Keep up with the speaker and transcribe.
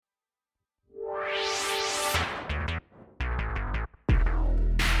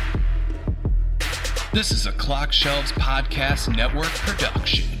This is a Clock Shelves Podcast Network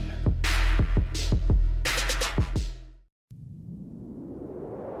production.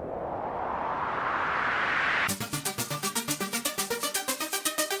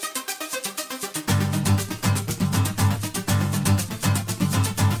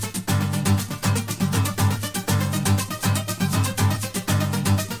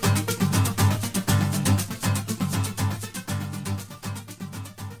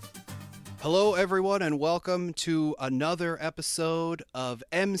 Hello, everyone, and welcome to another episode of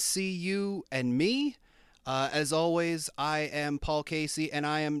MCU and Me. As always, I am Paul Casey, and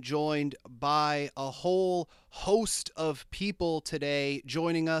I am joined by a whole host of people today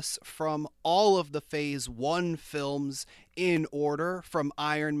joining us from all of the Phase 1 films in order. From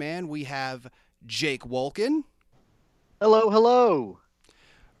Iron Man, we have Jake Wolkin. Hello, hello.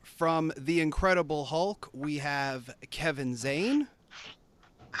 From The Incredible Hulk, we have Kevin Zane.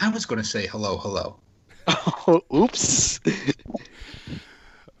 I was going to say hello, hello. Oh, oops.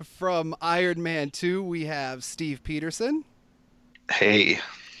 From Iron Man 2, we have Steve Peterson. Hey.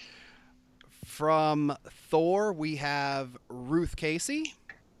 From Thor, we have Ruth Casey.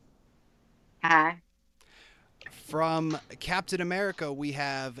 Hi. From Captain America, we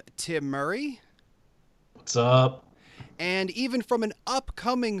have Tim Murray. What's up? And even from an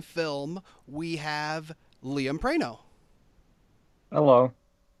upcoming film, we have Liam Prano. Hello.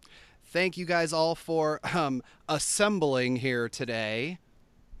 Thank you guys all for assembling here today.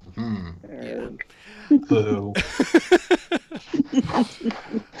 Boo.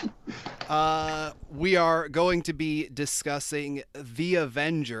 We are going to be discussing The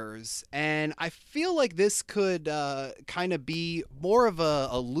Avengers, and I feel like this could kind of be more of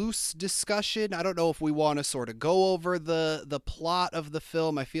a loose discussion. I don't know if we want to sort of go over the plot of the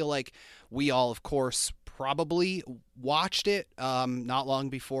film. I feel like we all, of course, probably watched it not long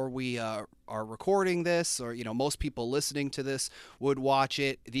before we are recording this, or most people listening to this would watch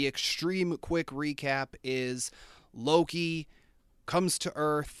it. The extreme quick recap is Loki comes to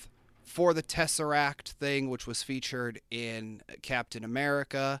Earth for the Tesseract thing, which was featured in Captain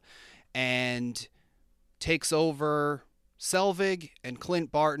America, and takes over Selvig and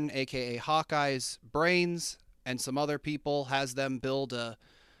Clint Barton, aka Hawkeye's brains, and some other people, has them build a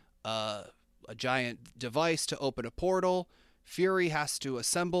giant device to open a portal. Fury has to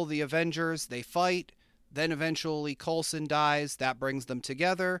assemble the Avengers. They fight. Then eventually Coulson dies. That brings them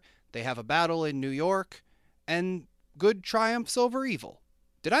together. They have a battle in New York, and good triumphs over evil.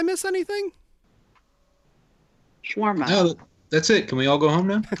 Did I miss anything? Shawarma. No, that's it. Can we all go home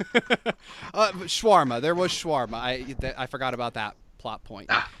now? Shawarma. There was shawarma. I forgot about that plot point.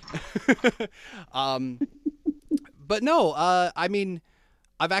 But no, I mean,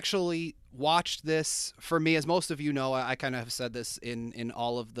 I've actually watched this. For me, as most of you know, I kind of have said this in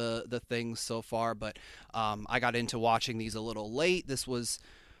all of the things so far, but I got into watching these a little late.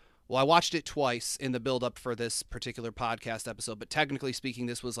 I watched it twice in the build-up for this particular podcast episode, but technically speaking,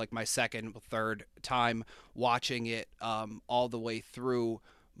 this was like my second, third time watching it all the way through.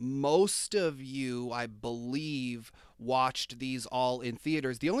 Most of you, I believe, watched these all in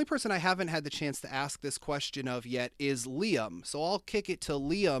theaters. The only person I haven't had the chance to ask this question of yet is Liam. So I'll kick it to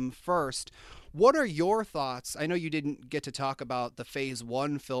Liam first. What are your thoughts? I know you didn't get to talk about the Phase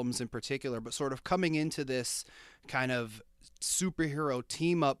 1 films in particular, but sort of coming into this kind of superhero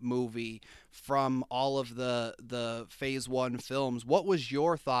team-up movie from all of the Phase 1 films, what was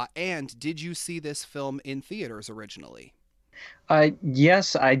your thought? And did you see this film in theaters originally?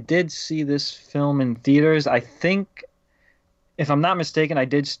 Yes, I did see this film in theaters. I think, if I'm not mistaken, I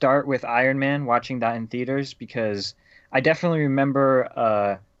did start with Iron Man, watching that in theaters, because I definitely remember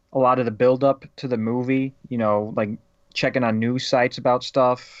a lot of the build-up to the movie, like checking on news sites about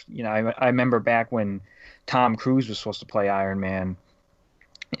stuff. I remember back when Tom Cruise was supposed to play Iron Man.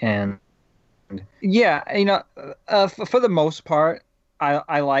 And yeah, for the most part,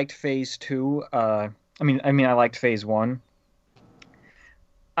 I liked Phase 2. I I liked Phase 1.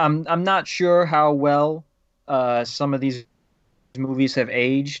 I'm not sure how well some of these movies have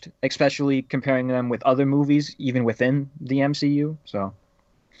aged, especially comparing them with other movies, even within the MCU. So,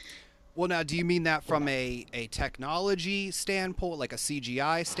 well, now, do you mean that from a technology standpoint, like a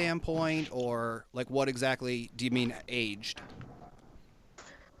CGI standpoint, or like what exactly do you mean aged?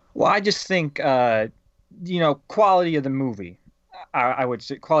 Well, I just think quality of the movie. I would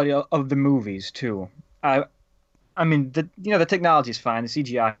say quality of the movies too. I mean, the technology is fine. The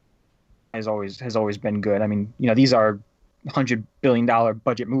CGI has always been good. I mean, these are $100 billion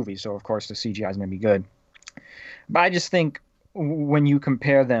budget movies, so of course the CGI is going to be good. But I just think when you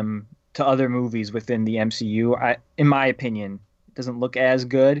compare them to other movies within the MCU, in my opinion, it doesn't look as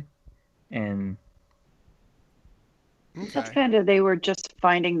good. And That's Okay. kind of, they were just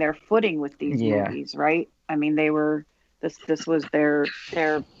finding their footing with these Yeah. movies, right? I mean, they were, this was their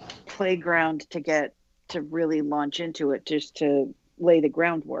playground to really launch into it, just to lay the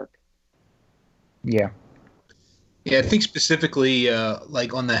groundwork. Yeah. Yeah, I think specifically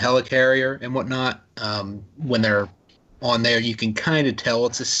like on the helicarrier and whatnot, when they're on there, you can kind of tell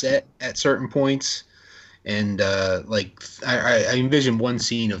it's a set at certain points. And like I envision one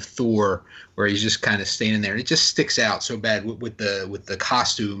scene of Thor where he's just kind of standing there, and it just sticks out so bad with the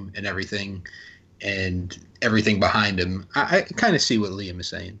costume and everything behind him. I kind of see what Liam is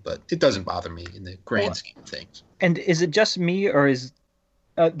saying, but it doesn't bother me in the grand scheme of things. And is it just me, or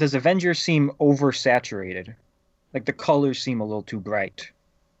does Avengers seem oversaturated? Like the colors seem a little too bright.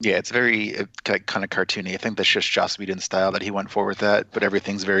 Yeah, it's very kind of cartoony. I think that's just Joss Whedon's style that he went for with that. But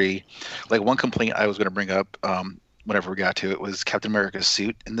everything's very, like, one complaint I was going to bring up whenever we got to it was Captain America's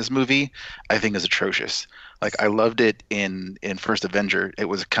suit in this movie. I think is atrocious. Like, I loved it in First Avenger. It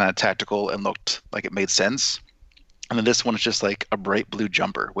was kind of tactical and looked like it made sense. And then this one is just like a bright blue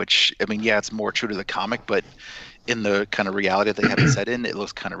jumper, which, I mean, yeah, it's more true to the comic, but in the kind of reality that they have it set in, it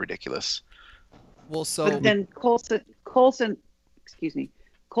looks kind of ridiculous. Well, so But then Coulson, excuse me,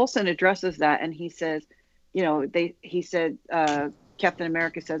 Coulson addresses that, and he says, he said, Captain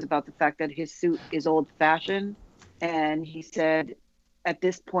America says about the fact that his suit is old fashioned, and he said, at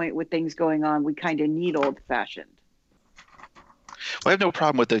this point with things going on, we kind of need old fashioned. Well, I have no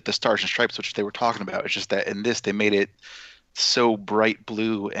problem with the stars and stripes, which they were talking about. It's just that in this, they made it so bright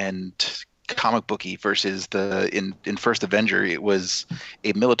blue and comic booky versus in First Avenger, it was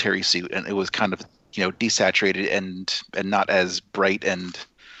a military suit, and it was kind of desaturated and not as bright and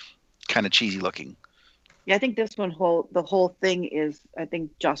kind of cheesy looking. Yeah, I think this one the whole thing is, I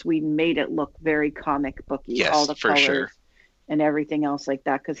think Joss Whedon made it look very comic booky. Yes, all the for colors sure. and everything else like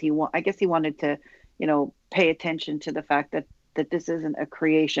that, because I guess he wanted to, pay attention to the fact that this isn't a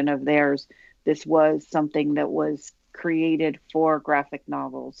creation of theirs. This was something that was created for graphic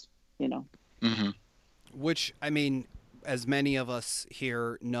novels. Mm-hmm. which, I mean, as many of us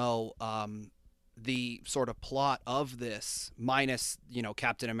here know, the sort of plot of this, minus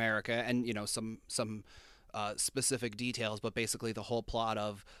Captain America and some specific details, but basically the whole plot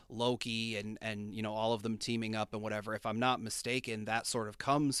of Loki and all of them teaming up and whatever. If I'm not mistaken, that sort of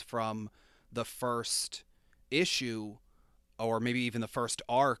comes from the first issue, or maybe even the first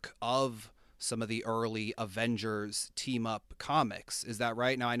arc of some of the early Avengers team up comics. Is that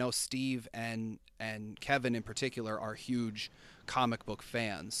right? Now I know Steve and Kevin in particular are huge comic book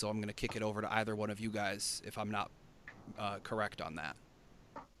fans, so I'm going to kick it over to either one of you guys if I'm not correct on that.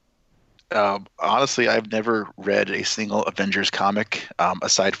 Honestly, I've never read a single Avengers comic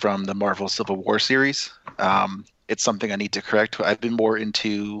aside from the Marvel Civil War series. It's something I need to correct. I've been more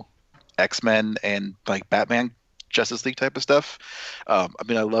into X-Men and like Batman, Justice League type of stuff. I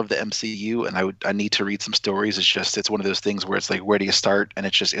mean, I love the MCU, and I need to read some stories. It's one of those things where it's like, where do you start? And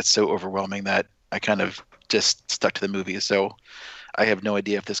it's so overwhelming that I kind of just stuck to the movies. So I have no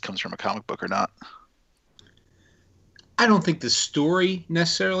idea if this comes from a comic book or not. I don't think the story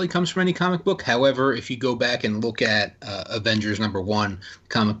necessarily comes from any comic book. However, if you go back and look at Avengers #1,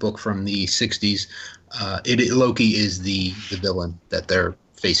 comic book from the 60s, Loki is the villain that they're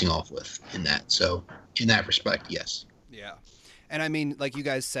facing off with in that. So in that respect, yes. Yeah. And I mean, like you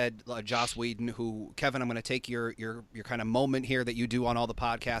guys said, Joss Whedon, who, Kevin, I'm going to take your kind of moment here that you do on all the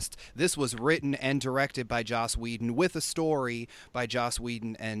podcasts. This was written and directed by Joss Whedon with a story by Joss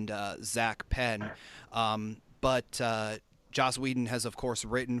Whedon and Zach Penn. But Joss Whedon has, of course,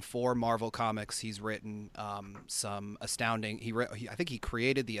 written for Marvel Comics. He's written some astounding. I think he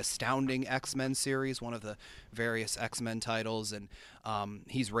created the Astounding X-Men series, one of the various X-Men titles, and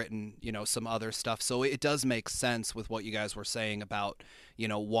he's written some other stuff. So it does make sense with what you guys were saying about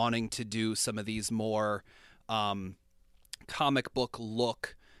wanting to do some of these more comic book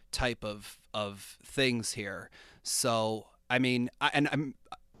look type of things here. So I mean, I'm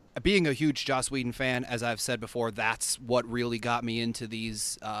being a huge Joss Whedon fan, as I've said before, that's what really got me into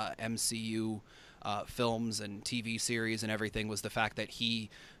these MCU films and TV series and everything, was the fact that he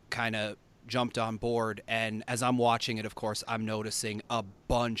kind of jumped on board. And as I'm watching it, of course, I'm noticing a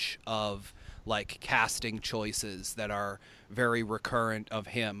bunch of like casting choices that are very recurrent of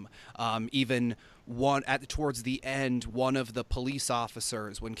him. Even towards the end, one of the police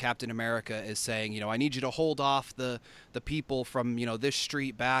officers, when Captain America is saying, I need you to hold off the people from, this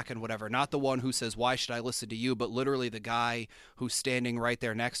street back and whatever. Not the one who says, why should I listen to you? But literally the guy who's standing right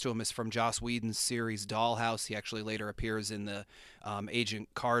there next to him is from Joss Whedon's series Dollhouse. He actually later appears in the Agent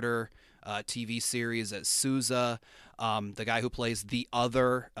Carter TV series as Sousa. The guy who plays the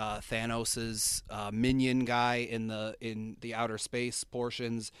other Thanos's minion guy in the outer space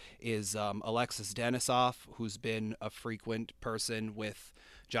portions is Alexis Denisov, who's been a frequent person with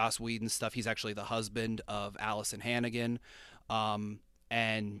Joss Whedon stuff. He's actually the husband of Allison Hannigan.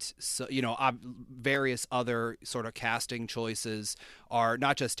 And so, various other sort of casting choices are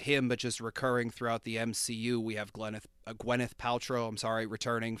not just him, but just recurring throughout the MCU. We have Gwyneth Paltrow,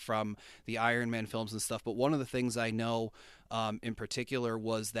 returning from the Iron Man films and stuff. But one of the things I know in particular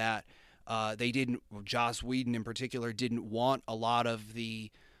was that Joss Whedon in particular didn't want a lot of the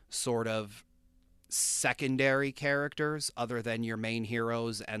sort of secondary characters other than your main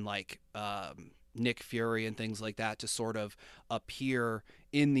heroes and Nick Fury and things like that to sort of appear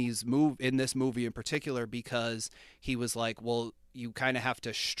in this movie in particular, because he was like, well, you kind of have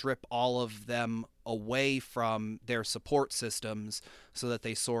to strip all of them away from their support systems so that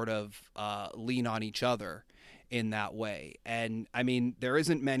they sort of lean on each other in that way. And I mean, there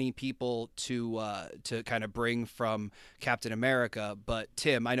isn't many people to kind of bring from Captain America, but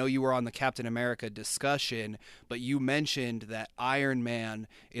Tim, I know you were on the Captain America discussion, but you mentioned that Iron Man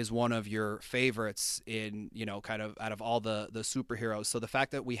is one of your favorites in, kind of out of all the superheroes. So the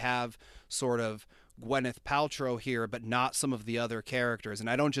fact that we have sort of Gwyneth Paltrow here, but not some of the other characters. And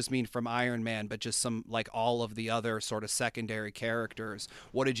I don't just mean from Iron Man, but just some, all of the other sort of secondary characters.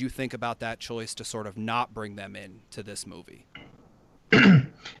 What did you think about that choice to sort of not bring them in to this movie?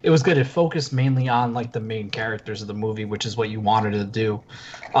 It was good. It focused mainly on the main characters of the movie, which is what you wanted to do.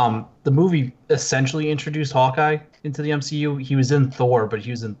 The movie essentially introduced Hawkeye into the MCU. He was in Thor, but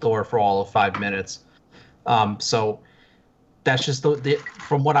he was in Thor for all of 5 minutes. So that's just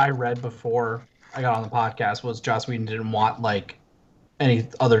from what I read before I got on the podcast, was Joss Whedon didn't want any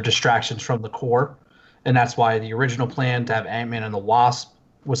other distractions from the core, and that's why the original plan to have Ant-Man and the Wasp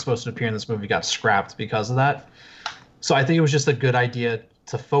was supposed to appear in this movie got scrapped because of that. So I think it was just a good idea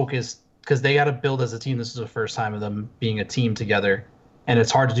to focus, because they got to build as a team. This is the first time of them being a team together, and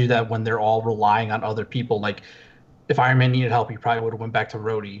it's hard to do that when they're all relying on other people. If Iron Man needed help, he probably would have went back to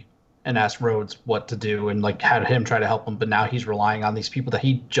Rhodey and asked Rhodes what to do and had him try to help him, but now he's relying on these people that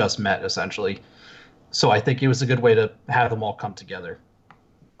he just met essentially. So I think it was a good way to have them all come together.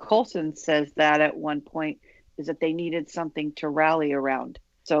 Coulson says that at one point is that they needed something to rally around.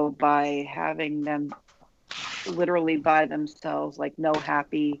 So by having them literally by themselves, no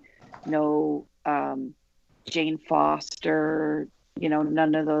Happy, no Jane Foster,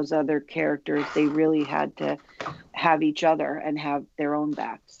 none of those other characters, they really had to have each other and have their own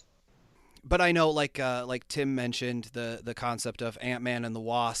backs. But I know, like Tim mentioned, the concept of Ant-Man and the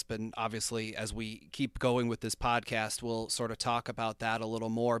Wasp, and obviously as we keep going with this podcast, we'll sort of talk about that a little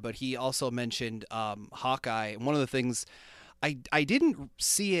more. But he also mentioned Hawkeye. And one of the things, I didn't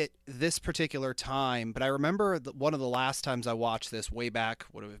see it this particular time, but I remember one of the last times I watched this way back,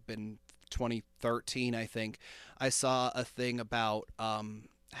 would have been 2013, I think. I saw a thing about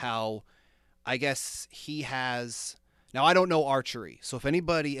how, I guess he has... Now, I don't know archery, so if any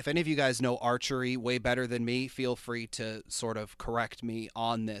of you guys know archery way better than me, feel free to sort of correct me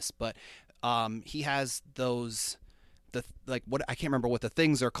on this. But he has those, what I can't remember what the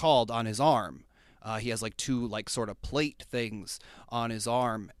things are called on his arm. He has two sort of plate things on his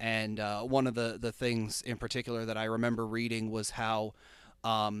arm, and one of the things in particular that I remember reading was how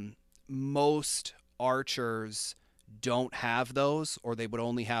most archers don't have those, or they would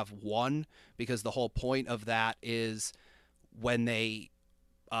only have one, because the whole point of that is when they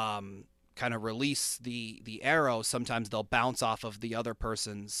kind of release the arrow, sometimes they'll bounce off of the other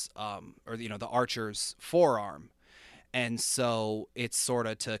person's or the archer's forearm, and so it's sort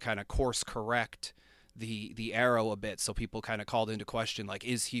of to kind of course correct the arrow a bit. So people kind of called into question,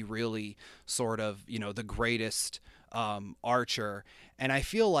 is he really sort of the greatest archer? And I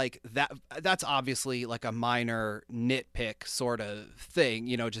feel like that's obviously a minor nitpick sort of thing,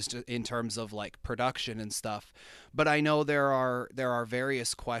 just in terms of production and stuff. But I know there are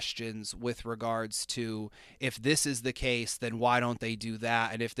various questions with regards to, if this is the case, then why don't they do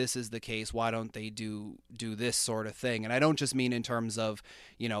that? And if this is the case, why don't they do this sort of thing? And I don't just mean in terms of,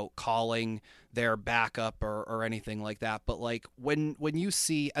 calling their backup or anything like that, but when you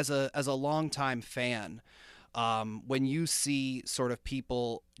see, as a longtime fan when you see sort of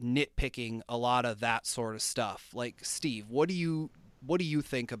people nitpicking a lot of that sort of stuff. Like, Steve, what do you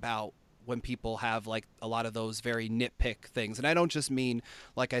think about when people have like a lot of those very nitpick things? And I don't just mean,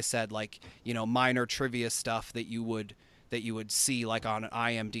 like I said, like, you know, minor trivia stuff that you would see like on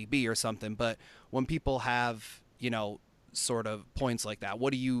IMDb or something, but when people have, you know, sort of points like that,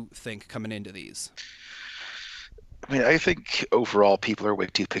 what do you think coming into these? I mean, I think overall people are way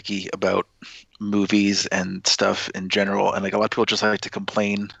too picky about movies and stuff in general, and like a lot of people just like to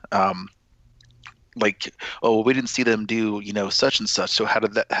complain. Like, oh, we didn't see them do, you know, such and such. So how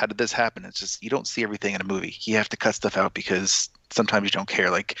did this happen? It's just, you don't see everything in a movie. You have to cut stuff out because sometimes you don't care.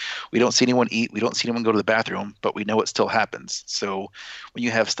 Like, we don't see anyone eat, we don't see anyone go to the bathroom, but we know it still happens. So when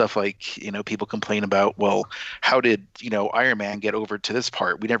you have stuff like, you know, people complain about, well, how did, you know, Iron Man get over to this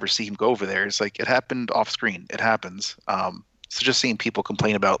part? We never see him go over there. It's like, it happened off screen. It happens. So just seeing people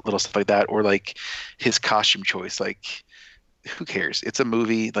complain about little stuff like that, or like his costume choice, like, who cares? It's a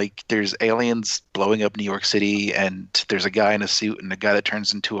movie. Like, there's aliens blowing up New York City, and there's a guy in a suit and a guy that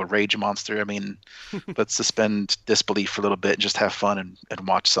turns into a rage monster. I mean, let's suspend disbelief for a little bit and just have fun and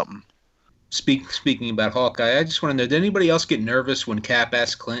watch something. Speaking about Hawkeye, I just want to know, did anybody else get nervous when Cap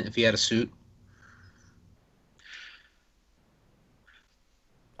asked Clint if he had a suit?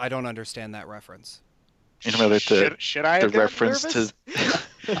 I don't understand that reference. You know, like should I the have gotten reference nervous?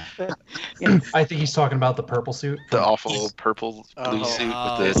 to I think he's talking about the purple suit. the awful purple blue Oh. suit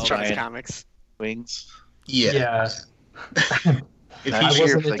Oh, with the okay. Trucks giant comics. wings. Yeah. If I I he's hear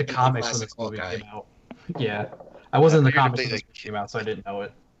wasn't if into they- comics when classic this movie Hawkeye. came out. Yeah. I wasn't in the figured if comics they, when this like- movie came out, so I didn't know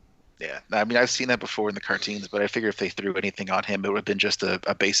it. Yeah, I mean, I've seen that before in the cartoons, but I figure if they threw anything on him, it would have been just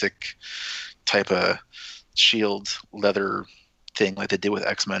a basic type of shield leather thing like they did with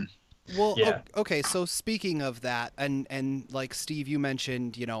X-Men. Well, Yeah. okay, so speaking of that, and like Steve, you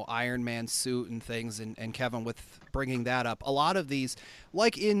mentioned, you know, Iron Man suit and things, and Kevin with bringing that up, a lot of these,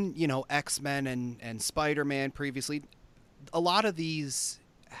 like in, you know, X-Men and Spider-Man previously, a lot of these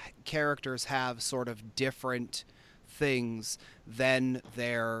characters have sort of different things than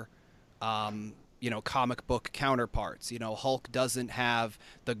their, you know, comic book counterparts. You know, Hulk doesn't have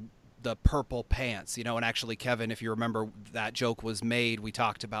the purple pants, you know, and actually, Kevin, if you remember, that joke was made. We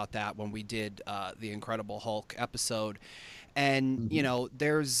talked about that when we did the Incredible Hulk episode. And, you know,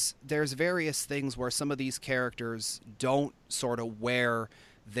 there's various things where some of these characters don't sort of wear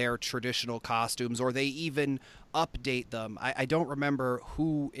their traditional costumes, or they even update them. I don't remember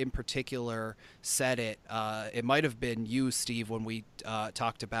who in particular said it. It might have been you, Steve, when we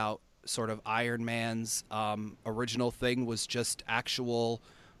talked about sort of Iron Man's original thing was just actual,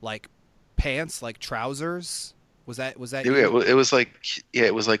 like, pants, like trousers. Was that Yeah, you? it was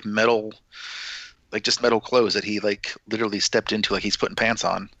like metal, like just metal clothes that he like literally stepped into, like he's putting pants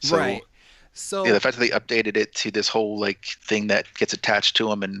on. So, Right. So yeah, the fact that they updated it to this whole like thing that gets attached to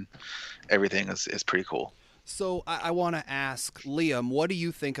him and everything is pretty cool. So I want to ask Liam, what do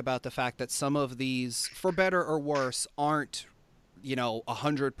you think about the fact that some of these, for better or worse, aren't, you know,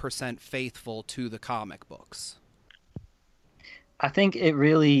 100% faithful to the comic books? I think it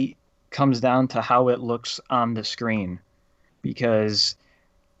really comes down to how it looks on the screen, because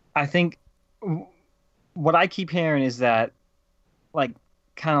I think what I keep hearing is that, like,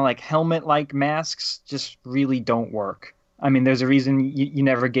 kind of like helmet-like masks just really don't work. I mean, there's a reason you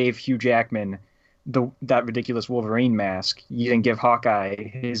never gave Hugh Jackman that ridiculous Wolverine mask. You didn't give Hawkeye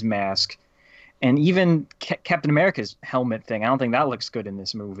his mask. And even Captain America's helmet thing, I don't think that looks good in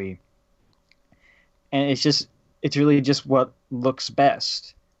this movie. And it's really just what looks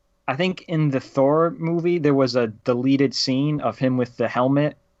best. I think in the Thor movie, there was a deleted scene of him with the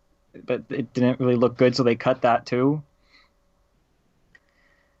helmet, but it didn't really look good, so they cut that too.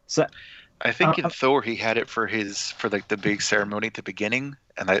 So I think in Thor he had it for like the big ceremony at the beginning,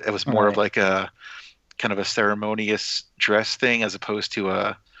 and it was more of like a kind of a ceremonious dress thing as opposed to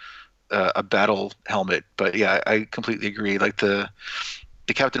a battle helmet. But yeah, I completely agree. Like the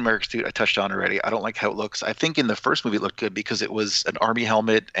Captain America suit I touched on already. I don't like how it looks. I think in the first movie it looked good because it was an army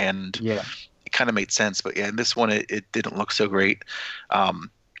helmet and yeah, it kind of made sense. But yeah, in this one it didn't look so great.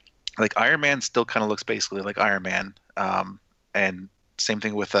 Like Iron Man still kind of looks basically like Iron Man. And same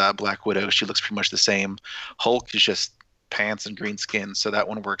thing with Black Widow. She looks pretty much the same. Hulk is just pants and green skin, so that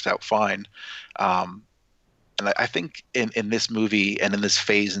one works out fine. And I think in this movie and in this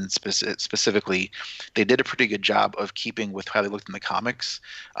phase and specifically, they did a pretty good job of keeping with how they looked in the comics.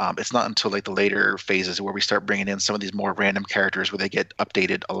 It's not until like the later phases where we start bringing in some of these more random characters where they get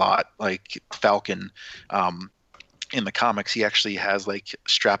updated a lot, like Falcon. in the comics, he actually has like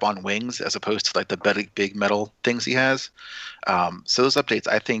strap-on wings as opposed to like the big metal things he has. So those updates,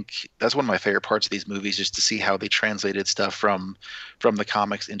 I think that's one of my favorite parts of these movies, just to see how they translated stuff from the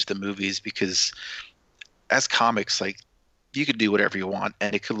comics into the movies. Because as comics, like, you could do whatever you want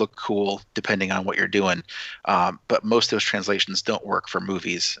and it could look cool depending on what you're doing. But most of those translations don't work for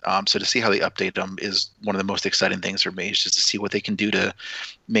movies. So to see how they update them is one of the most exciting things for me, is just to see what they can do to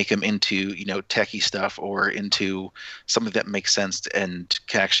make them into, you know, techie stuff or into something that makes sense and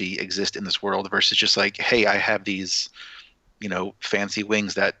can actually exist in this world, versus just like, hey, I have these, you know, fancy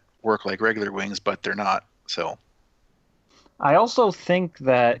wings that work like regular wings, but they're not. So I also think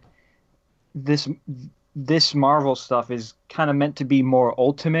that this Marvel stuff is kind of meant to be more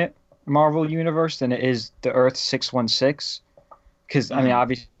ultimate Marvel universe than it is the Earth 616. Because, I mean,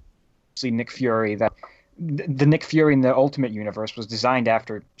 obviously Nick Fury, the Nick Fury in the Ultimate Universe was designed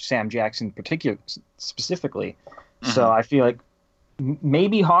after Sam Jackson specifically. So I feel like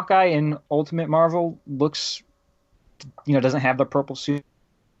maybe Hawkeye in Ultimate Marvel looks, you know, doesn't have the purple suit.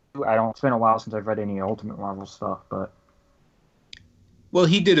 It's been a while since I've read any Ultimate Marvel stuff, but... Well,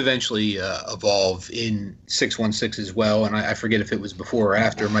 he did eventually evolve in 616 as well, and I forget if it was before or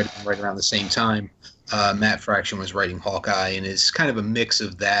after. It might have been right around the same time. Matt Fraction was writing Hawkeye, and it's kind of a mix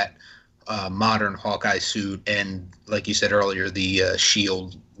of that modern Hawkeye suit and, like you said earlier, the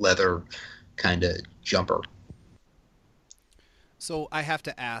shield leather kind of jumper. So I have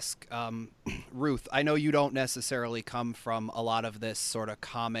to ask, Ruth, I know you don't necessarily come from a lot of this sort of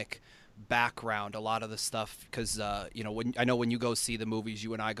comic background, a lot of the stuff, because you know, when you go see the movies,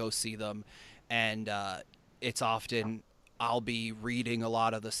 you and I go see them, and it's often I'll be reading a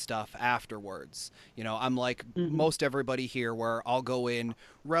lot of the stuff afterwards. You know, I'm like most everybody here, where I'll go in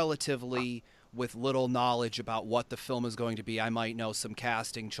relatively with little knowledge about what the film is going to be. I might know some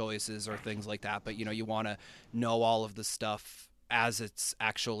casting choices or things like that, but you know, you want to know all of the stuff as it's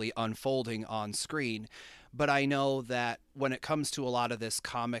actually unfolding on screen. But I know that when it comes to a lot of this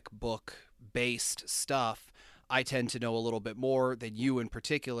comic book based stuff, I tend to know a little bit more than you in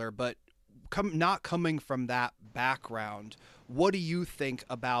particular. But not coming from that background, what do you think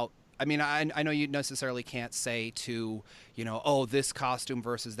about, I mean, I know you necessarily can't say to, you know, oh, this costume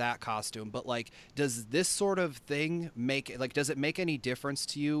versus that costume, but like, does this sort of thing does it make any difference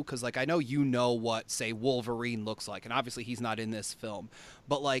to you? Because like, I know you know what, say, Wolverine looks like, and obviously he's not in this film,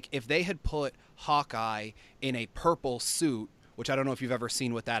 but like, if they had put Hawkeye in a purple suit, which I don't know if you've ever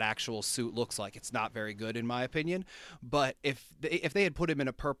seen what that actual suit looks like. It's not very good in my opinion. But if they had put him in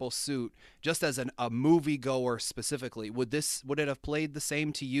a purple suit, just as a moviegoer specifically, would it have played the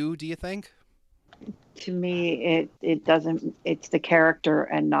same to you, do you think? To me, it doesn't. It's the character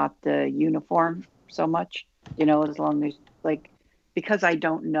and not the uniform so much. You know, as long as, like, because I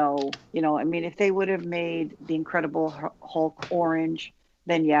don't know. You know, I mean, if they would have made the Incredible Hulk orange,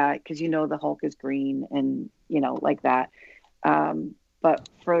 then yeah, because you know the Hulk is green and you know, like that. But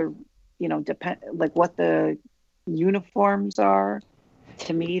for, you know, like what the uniforms are,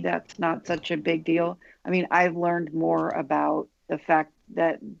 to me, that's not such a big deal. I mean, I've learned more about the fact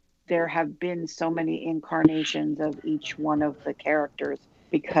that there have been so many incarnations of each one of the characters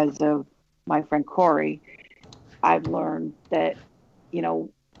because of my friend Corey. I've learned that, you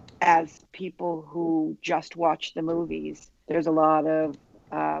know, as people who just watch the movies, there's a lot of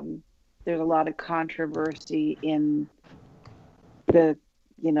controversy in the,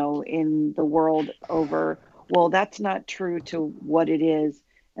 you know, in the world over, well, that's not true to what it is.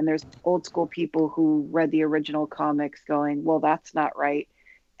 And there's old school people who read the original comics going, well, that's not right.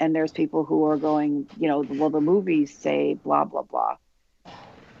 And there's people who are going, you know, well, the movies say blah, blah, blah.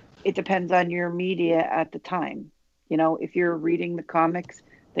 It depends on your media at the time. You know, if you're reading the comics,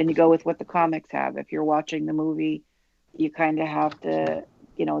 then you go with what the comics have. If you're watching the movie, you kind of have to,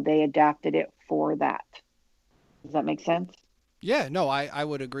 you know, they adapted it for that. Does that make sense? Yeah, no, I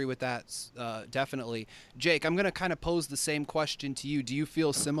would agree with that, definitely. Jake, I'm going to kind of pose the same question to you. Do you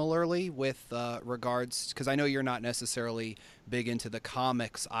feel similarly with regards, because I know you're not necessarily big into the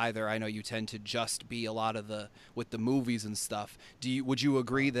comics either. I know you tend to just be a lot of with the movies and stuff. Would you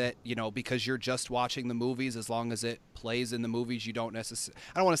agree that, you know, because you're just watching the movies, as long as it plays in the movies, you don't necessarily,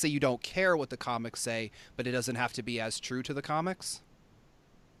 I don't want to say you don't care what the comics say, but it doesn't have to be as true to the comics?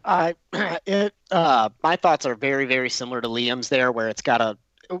 My thoughts are very, very similar to Liam's there, where it's got to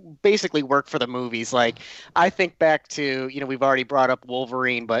basically work for the movies. Like I think back to, we've already brought up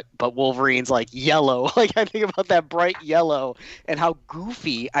Wolverine, but Wolverine's like yellow. Like I think about that bright yellow and how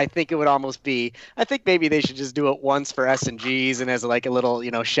goofy I think it would almost be. I think maybe they should just do it once for S&Gs and as like a little,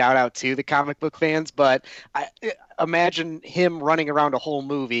 shout out to the comic book fans. But I imagine him running around a whole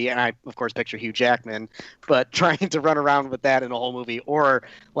movie, and I of course picture Hugh Jackman, but trying to run around with that in a whole movie, or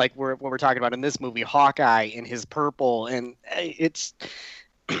like what we're talking about in this movie, Hawkeye in his purple, and it's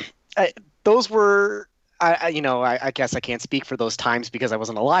those were. I guess I can't speak for those times because I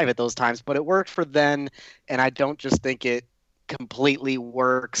wasn't alive at those times, but it worked for then, and I don't just think it completely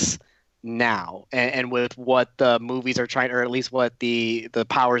works now. And with what the movies are trying, or at least what the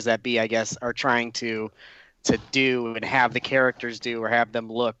powers that be, I guess, are trying to do and have the characters do or have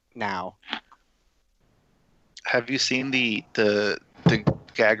them look now. Have you seen the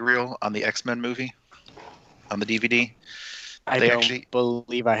gag reel on the X-Men movie on the DVD? I don't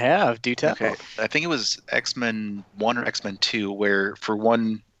believe I have. Do tell. Okay, I think it was X-Men 1 or X-Men 2, where for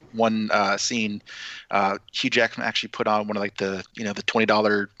one scene, Hugh Jackman actually put on one of like the the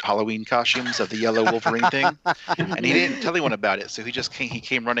 $20 Halloween costumes of the yellow Wolverine thing, and he didn't tell anyone about it. So he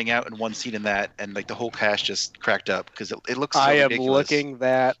came running out in one scene in that, and like the whole cast just cracked up because it looks so ridiculous. I am looking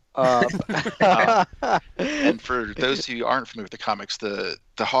that up. And for those who aren't familiar with the comics, the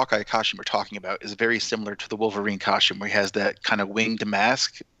Hawkeye costume we're talking about is very similar to the Wolverine costume, where he has that kind of winged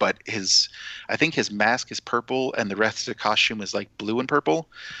mask, but I think his mask is purple and the rest of the costume is like blue and purple.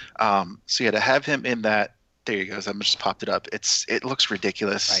 So to have him in that, there you go. I just popped it up. It looks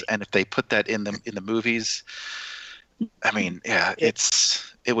ridiculous, right. And if they put that in the movies, I mean, yeah,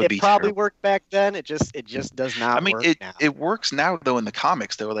 it would be probably terrible. Worked back then. It just does not. I mean, work now. It works now though in the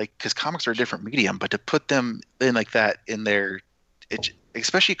comics though, like because comics are a different medium, but to put them in like that in there,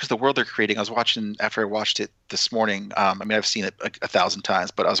 especially because the world they're creating. I was watching after I watched it this morning. I mean, I've seen it like 1,000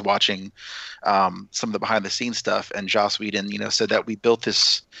 times, but I was watching some of the behind the scenes stuff, and Joss Whedon, said that we built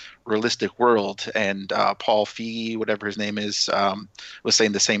this realistic world, and Paul Feige, whatever his name is, was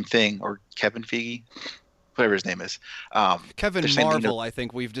saying the same thing, or Kevin Feige. Whatever his name is, Kevin Marvel. I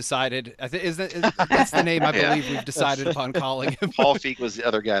think we've decided. That's the name I believe we've decided upon calling him. Paul Feig was the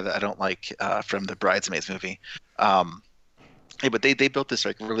other guy that I don't like from the Bridesmaids movie. But they built this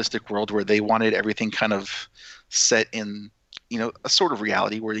like realistic world where they wanted everything kind of set in a sort of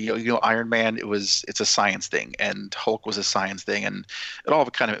reality where Iron Man it's a science thing, and Hulk was a science thing, and it all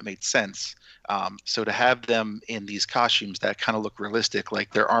kind of made sense. So to have them in these costumes that kind of look realistic,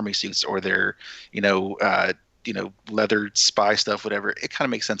 like their army suits or their, leather spy stuff, whatever, it kind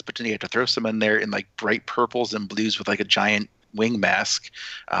of makes sense. But then you have to throw some in there in like bright purples and blues with like a giant wing mask.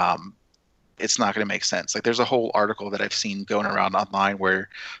 It's not going to make sense. Like there's a whole article that I've seen going around online where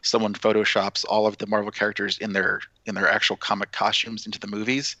someone photoshops all of the Marvel characters in their actual comic costumes into the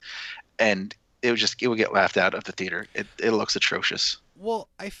movies, and it would get laughed out of the theater. It looks atrocious. Well,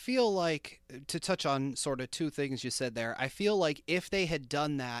 I feel like, to touch on sort of two things you said there, I feel like if they had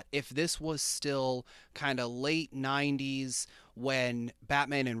done that, if this was still kind of late 90s when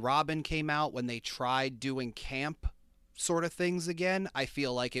Batman and Robin came out, when they tried doing camp sort of things again, I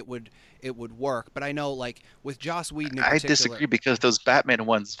feel like it would work. But I know, like, with Joss Whedon in particular, I disagree because those Batman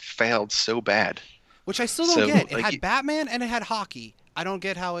ones failed so bad. Which I still don't get. It had Batman and it had hockey. I don't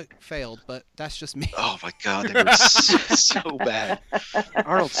get how it failed, but that's just me. Oh my god, they were so bad.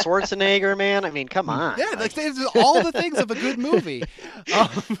 Arnold Schwarzenegger, man. I mean, come on. Yeah, like all the things of a good movie.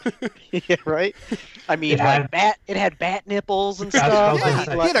 Yeah, right. I mean, it had bat nipples and stuff. Yeah,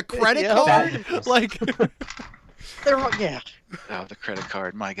 he had a credit card. Like, yeah. Oh, the credit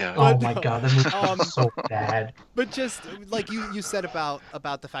card. My god. Oh my god, that movie was so bad. But just like you said about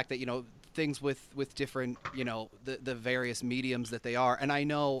the fact that things with different, the various mediums that they are. And I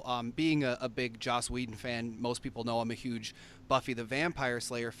know, being a big Joss Whedon fan, most people know I'm a huge Buffy the Vampire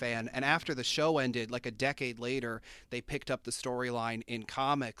Slayer fan. And after the show ended, like a decade later, they picked up the storyline in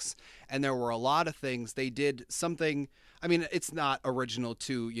comics. And there were a lot of things. They did something, I mean, it's not original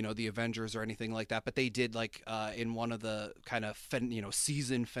to, the Avengers or anything like that, but they did like in one of the kind of,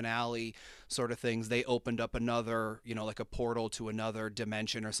 season finale sort of things, they opened up another, like a portal to another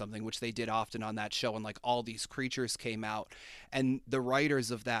dimension or something, which they did often on that show. And like all these creatures came out, and the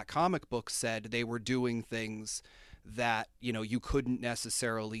writers of that comic book said they were doing things that, you couldn't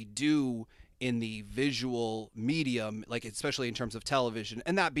necessarily do in the visual medium, like especially in terms of television,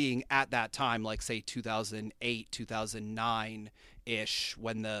 and that being at that time, like say 2008, 2009 ish,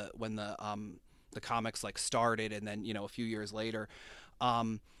 when the comics like started, and then a few years later,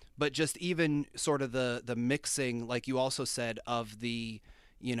 but just even sort of the mixing, like you also said, of the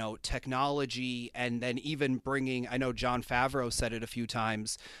technology, and then even bringing, I know Jon Favreau said it a few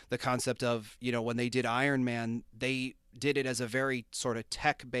times, the concept of, when they did Iron Man, they did it as a very sort of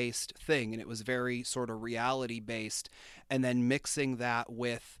tech-based thing, and it was very sort of reality-based, and then mixing that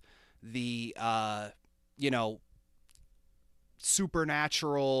with the,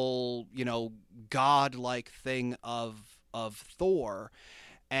 supernatural, god-like thing of Thor,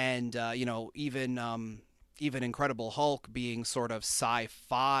 and even Incredible Hulk being sort of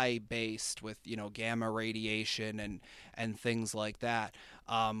sci-fi based with gamma radiation and things like that.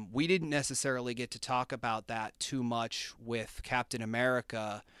 We didn't necessarily get to talk about that too much with Captain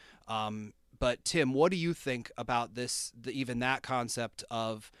America, but Tim, what do you think about even that concept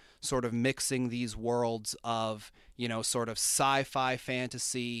of sort of mixing these worlds of sort of sci-fi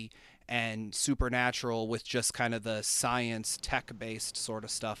fantasy and supernatural with just kind of the science tech based sort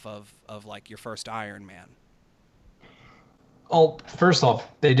of stuff of like your first Iron Man? Well, first off,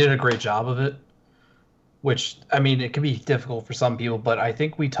 they did a great job of it, which, I mean, it can be difficult for some people, but I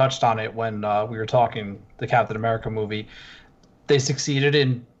think we touched on it when we were talking the Captain America movie. They succeeded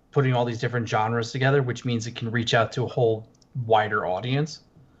in putting all these different genres together, which means it can reach out to a whole wider audience.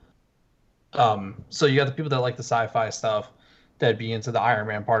 So you got the people that like the sci-fi stuff, that'd be into the Iron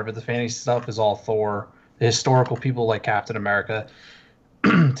Man part of it. The fantasy stuff is all Thor. The historical people like Captain America.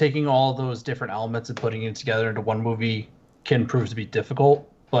 Taking all those different elements and putting it together into one movie can prove to be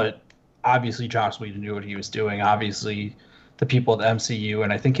difficult, but obviously Joss Whedon knew what he was doing. Obviously, the people at the MCU,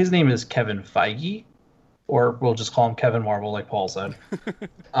 and I think his name is Kevin Feige, or we'll just call him Kevin Marvel, like Paul said.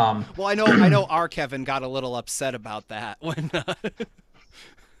 Well, I know our Kevin got a little upset about that when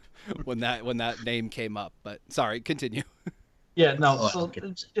when that name came up. But sorry, continue. Yeah, no. So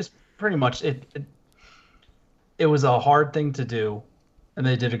it's just pretty much it was a hard thing to do, and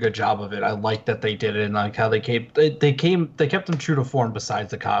they did a good job of it. I like that they did it, and like how they kept them true to form.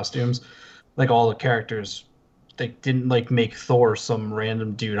 Besides the costumes, like all the characters, they didn't like make Thor some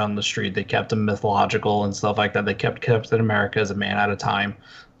random dude on the street. They kept him mythological and stuff like that. They kept Captain America as a man at a time.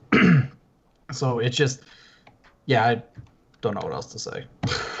 So it's just, yeah, I don't know what else to say.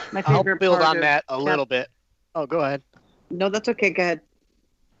 My I'll favorite build part on of that a little bit. Oh, go ahead. No, that's okay. Go ahead.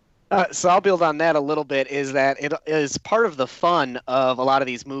 So I'll build on that a little bit, is that it is part of the fun of a lot of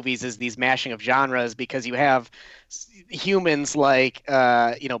these movies is these mashing of genres, because you have humans like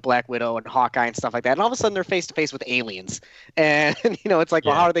Black Widow and Hawkeye and stuff like that, and all of a sudden they're face to face with aliens, and it's like,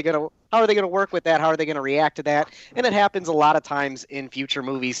 well, how are they gonna work with that? How are they gonna react to that? And it happens a lot of times in future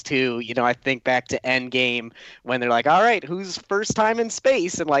movies too. I think back to Endgame when they're like, all right, who's first time in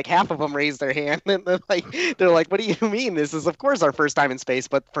space? And like half of them raise their hand, and they're like, what do you mean? This is of course our first time in space,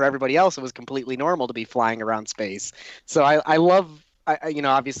 but for everybody else it was completely normal to be flying around space. So I love.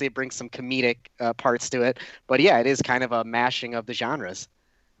 Obviously it brings some comedic parts to it, but yeah, it is kind of a mashing of the genres.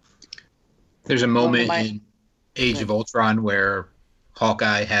 There's a moment in Age of Ultron where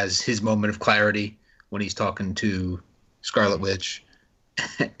Hawkeye has his moment of clarity when he's talking to Scarlet Witch,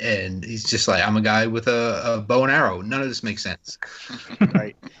 and he's just like, I'm a guy with a bow and arrow. None of this makes sense.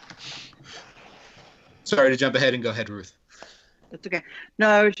 Right. Sorry to jump ahead, and go ahead, Ruth. That's okay. No,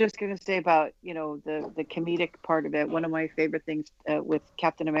 I was just going to say about, the comedic part of it. One of my favorite things with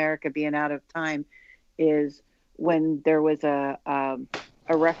Captain America being out of time is when there was a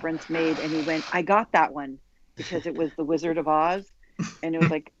reference made and he went, I got that one, because it was the Wizard of Oz. And it was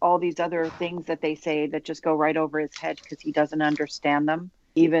like all these other things that they say that just go right over his head because he doesn't understand them.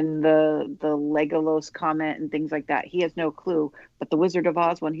 Even the Legolas comment and things like that. He has no clue. But the Wizard of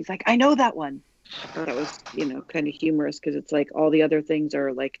Oz one, he's like, I know that one. I thought that was, kind of humorous, because it's like all the other things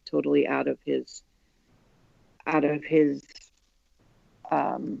are like totally out of his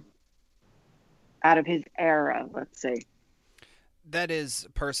era, let's say. That is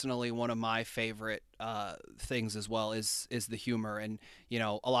personally one of my favorite things as well, is the humor. And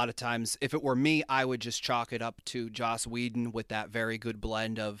a lot of times if it were me, I would just chalk it up to Joss Whedon with that very good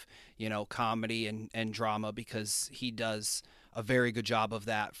blend of comedy and drama, because he does a very good job of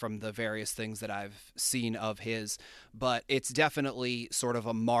that from the various things that I've seen of his. But it's definitely sort of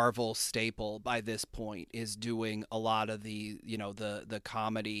a Marvel staple by this point, is doing a lot of the the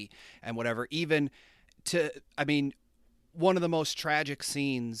comedy and whatever. One of the most tragic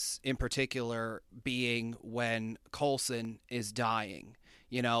scenes in particular being when Coulson is dying.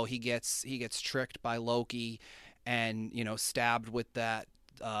 He gets tricked by Loki and stabbed with that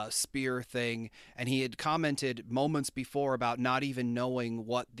spear thing, and he had commented moments before about not even knowing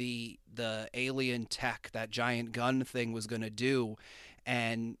what the alien tech, that giant gun thing, was going to do.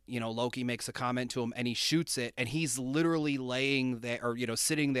 And Loki makes a comment to him and he shoots it, and he's literally laying there, or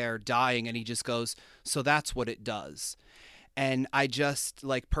sitting there dying, and he just goes, so that's what it does. And I just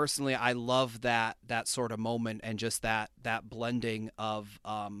like personally, I love that sort of moment and just that blending of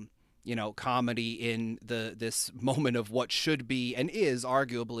comedy in this moment of what should be and is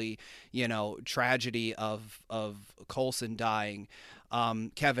arguably tragedy of Coulson dying.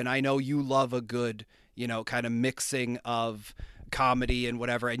 Kevin, I know you love a good kind of mixing of comedy and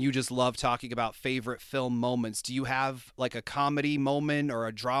whatever, and you just love talking about favorite film moments. Do you have like a comedy moment or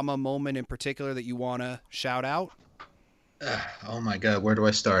a drama moment in particular that you want to shout out? Oh my God, where do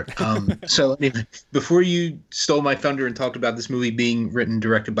I start? So anyway, before you stole my thunder and talked about this movie being written and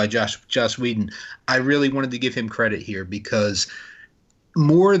directed by Joss Whedon, I really wanted to give him credit here because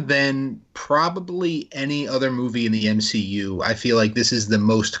more than probably any other movie in the MCU, I feel like this is the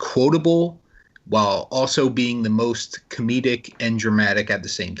most quotable while also being the most comedic and dramatic at the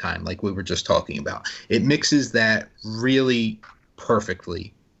same time, like we were just talking about. It mixes that really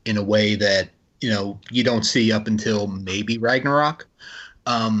perfectly in a way that you don't see up until maybe Ragnarok.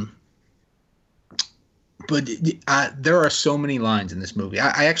 But there are so many lines in this movie.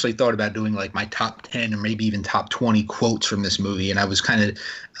 I actually thought about doing like my top 10 or maybe even top 20 quotes from this movie, and I was kind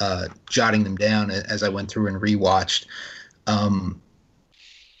of jotting them down as I went through and rewatched.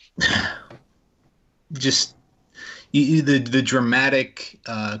 Just the dramatic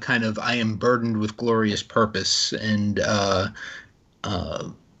kind of I am burdened with glorious purpose, and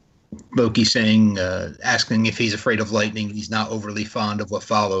Loki saying, asking if he's afraid of lightning, he's not overly fond of what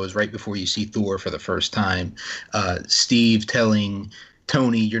follows right before you see Thor for the first time. Steve telling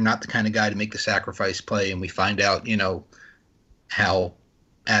Tony, you're not the kind of guy to make the sacrifice play, and we find out, how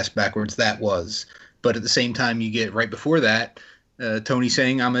ass backwards that was. But at the same time, you get right before that, Tony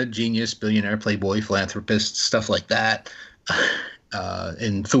saying, I'm a genius, billionaire, playboy, philanthropist, stuff like that.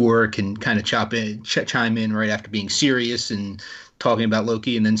 And Thor can kind of chime in right after being serious and talking about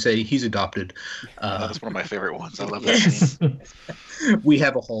Loki and then say he's adopted. That's one of my favorite ones. I love that scene. We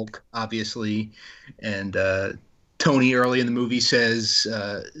have a Hulk, obviously. And Tony early in the movie says,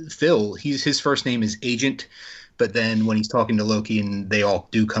 Phil, his first name is Agent. But then when he's talking to Loki and they all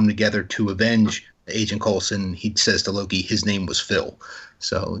do come together to avenge Agent Coulson, he says to Loki his name was Phil.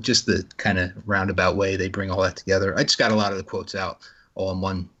 So just the kind of roundabout way they bring all that together. I just got a lot of the quotes out all in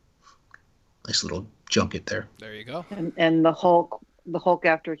one nice little junket there. There you go. And the Hulk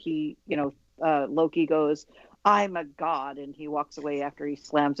after he, Loki goes, I'm a god, and he walks away after he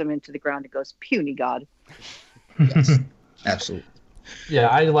slams him into the ground and goes, puny god. Yes, absolutely. Yeah,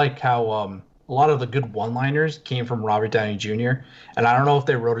 I like how a lot of the good one-liners came from Robert Downey Jr. And I don't know if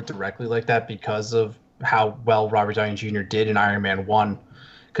they wrote it directly like that because of how well Robert Downey Jr. did in Iron Man 1.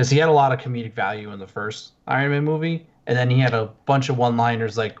 Because he had a lot of comedic value in the first Iron Man movie. And then he had a bunch of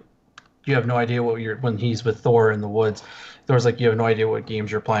one-liners like, you have no idea when he's with Thor in the woods. Thor's like, you have no idea what games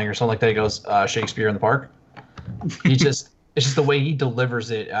you're playing or something like that. He goes, Shakespeare in the Park. It's just the way he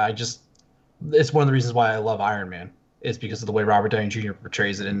delivers it. It's one of the reasons why I love Iron Man. Is because of the way Robert Downey Jr.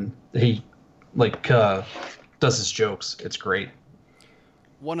 portrays it, and he does his jokes. It's great.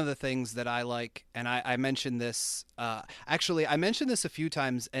 One of the things that I like, and I mentioned this, actually I mentioned this a few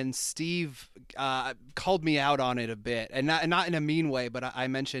times, and Steve called me out on it a bit, and not in a mean way, but I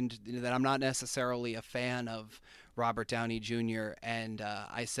mentioned that I'm not necessarily a fan of Robert Downey Jr. and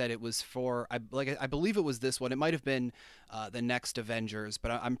I said it was for I believe it was this one. It might have been the next Avengers,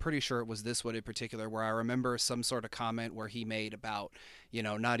 but I'm pretty sure it was this one in particular, where I remember some sort of comment where he made about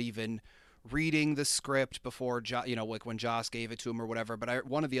not even reading the script before like when Joss gave it to him or whatever. But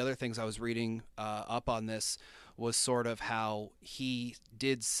one of the other things I was reading up on this was sort of how he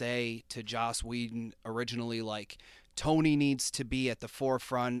did say to Joss Whedon originally, like, Tony needs to be at the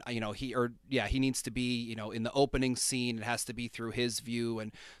forefront, he needs to be, in the opening scene. It has to be through his view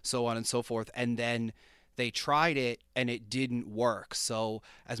and so on and so forth. And then they tried it and it didn't work. So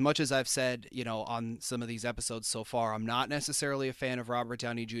as much as I've said, on some of these episodes so far, I'm not necessarily a fan of Robert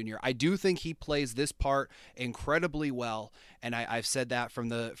Downey Jr. I do think he plays this part incredibly well. And I've said that from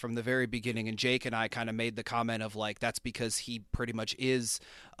the very beginning. And Jake and I kind of made the comment of like, that's because he pretty much is,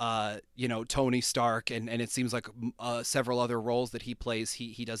 Tony Stark. And it seems like several other roles that he plays,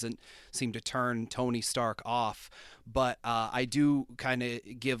 he doesn't seem to turn Tony Stark off. But I do kind of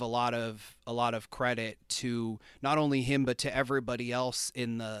give a lot of credit to not only him, but to everybody else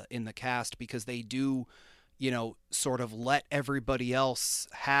in the cast, because they do, sort of let everybody else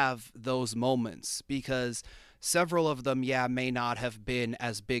have those moments, because several of them, may not have been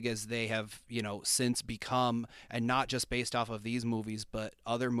as big as they have, since become, and not just based off of these movies, but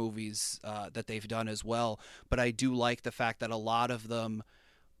other movies that they've done as well. But I do like the fact that a lot of them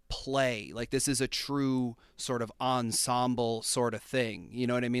play. Like this is a true sort of ensemble sort of thing. You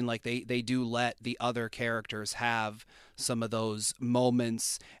know what I mean? Like they do let the other characters have some of those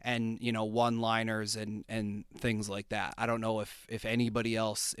moments and, you know, one-liners and things like that. I don't know if anybody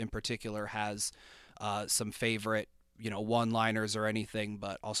else in particular has some favorite, you know, one-liners or anything,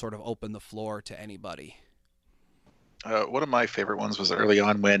 but I'll sort of open the floor to anybody. One of my favorite ones was early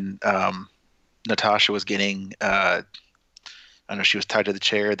on when Natasha was getting, I don't know, she was tied to the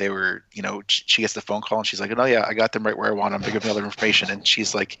chair. They were, you know, she gets the phone call and she's like, "Oh yeah, I got them right where I want them. They give me all their information." And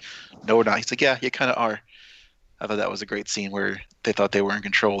she's like, "No, we're not." He's like, "Yeah, you kind of are." I thought that was a great scene where they thought they were in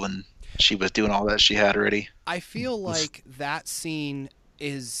control and she was doing all that she had already. I feel like that scene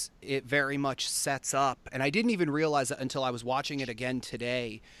it very much sets up, and I didn't even realize it until I was watching it again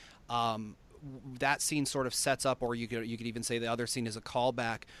today. That scene sort of sets up, or you could even say the other scene is a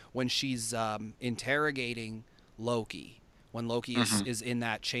callback when she's interrogating Loki. When Loki is in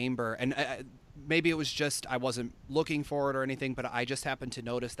that chamber, and maybe it was just I wasn't looking for it or anything, but I just happened to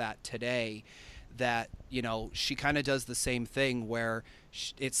notice that today, that, you know, she kind of does the same thing where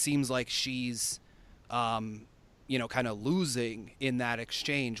it seems like she's, you know, kind of losing in that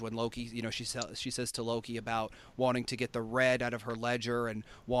exchange when Loki, you know, she says to Loki about wanting to get the red out of her ledger and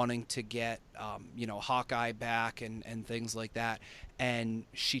wanting to get, you know, Hawkeye back and things like that, and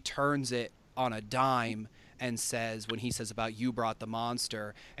she turns it on a dime and says, when he says about "you brought the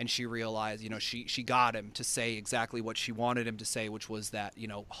monster," and she realized, you know, she got him to say exactly what she wanted him to say, which was that, you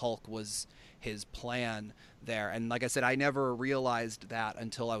know, Hulk was his plan there. And like I said, I never realized that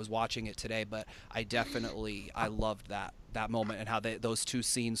until I was watching it today, but I loved that moment and how those two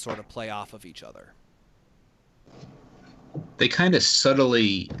scenes sort of play off of each other. They kind of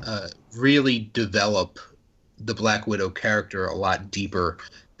subtly really develop the Black Widow character a lot deeper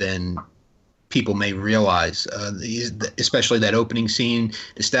than people may realize, especially that opening scene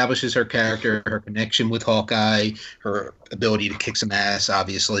establishes her character, her connection with Hawkeye, her ability to kick some ass,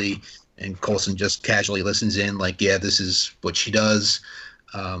 obviously, and Coulson just casually listens in like, yeah, this is what she does.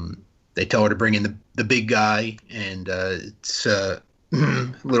 They tell her to bring in the big guy, and it's a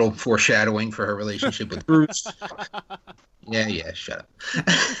little foreshadowing for her relationship with Bruce. Yeah, shut up.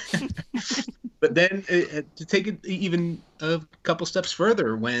 But then to take it even a couple steps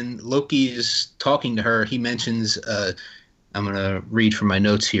further, when Loki is talking to her, he mentions, I'm going to read from my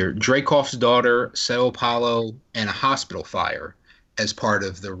notes here, Dreykov's daughter, Sao Paulo, and a hospital fire as part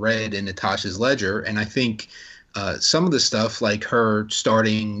of the red in Natasha's ledger. And I think some of the stuff, like her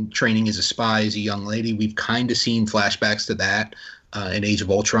starting training as a spy as a young lady, we've kind of seen flashbacks to that in Age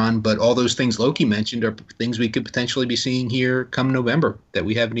of Ultron. But all those things Loki mentioned are things we could potentially be seeing here come November that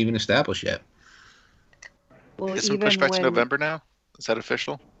we haven't even established yet. Well, Is some pushback to November now? Is that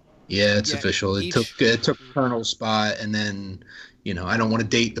official? Yeah, it's official. It took Eternal's spot, and then, you know, I don't want to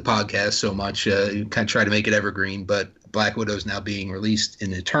date the podcast so much. You kind of try to make it evergreen, but Black Widow's now being released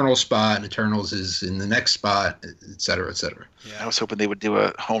in Eternal's spot, and Eternals is in the next spot, et cetera, et cetera. Yeah, I was hoping they would do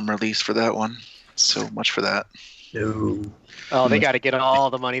a home release for that one. So much for that. No. Oh, they got to get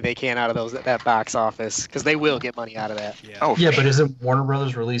all the money they can out of that box office, because they will get money out of that. Yeah. Oh, Yeah, but isn't Warner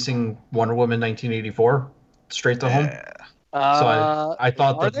Brothers releasing Wonder Woman 1984 straight to home? So I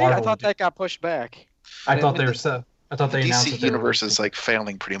thought that Marvel. I thought that got pushed back. I thought they announced that DC they were universe is like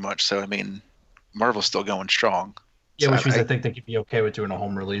failing pretty much. So I mean, Marvel's still going strong. Yeah, So which means I think they could be okay with doing a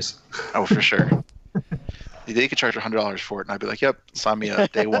home release. Oh, for sure. They could charge $100 for it, and I'd be like, "Yep, sign me up,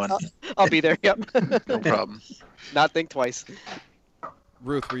 day one." I'll be there. Yep. No problem. Not think twice.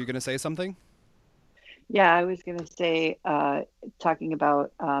 Ruth, were you going to say something? Yeah, I was going to say, talking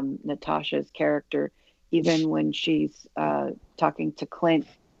about Natasha's character, even when she's talking to Clint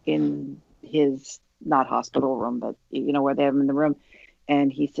in his, not hospital room, but, you know, where they have him in the room,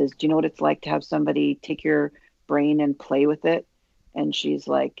 and he says, "Do you know what it's like to have somebody take your brain and play with it?" And she's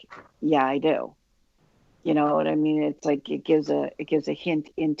like, "Yeah, I do." You know what I mean? It's like it gives a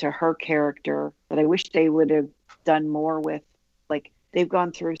hint into her character that I wish they would have done more with. Like, they've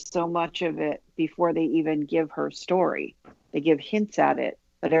gone through so much of it before they even give her story. They give hints at it,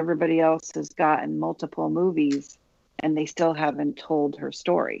 but everybody else has gotten multiple movies and they still haven't told her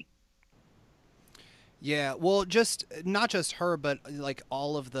story. Yeah, well, just not just her, but like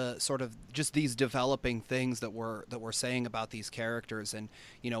all of the sort of just these developing things that we're saying about these characters, and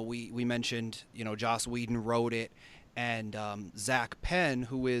you know, we mentioned, you know, Joss Whedon wrote it, and Zach Penn,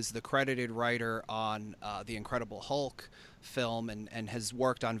 who is the credited writer on the Incredible Hulk film and has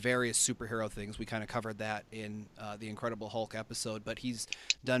worked on various superhero things. We kind of covered that in the Incredible Hulk episode, but he's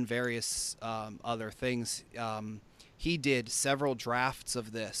done various other things. He did several drafts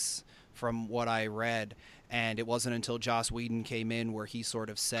of this, from what I read, And it wasn't until Joss Whedon came in where he sort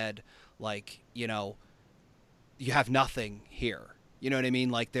of said, like, you know, you have nothing here. You know what I mean?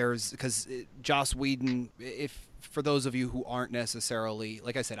 Like, because Joss Whedon, if for those of you who aren't necessarily,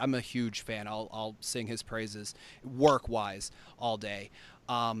 like I said, I'm a huge fan. I'll sing his praises work-wise all day.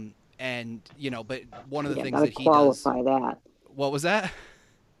 And, you know, but one of the things that he does. Qualify that. What was that?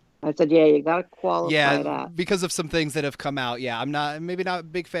 I said, yeah, you got to qualify that. Because of some things that have come out. Yeah, I'm maybe not a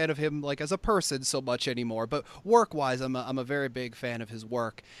big fan of him like as a person so much anymore, but work-wise, I'm a very big fan of his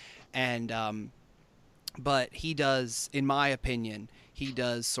work. And but he does, in my opinion, he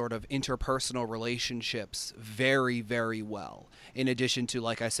does sort of interpersonal relationships very, very well. In addition to,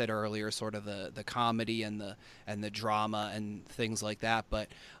 like I said earlier, sort of the comedy and the drama and things like that. But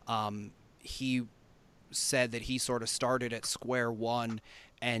he said that he sort of started at square one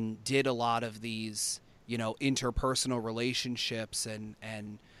and did a lot of these, you know, interpersonal relationships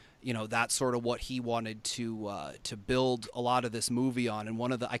and you know, that's sort of what he wanted to build a lot of this movie on. And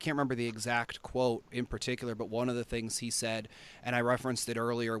one of the, I can't remember the exact quote in particular, but one of the things he said, and I referenced it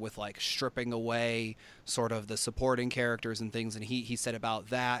earlier with like stripping away sort of the supporting characters and things, and he said about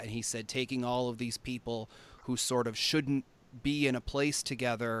that, and he said taking all of these people who sort of shouldn't be in a place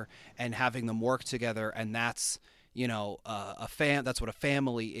together and having them work together, and that's, you know, that's what a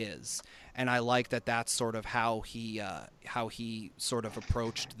family is. And I like that that's sort of how he sort of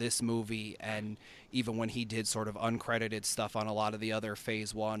approached this movie. And even when he did sort of uncredited stuff on a lot of the other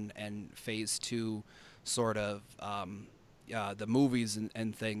Phase 1 and Phase 2 sort of the movies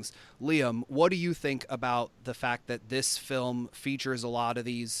and things. Liam, what do you think about the fact that this film features a lot of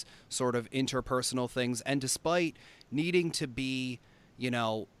these sort of interpersonal things, and despite needing to be, you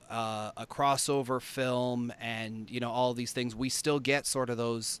know, a crossover film and, you know, all these things, we still get sort of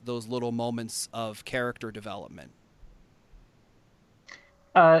those little moments of character development?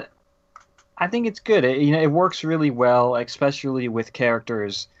 I think it's good. It works really well, especially with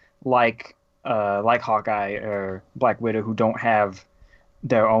characters like Hawkeye or Black Widow, who don't have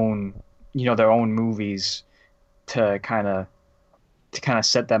their own movies to kind of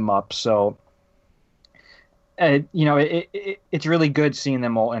set them up. So it's really good seeing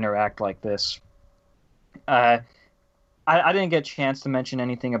them all interact like this. I didn't get a chance to mention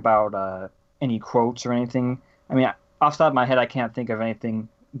anything about any quotes or anything. I mean, off the top of my head, I can't think of anything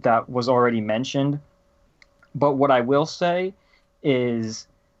that was already mentioned. But what I will say is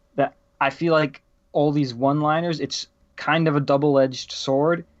that I feel like all these one-liners, it's kind of a double-edged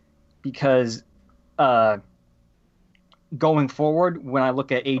sword, because going forward, when I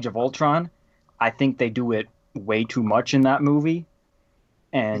look at Age of Ultron, I think they do it way too much in that movie,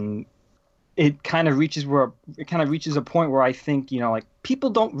 and it kind of reaches a point where I think, you know, like,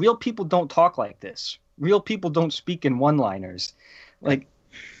 real people don't talk like this. Real people don't speak in one-liners. Like,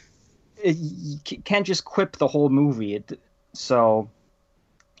 you can't just quip the whole movie. So,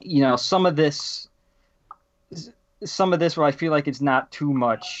 you know, some of this where I feel like it's not too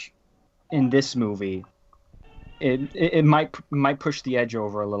much in this movie, it might push the edge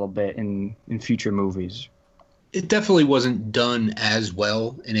over a little bit in future movies. It definitely wasn't done as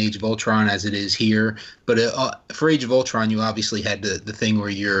well in Age of Ultron as it is here. But for Age of Ultron, you obviously had the thing where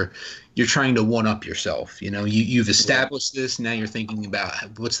you're trying to one-up yourself. You know, you've established this, now you're thinking about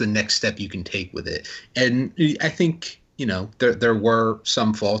what's the next step you can take with it. And I think, you know, there were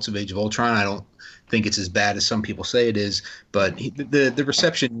some faults of Age of Ultron. I don't think it's as bad as some people say it is, but the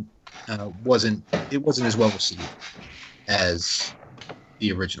reception wasn't as well received as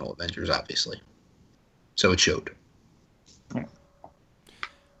the original Avengers, obviously. So it showed.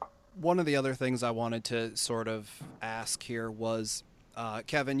 One of the other things I wanted to sort of ask here was,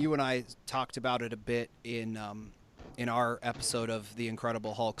 Kevin, you and I talked about it a bit in our episode of The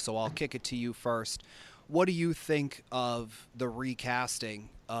Incredible Hulk, so I'll kick it to you first. What do you think of the recasting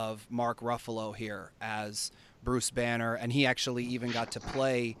of Mark Ruffalo here as Bruce Banner? And he actually even got to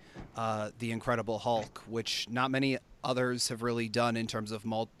play The Incredible Hulk, which not many others have really done in terms of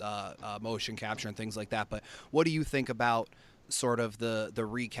motion capture and things like that. But what do you think about sort of the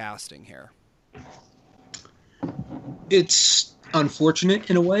recasting here? It's unfortunate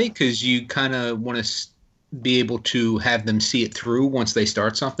in a way, because you kind of want to be able to have them see it through once they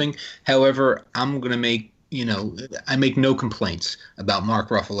start something. However, I'm going to make, you know, I make no complaints about Mark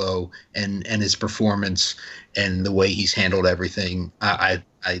Ruffalo and his performance and the way he's handled everything. I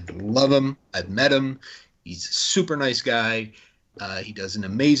love him. I've met him. He's a super nice guy. He does an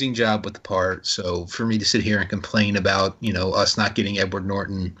amazing job with the part. So for me to sit here and complain about, you know, us not getting Edward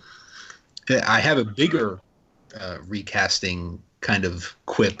Norton, I have a bigger recasting kind of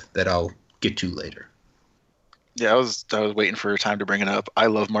quip that I'll get to later. Yeah, I was waiting for a time to bring it up. I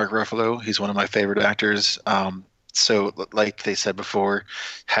love Mark Ruffalo. He's one of my favorite actors. So like they said before,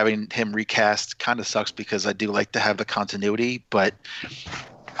 having him recast kind of sucks because I do like to have the continuity, but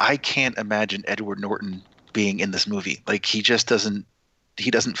I can't imagine Edward Norton being in this movie. Like he just doesn't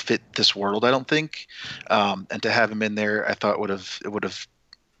fit this world, I don't think. And to have him in there, I thought it would have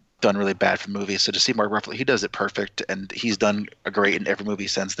done really bad for the movie. So to see Mark Ruffalo, he does it perfect, and he's done a great in every movie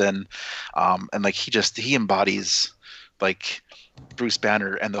since then. And like he embodies like Bruce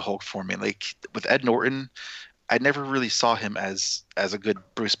Banner and the Hulk for me. Like with Ed Norton, I never really saw him as a good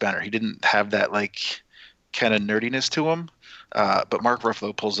Bruce Banner. He didn't have that like kind of nerdiness to him. But Mark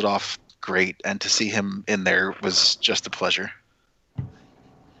Ruffalo pulls it off great, and to see him in there was just a pleasure. I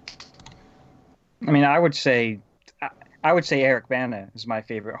mean, I would say Eric Bana is my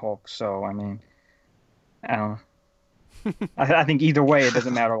favorite Hulk. So I mean, I don't know. I think either way, it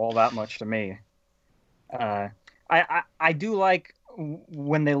doesn't matter all that much to me. I do like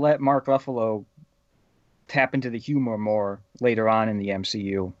when they let Mark Ruffalo tap into the humor more later on in the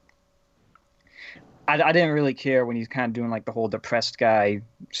MCU. I didn't really care when he's kind of doing like the whole depressed guy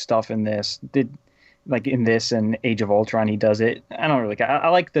stuff in this. Like in this and Age of Ultron, he does it. I don't really care. I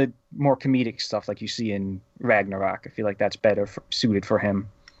like the more comedic stuff like you see in Ragnarok. I feel like that's better suited for him.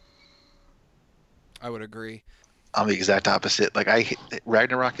 I would agree. I'm the exact opposite. Like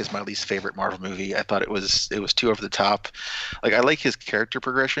Ragnarok is my least favorite Marvel movie. I thought it was too over the top. Like I like his character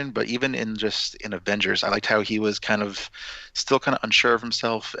progression, but even in Avengers, I liked how he was still kind of unsure of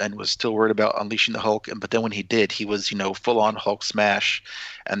himself and was still worried about unleashing the Hulk. But then when he did, he was full on Hulk smash.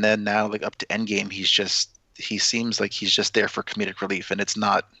 And then now like up to Endgame, he seems like he's just there for comedic relief, and it's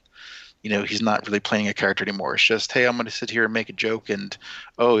not. He's not really playing a character anymore. It's just, hey, I'm going to sit here and make a joke and,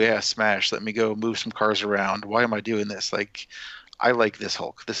 oh, yeah, smash. Let me go move some cars around. Why am I doing this? Like, I like this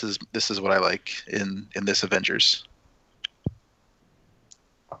Hulk. This is what I like in this Avengers.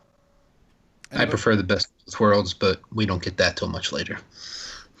 I prefer the best of both worlds, but we don't get that till much later.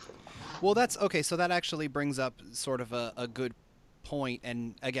 Well, that's okay. So that actually brings up sort of a good point.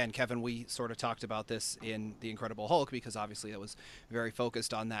 And again, Kevin, we sort of talked about this in The Incredible Hulk because obviously it was very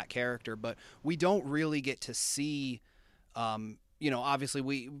focused on that character, but we don't really get to see,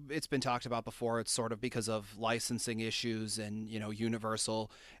 obviously it's been talked about before. It's sort of because of licensing issues and, Universal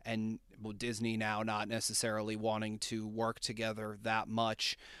and Disney now not necessarily wanting to work together that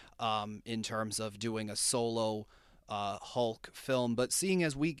much in terms of doing a solo Hulk film. But seeing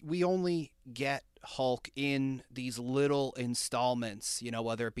as we only get Hulk in these little installments,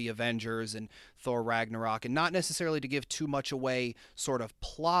 whether it be Avengers and Thor Ragnarok, and not necessarily to give too much away sort of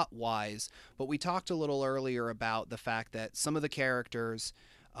plot wise, but we talked a little earlier about the fact that some of the characters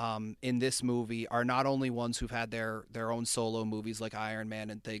in this movie are not only ones who've had their own solo movies like Iron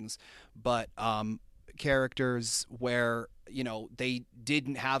Man and things, but characters where they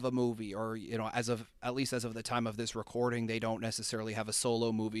didn't have a movie, or at least as of the time of this recording, they don't necessarily have a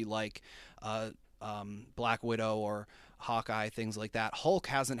solo movie like Black Widow or Hawkeye, things like that. Hulk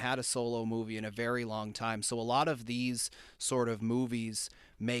hasn't had a solo movie in a very long time, so a lot of these sort of movies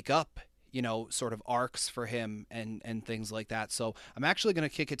make up sort of arcs for him and things like that. So I'm actually going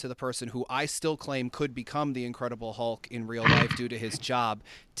to kick it to the person who I still claim could become the Incredible Hulk in real life due to his job.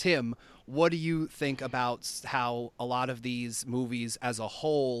 Tim, what do you think about how a lot of these movies as a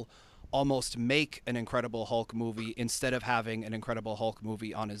whole almost make an Incredible Hulk movie instead of having an Incredible Hulk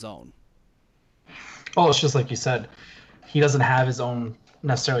movie on his own? Well, it's just like you said, he doesn't have his own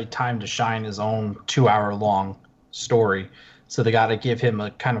necessarily time to shine, his own 2-hour long story. So they got to give him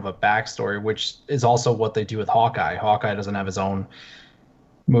a kind of a backstory, which is also what they do with Hawkeye. Hawkeye doesn't have his own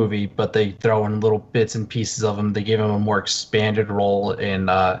movie, but they throw in little bits and pieces of him. They give him a more expanded role in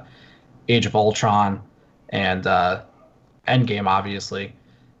Age of Ultron and Endgame, obviously.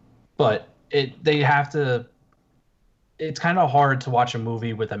 But they have to. It's kind of hard to watch a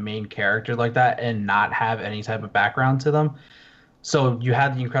movie with a main character like that and not have any type of background to them. So you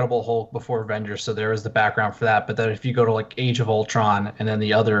had the Incredible Hulk before Avengers, so there is the background for that. But then if you go to like Age of Ultron and then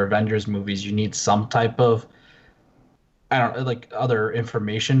the other Avengers movies, you need some type of, other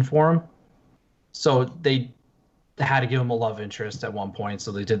information for him. So they had to give him a love interest at one point,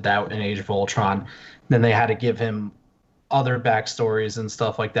 so they did that in Age of Ultron. Then they had to give him other backstories and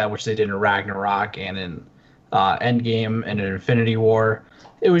stuff like that, which they did in Ragnarok and in Endgame and in Infinity War.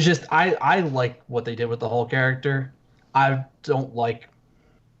 It was just, I like what they did with the Hulk character. I don't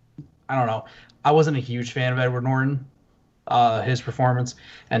know. I wasn't a huge fan of Edward Norton, his performance.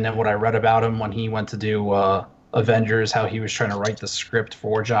 And then what I read about him when he went to do Avengers, how he was trying to write the script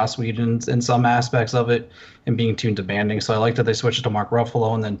for Joss Whedon in some aspects of it and being too demanding. So I like that they switched it to Mark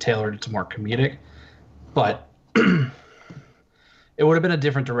Ruffalo and then tailored it to more comedic. But It would have been a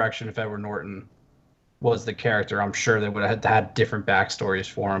different direction if Edward Norton was the character. I'm sure they would have had different backstories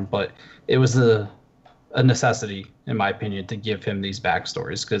for him, but it was a necessity, in my opinion, to give him these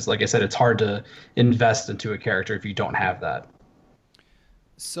backstories because, like I said, it's hard to invest into a character if you don't have that.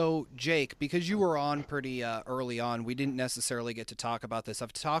 So, Jake, because you were on pretty early on, we didn't necessarily get to talk about this.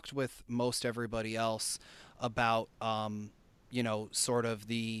 I've talked with most everybody else about, sort of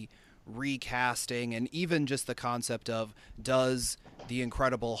the recasting and even just the concept of, does the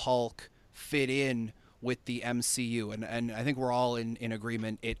Incredible Hulk fit in with the MCU? And I think we're all in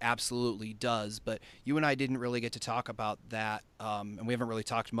agreement it absolutely does, but you and I didn't really get to talk about that, and we haven't really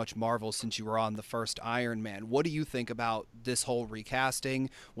talked much Marvel since you were on the first Iron Man. What do you think about this whole recasting?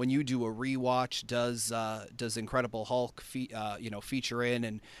 When you do a rewatch, does Incredible Hulk feature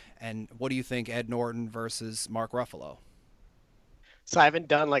in, and what do you think Ed Norton versus Mark Ruffalo? So I haven't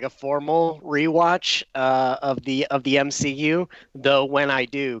done like a formal rewatch of the MCU, though when I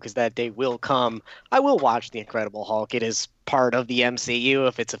do, because that day will come, I will watch The Incredible Hulk. It is part of the MCU.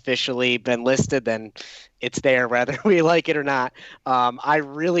 If it's officially been listed, then it's there whether we like it or not. I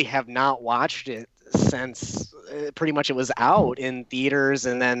really have not watched it since pretty much it was out in theaters,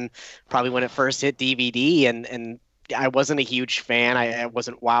 and then probably when it first hit DVD, and I wasn't a huge fan. I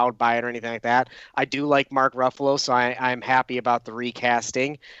wasn't wowed by it or anything like that. I do like Mark Ruffalo, so I'm happy about the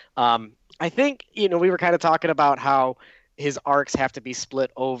recasting. I think, we were kind of talking about how his arcs have to be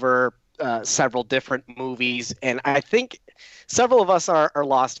split over several different movies, and I think several of us are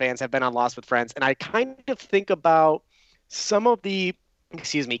Lost fans, have been on Lost with Friends, and I kind of think about some of the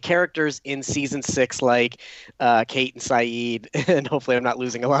characters in season 6, like Kate and Saeed, and hopefully I'm not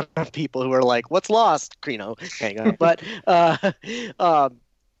losing a lot of people who are like, what's Lost? Hang on. But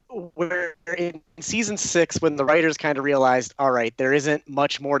where in season 6, when the writers kind of realized, all right, there isn't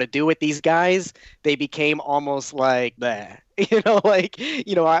much more to do with these guys, they became almost like that.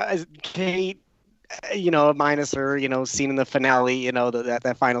 Kate, minus her, scene in the finale,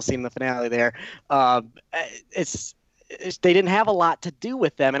 that final scene in the finale there, they didn't have a lot to do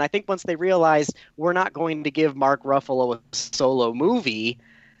with them. And I think once they realized we're not going to give Mark Ruffalo a solo movie,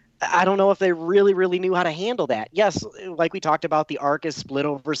 I don't know if they really, really knew how to handle that. Yes, like we talked about, the arc is split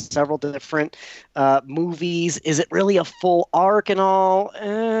over several different movies. Is it really a full arc and all?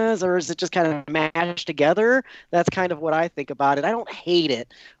 Or is it just kind of mashed together? That's kind of what I think about it. I don't hate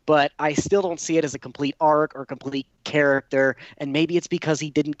it, but I still don't see it as a complete arc or complete character. And maybe it's because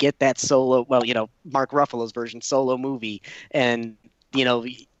he didn't get that solo, Mark Ruffalo's version solo movie. And,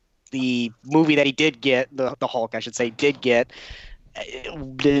 the movie that he did get, the Hulk, I should say, did get,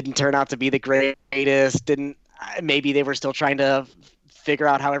 it didn't turn out to be the greatest. Maybe they were still trying to figure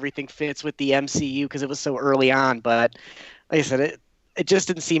out how everything fits with the MCU because it was so early on. But like I said, it just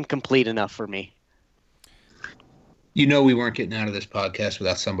didn't seem complete enough for me. We weren't getting out of this podcast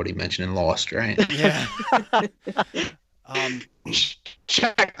without somebody mentioning Lost, right? Yeah.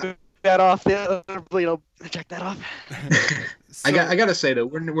 Check that off. Check that off. I gotta say though,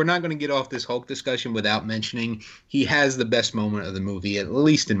 we're not going to get off this Hulk discussion without mentioning he has the best moment of the movie, at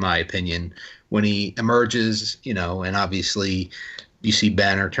least in my opinion, when he emerges, and obviously you see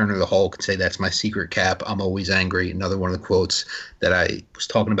Banner turn to the Hulk and say, "That's my secret cap. I'm always angry." Another one of the quotes that I was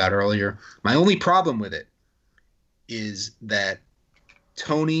talking about earlier. My only problem with it is that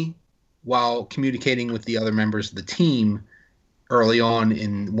Tony, while communicating with the other members of the team early on,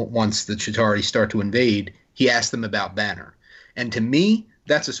 once the Chitauri start to invade, he asked them about Banner. And to me,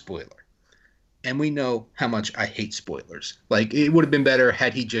 that's a spoiler. And we know how much I hate spoilers. Like, it would have been better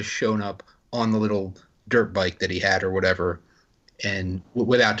had he just shown up on the little dirt bike that he had or whatever, and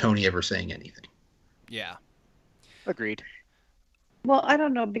without Tony ever saying anything. Yeah. Agreed. Well, I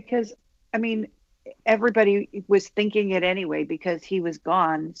don't know, because, everybody was thinking it anyway because he was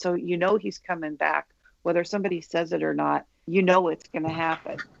gone. So he's coming back. Whether somebody says it or not, it's going to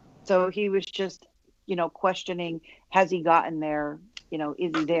happen. So he was just, questioning, has he gotten there? Is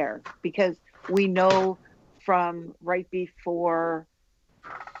he there? Because we know from right before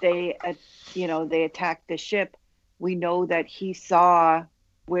they attacked the ship, we know that he saw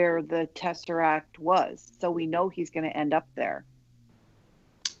where the Tesseract was. So we know he's going to end up there.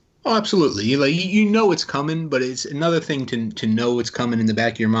 Oh, absolutely. Like, it's coming, but it's another thing to know it's coming in the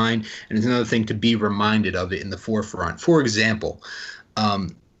back of your mind, and it's another thing to be reminded of it in the forefront. For example,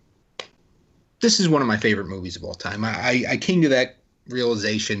 this is one of my favorite movies of all time. I came to that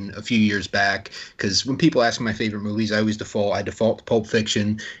realization a few years back because when people ask me my favorite movies, I always default to Pulp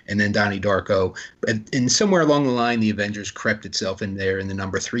Fiction and then Donnie Darko. And somewhere along the line, The Avengers crept itself in there in the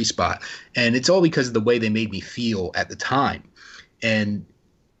number 3 spot. And it's all because of the way they made me feel at the time. And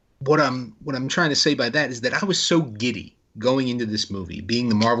what I'm trying to say by that is that I was so giddy going into this movie, being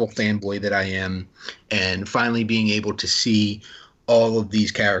the Marvel fanboy that I am, and finally being able to see all of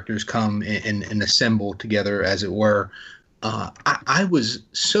these characters come and assemble together, as it were. I was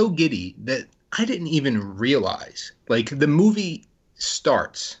so giddy that I didn't even realize. Like, the movie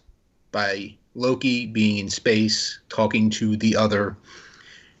starts by Loki being in space, talking to the other,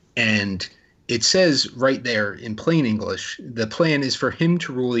 and it says right there in plain English, the plan is for him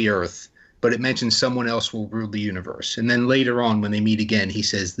to rule the earth, but it mentions someone else will rule the universe. And then later on, when they meet again, he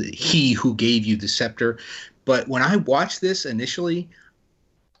says that he who gave you the scepter. But when I watched this initially,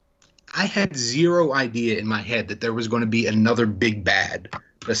 I had zero idea in my head that there was going to be another big bad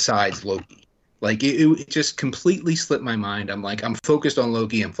besides Loki. Like, it just completely slipped my mind. I'm like, I'm focused on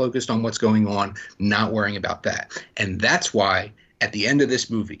Loki. I'm focused on what's going on, not worrying about that. And that's why at the end of this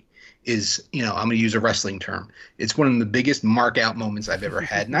movie is, I'm going to use a wrestling term. It's one of the biggest mark out moments I've ever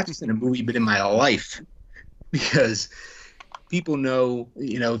had, not just in a movie, but in my life. Because people know,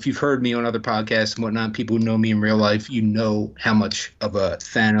 if you've heard me on other podcasts and whatnot, people who know me in real life, you know how much of a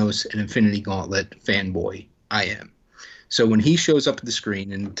Thanos and Infinity Gauntlet fanboy I am. So when he shows up at the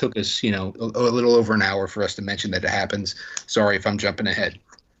screen, and it took us, a little over an hour for us to mention that it happens. Sorry if I'm jumping ahead.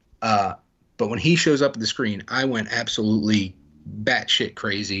 But when he shows up at the screen, I went absolutely batshit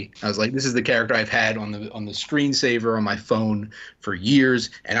crazy. I was like, this is the character I've had on the screensaver on my phone for years,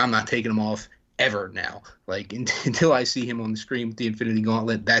 and I'm not taking him off ever now. Like, until I see him on the screen with the Infinity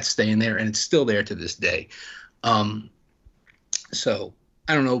Gauntlet, that's staying there, and it's still there to this day. So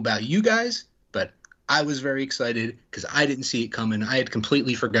I don't know about you guys, but I was very excited because I didn't see it coming. I had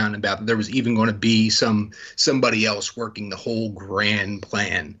completely forgotten about that there was even going to be somebody else working the whole grand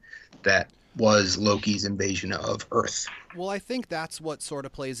plan that was Loki's invasion of Earth. Well, I think that's what sort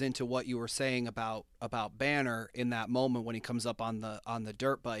of plays into what you were saying about Banner in that moment when he comes up on the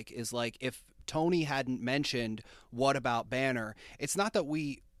dirt bike, is like, if Tony hadn't mentioned what about Banner, it's not that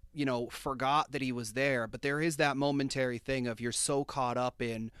we forgot that he was there, but there is that momentary thing of you're so caught up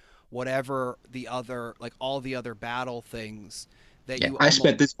in whatever the other, like all the other battle things that you I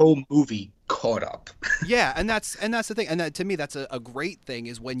spent this whole movie caught up. Yeah, and that's the thing, and that, to me, that's a great thing,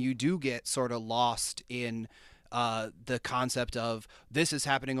 is when you do get sort of lost in the concept of this is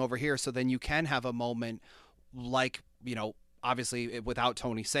happening over here, so then you can have a moment like, obviously without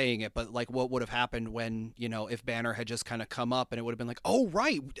Tony saying it, but like what would have happened when, if Banner had just kind of come up, and it would have been like, oh,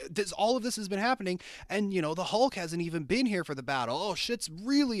 right, all of this has been happening, and, the Hulk hasn't even been here for the battle. Oh, shit's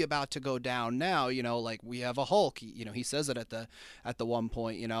really about to go down now, like we have a Hulk, he says it at the one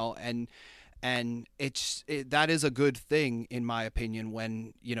point, and that is a good thing, in my opinion,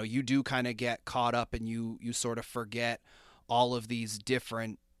 when, you do kind of get caught up and you sort of forget all of these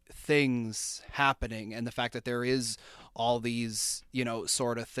different things happening, and the fact that there is all these,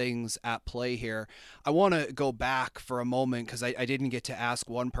 sort of things at play here. I want to go back for a moment because I didn't get to ask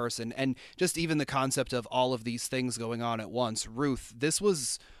one person, and just even the concept of all of these things going on at once. Ruth, this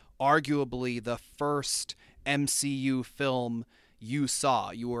was arguably the first MCU film you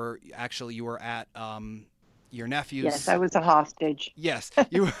saw. You were at your nephew's. Yes, I was a hostage. Yes,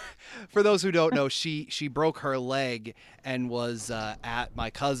 you were. For those who don't know, she broke her leg and was at my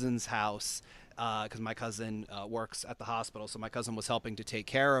cousin's house, because my cousin works at the hospital, so my cousin was helping to take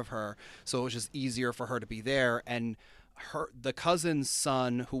care of her. So it was just easier for her to be there. And the cousin's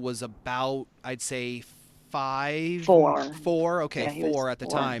son, who was about, I'd say, 4 okay, yeah, 4 at the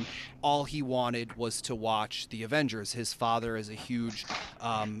time, all he wanted was to watch the Avengers. His father is a huge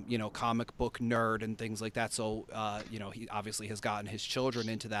comic book nerd and things like that, so he obviously has gotten his children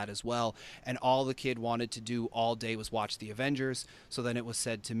into that as well, and all the kid wanted to do all day was watch the Avengers. So then it was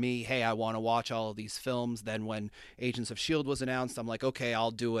said to me, hey, I want to watch all of these films. Then when Agents of S.H.I.E.L.D. was announced, I'm like, okay,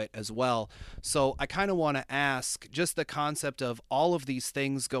 I'll do it as well. So I kind of want to ask just the concept of all of these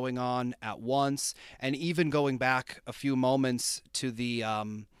things going on at once, and even going back a few moments to the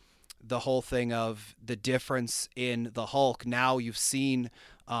whole thing of the difference in the Hulk. Now you've seen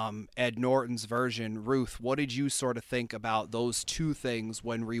Ed Norton's version. Ruth, what did you sort of think about those two things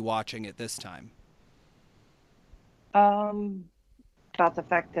when rewatching it this time? About the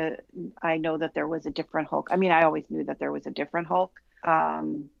fact that I know that there was a different Hulk. I mean, I always knew that there was a different Hulk.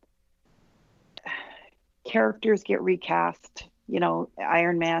 Characters get recast.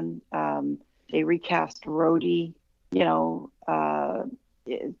 Iron Man. They recast Rhodey. It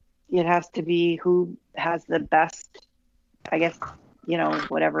has to be who has the best, I guess,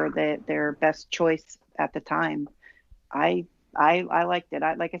 whatever their best choice at the time. I liked it.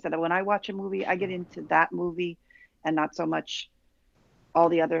 Like I said, when I watch a movie, I get into that movie and not so much all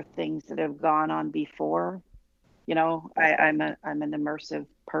the other things that have gone on before. You know, I'm an immersive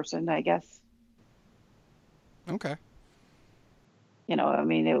person, I guess. Okay. You know, I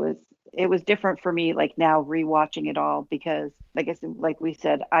mean, it was different for me, like now rewatching it all, because like I said, like we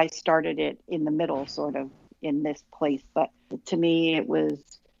said, I started it in the middle, sort of in this place, but to me, it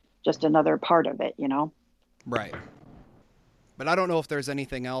was just another part of it, you know. Right. But I don't know if there's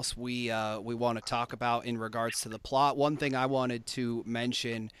anything else we want to talk about in regards to the plot. One thing I wanted to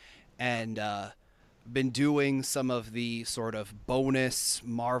mention, and been doing some of the sort of bonus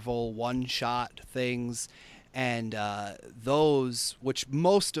Marvel one-shot things, and those, which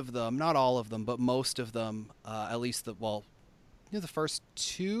most of them, not all of them, but most of them, at least the first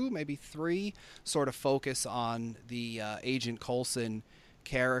two, maybe three, sort of focus on the Agent Coulson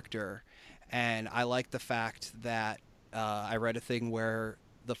character. And I like the fact that I read a thing where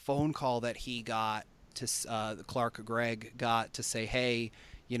the phone call that he got to Clark Gregg got to say, hey,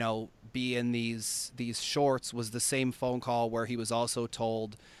 you know, be in these shorts, was the same phone call where he was also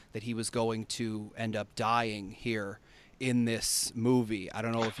told that he was going to end up dying here in this movie. I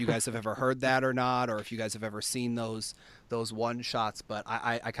don't know if you guys have ever heard that or not, or if you guys have ever seen those one shots, but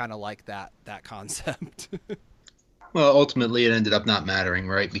I kind of like that concept. Well, ultimately, it ended up not mattering,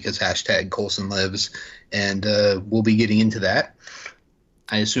 right? Because hashtag Coulson lives, and we'll be getting into that,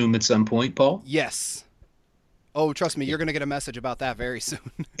 I assume, at some point, Paul. Yes. Oh, trust me, you're going to get a message about that very soon.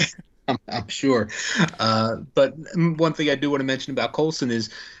 I'm sure. But one thing I do want to mention about Coulson is,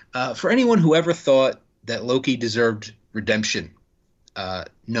 for anyone who ever thought that Loki deserved redemption,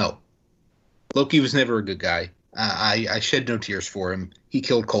 no. Loki was never a good guy. I shed no tears for him. He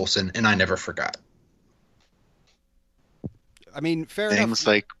killed Coulson, and I never forgot. I mean, fair Things enough.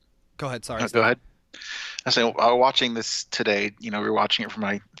 like, Go ahead. Sorry. go ahead. I was saying, I was watching this today. You know, rewatching it for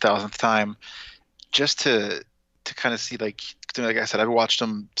my 1000th time, just to kind of see, like I said, I've watched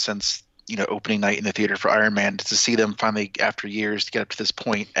them since, you know, opening night in the theater for Iron Man. To see them finally, after years, to get up to this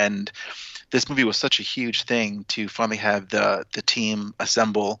point, and this movie was such a huge thing to finally have the team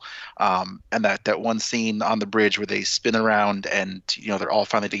assemble, and that one scene on the bridge where they spin around and, you know, they're all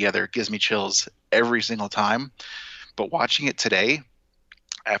finally together, gives me chills every single time. But watching it today,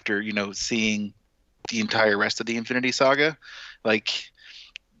 after, you know, seeing the entire rest of the Infinity Saga, like,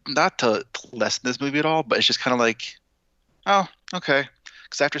 not to lessen this movie at all, but it's just kind of like, oh, okay.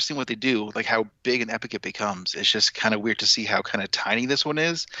 Because after seeing what they do, like how big and epic it becomes, it's just kind of weird to see how kind of tiny this one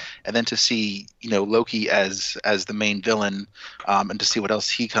is, and then to see, you know, Loki as the main villain, and to see what else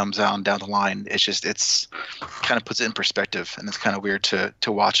he comes on down the line. It's kind of puts it in perspective, and it's kind of weird to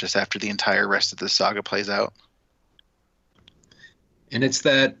watch this after the entire rest of the saga plays out. And it's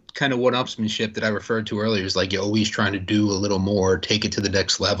that kind of one-upsmanship that I referred to earlier. Is like you're always trying to do a little more, take it to the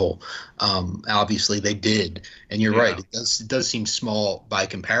next level. Obviously, they did, and you're right. It does seem small by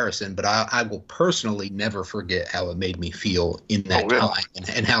comparison, but I will personally never forget how it made me feel in that time,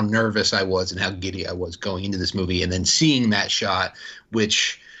 and how nervous I was and how giddy I was going into this movie, and then seeing that shot,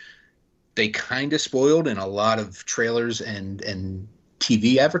 which they kind of spoiled in a lot of trailers and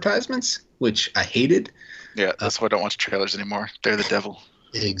TV advertisements, which I hated. Yeah, that's why I don't watch trailers anymore. They're the devil.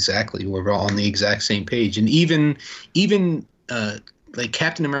 Exactly. We're all on the exact same page. And even like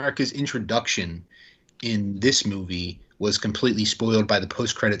Captain America's introduction in this movie was completely spoiled by the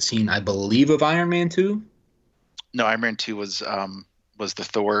post-credit scene, I believe, of Iron Man 2. No, Iron Man 2 was the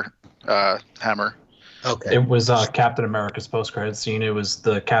Thor hammer. Okay. It was Captain America's post-credit scene. It was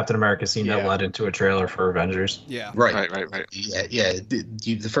the Captain America scene that led into a trailer for Avengers. Yeah. Right. Yeah.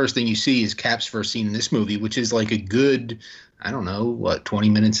 The first thing you see is Cap's first scene in this movie, which is like a good, I don't know, 20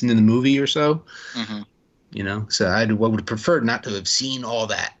 minutes into the movie or so. Mm-hmm. You know, so I would have preferred not to have seen all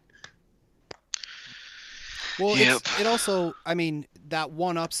that. Well, it also, I mean, that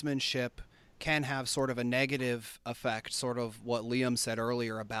one-upsmanship can have sort of a negative effect, sort of what Liam said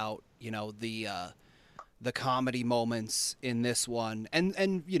earlier about, you know, the comedy moments in this one,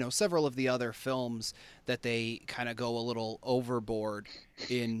 and you know, several of the other films that they kind of go a little overboard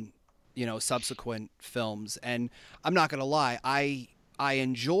in, you know, subsequent films. And I'm not gonna lie, I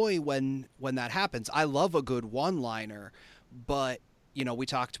enjoy when that happens. I love a good one-liner, but you know, we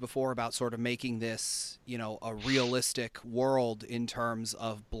talked before about sort of making this, you know, a realistic world in terms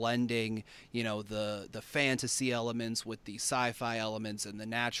of blending, you know, the fantasy elements with the sci-fi elements and the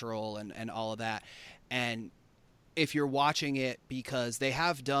natural and all of that. And if you're watching it, because they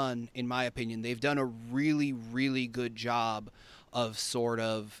have done, in my opinion, they've done a really, really good job of sort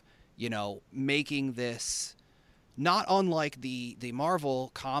of, you know, making this not unlike the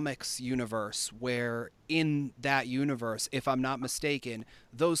Marvel Comics universe, where in that universe, if I'm not mistaken,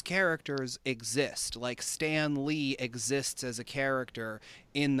 those characters exist. Like Stan Lee exists as a character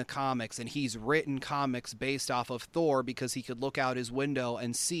in the comics, and he's written comics based off of Thor because he could look out his window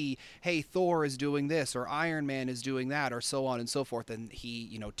and see, hey, Thor is doing this, or Iron Man is doing that, or so on and so forth. And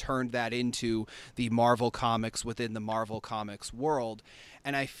he, turned that into the Marvel Comics within the Marvel Comics world.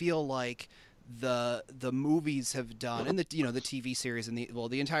 And I feel like the movies have done, and the TV series and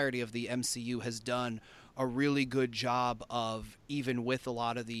the entirety of the MCU has done a really good job of, even with a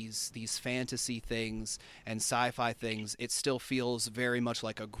lot of these fantasy things and sci-fi things, it still feels very much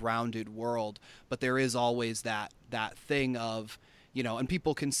like a grounded world. But there is always that thing of, and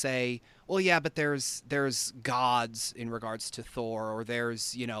people can say, well, yeah, but there's gods in regards to Thor, or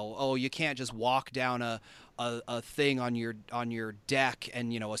there's, oh, you can't just walk down a thing on your deck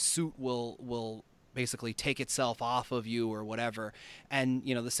and, a suit will basically take itself off of you or whatever. And,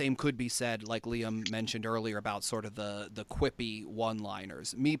 the same could be said, like Liam mentioned earlier, about sort of the quippy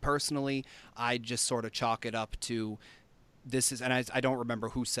one-liners. Me personally, I just sort of chalk it up to, this is, and I don't remember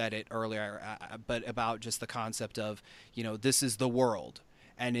who said it earlier, but about just the concept of, this is the world.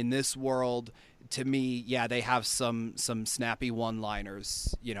 And in this world, to me, yeah, they have some snappy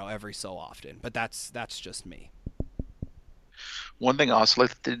one-liners, every so often. But that's just me. One thing I also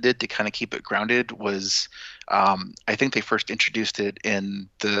liked that they did to kind of keep it grounded was, I think they first introduced it in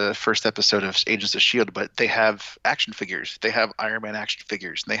the first episode of Agents of S.H.I.E.L.D., but they have action figures. They have Iron Man action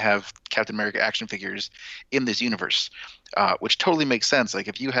figures, and they have Captain America action figures in this universe, which totally makes sense. Like,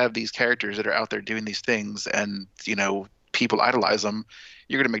 if you have these characters that are out there doing these things and, people idolize them,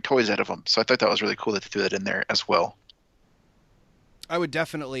 you're going to make toys out of them. So I thought that was really cool that they threw that in there as well. I would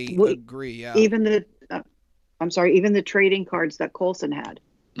definitely agree, yeah. Even the trading cards that Coulson had.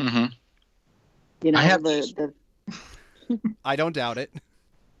 Mm-hmm. I have I don't doubt it.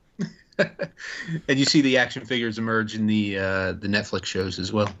 And you see the action figures emerge in the Netflix shows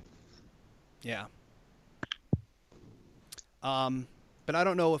as well. Yeah. But I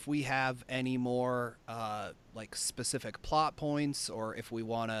don't know if we have any more like specific plot points, or if we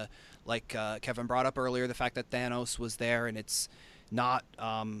want to, like Kevin brought up earlier, the fact that Thanos was there, and it's not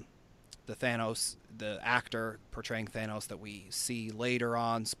the actor portraying Thanos that we see later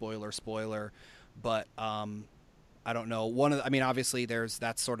on. Spoiler. But I don't know. Obviously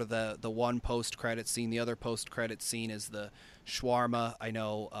that's sort of the one post-credit scene. The other post-credit scene is the shawarma. I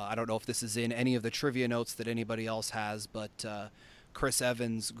know. I don't know if this is in any of the trivia notes that anybody else has, but Chris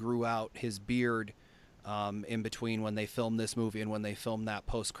Evans grew out his beard in between when they filmed this movie and when they filmed that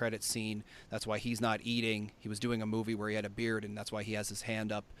post-credit scene. That's why he's not eating. He was doing a movie where he had a beard, and that's why he has his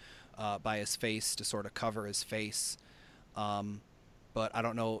hand up by his face to sort of cover his face. But I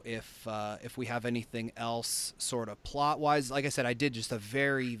don't know if we have anything else sort of plot-wise. Like I said, I did just a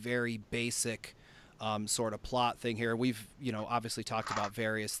very, very basic sort of plot thing here. We've, obviously talked about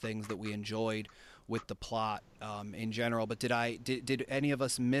various things that we enjoyed with the plot in general. But did any of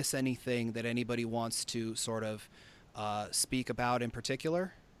us miss anything that anybody wants to sort of speak about in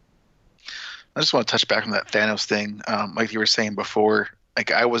particular? I just want to touch back on that Thanos thing. Like you were saying before,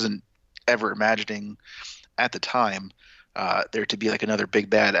 like, I wasn't ever imagining at the time there to be like another big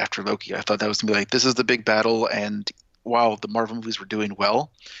bad after Loki. I thought that was gonna be like, this is the big battle. And while the Marvel movies were doing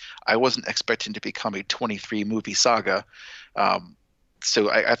well, I wasn't expecting to become a 23 movie saga.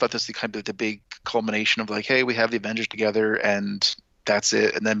 So I thought this was kind of the big culmination of like, hey, we have the Avengers together and that's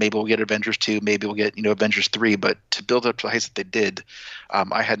it. And then maybe we'll get Avengers 2, maybe we'll get, Avengers 3. But to build up to the heights that they did,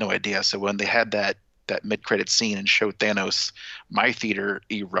 I had no idea. So when they had that mid-credit scene and showed Thanos, my theater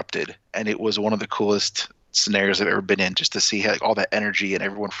erupted. And it was one of the coolest scenarios I've ever been in, just to see all that energy and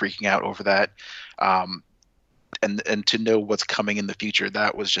everyone freaking out over that. And to know what's coming in the future,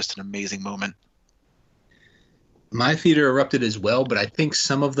 that was just an amazing moment. My theater erupted as well, but I think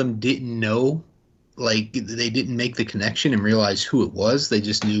some of them didn't know, like, they didn't make the connection and realize who it was. They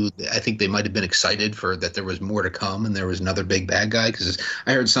just knew. I think they might have been excited for that there was more to come and there was another big bad guy. Because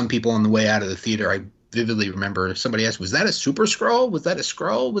I heard some people on the way out of the theater, I vividly remember somebody asked, "Was that a Super Skrull? Was that a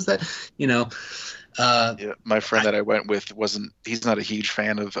Skrull? Was that, Yeah, my friend that I went with he's not a huge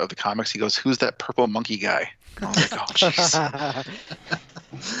fan of the comics. He goes, "Who's that purple monkey guy?" I was like, "Oh, jeez."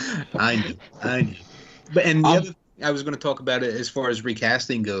 I knew. But the other I was going to talk about it as far as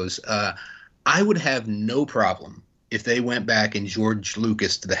recasting goes. I would have no problem if they went back and George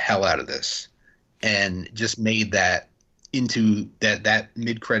Lucas the hell out of this and just made that into that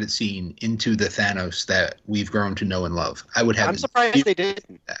mid-credit scene into the Thanos that we've grown to know and love. I would have. I'm surprised they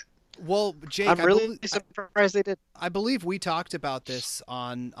didn't. Well, Jake, I'm really surprised they did. I believe we talked about this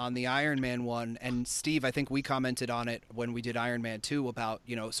on the Iron Man one, and Steve, I think we commented on it when we did Iron Man 2 about,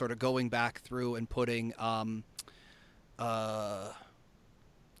 sort of going back through and putting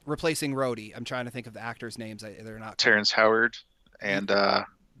replacing Rhodey. I'm trying to think of the actors' names. They're not Terrence Howard and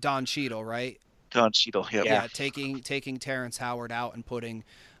Don Cheadle, right? Don Cheadle. Yep. Yeah, taking Terrence Howard out and putting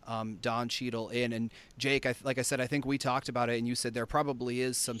Don Cheadle in. And Jake, like I said, I think we talked about it, and you said there probably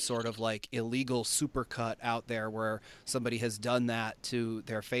is some sort of like illegal supercut out there where somebody has done that to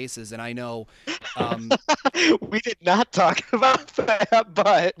their faces. And I know we did not talk about that,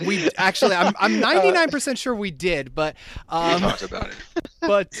 but we actually, I'm 99% sure we did, but We talked about it.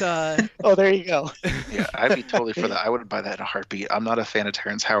 but oh, there you go. Yeah, I'd be totally for that. I would buy that in a heartbeat. I'm not a fan of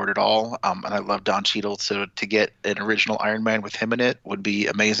Terrence Howard at all, and I love Don Cheadle. So to get an original Iron Man with him in it would be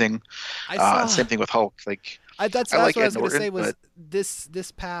amazing. Same thing with Hulk. That's like what I was Ed going to Norton, say was but-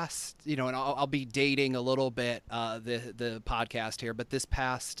 this past, and I'll be dating a little bit the podcast here, but this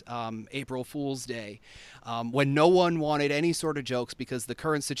past April Fool's Day, when no one wanted any sort of jokes because the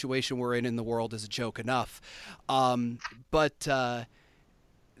current situation we're in the world is a joke enough, but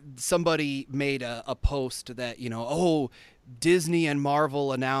somebody made a post that Disney and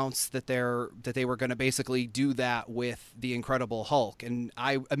Marvel announced that they were going to basically do that with the Incredible Hulk, and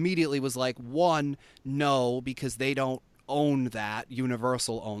I immediately was like, one, no, because they don't own that.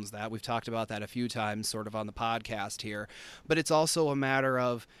 Universal owns that. We've talked about that a few times sort of on the podcast here, but it's also a matter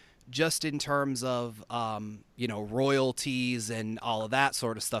of just in terms of royalties and all of that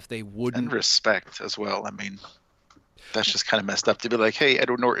sort of stuff, they wouldn't. And respect as well. I mean, that's just kind of messed up to be like, hey,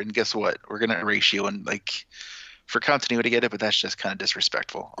 Edward Norton, guess what? We're going to erase you. And for continuity, get it, but that's just kind of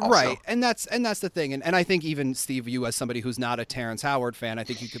disrespectful. Also. Right, and that's the thing, and I think even Steve, you as somebody who's not a Terrence Howard fan, I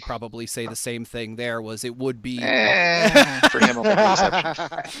think you could probably say the same thing. There was it would be for him. I'll make the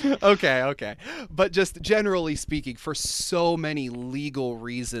exception. Okay, but just generally speaking, for so many legal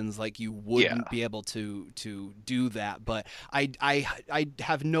reasons, like you wouldn't be able to do that. But I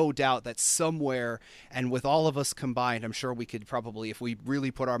have no doubt that somewhere, and with all of us combined, I'm sure we could probably, if we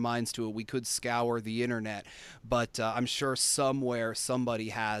really put our minds to it, we could scour the internet. But I'm sure somewhere somebody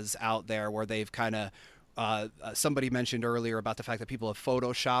has out there where they've kind of somebody mentioned earlier about the fact that people have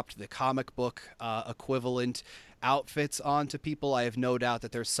photoshopped the comic book equivalent outfits onto people. I have no doubt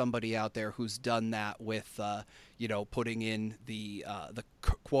that there's somebody out there who's done that with putting in the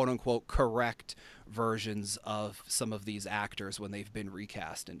quote unquote correct versions of some of these actors when they've been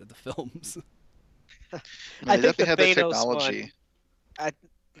recast into the films. I think the have Thanos technology. one.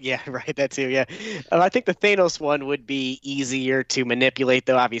 Yeah, right. That too. Yeah, I think the Thanos one would be easier to manipulate,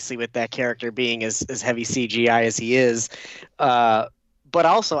 though. Obviously, with that character being as heavy CGI as he is, but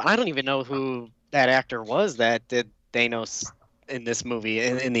also I don't even know who that actor was that did Thanos in this movie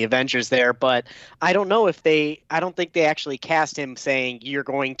in the Avengers there. But I don't know if I don't think they actually cast him saying you're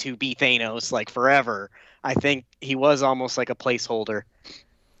going to be Thanos like forever. I think he was almost like a placeholder.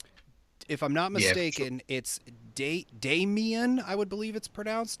 If I'm not mistaken, it's Damien, I would believe it's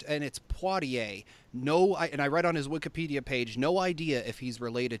pronounced, and it's Poitier. And I read on his Wikipedia page, no idea if he's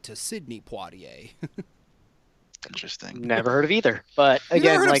related to Sidney Poitier. Interesting. Never heard of either. But You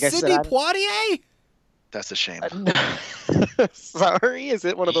again, never heard like of I Sidney said, Poitier? That's a shame. Sorry, is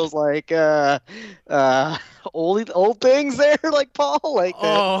it one of those like old things there, like Paul? Like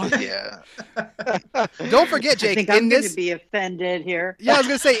yeah. Don't forget, Jake. I think I'm going to be offended here. Yeah, I was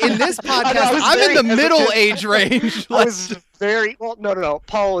going to say in this podcast, I'm in the middle age range. I was very well. No.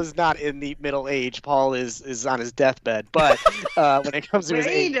 Paul is not in the middle age. Paul is on his deathbed. But when it comes to his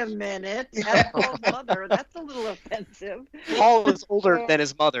age, Wait a minute. That's Paul's mother. That's a little offensive. Paul is older than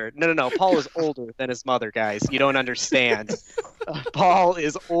his mother. No. Paul is older than his mother, guys. You don't understand. Paul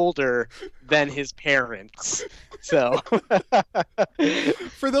is older than his parents. So,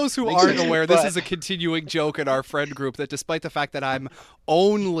 for those who aren't aware, this is a continuing joke in our friend group that despite the fact that I'm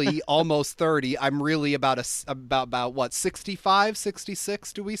only almost 30, I'm really about what, 65,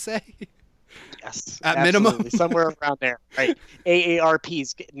 66, do we say? Yes. At minimum. Somewhere around there. Right.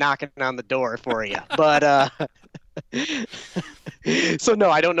 AARP's knocking on the door for you. But so no,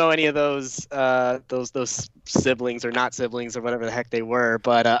 I don't know any of those siblings or not siblings or whatever the heck they were.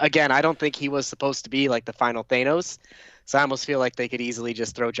 But again, I don't think he was supposed to be like the final Thanos. So I almost feel like they could easily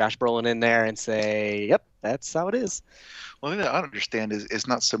just throw Josh Brolin in there and say, "Yep, that's how it is." Well, the thing that I don't understand is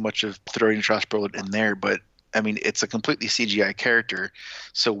not so much of throwing Josh Brolin in there, but I mean it's a completely CGI character.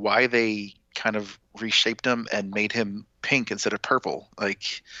 So why they kind of reshaped him and made him pink instead of purple?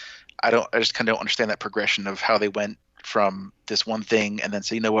 Like, I just kind of don't understand that progression of how they went from this one thing and then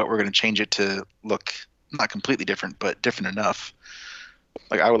say, you know what, we're going to change it to look not completely different, but different enough.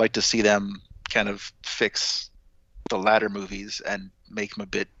 Like, I would like to see them kind of fix the latter movies and make him a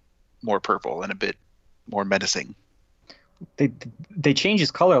bit more purple and a bit more menacing. They change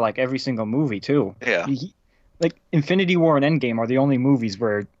his color like every single movie too. Yeah. Like Infinity War and Endgame are the only movies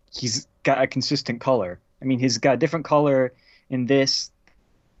where he's got a consistent color. I mean, he's got a different color in this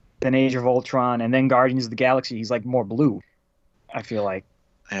than Age of Ultron, and then Guardians of the Galaxy, he's like more blue. I feel like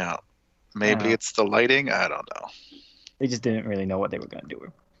Yeah. Maybe it's the lighting. I don't know. they just didn't really know what they were going to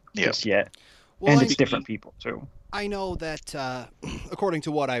do Yeah. just yet. Well, And I- it's different people too. I know that, according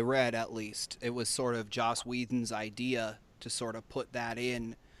to what I read, at least, it was sort of Joss Whedon's idea to sort of put that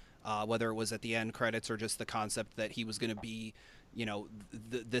in, whether it was at the end credits or just the concept that he was going to be, you know,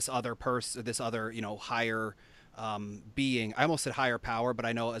 this other person, this other, you know, higher being. I almost said higher power, but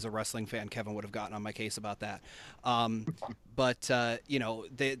I know as a wrestling fan, Kevin would have gotten on my case about that. But you know,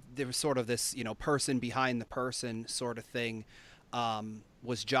 there was sort of this, you know, person behind the person sort of thing.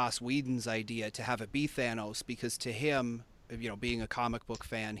 Was Joss Whedon's idea to have it be Thanos, because to him, you know, being a comic book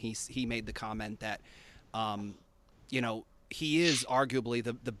fan, he made the comment that, you know, he is arguably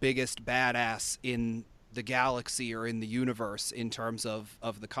the biggest badass in the galaxy or in the universe in terms of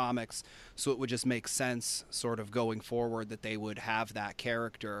the comics. So it would just make sense sort of going forward that they would have that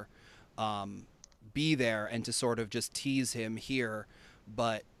character be there and to sort of just tease him here.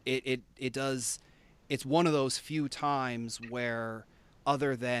 But it does, it's one of those few times where,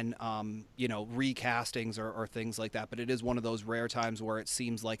 other than you know, recastings or things like that, but it is one of those rare times where it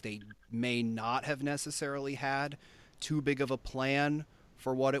seems like they may not have necessarily had too big of a plan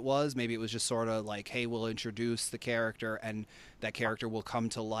for what it was. Maybe it was just sort of like, hey, we'll introduce the character and that character will come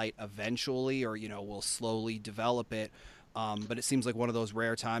to light eventually, or, you know, we'll slowly develop it. But it seems like one of those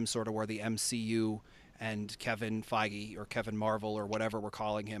rare times sort of where the MCU and Kevin Feige or Kevin Marvel or whatever we're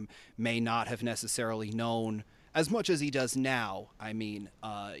calling him may not have necessarily known as much as he does now. I mean,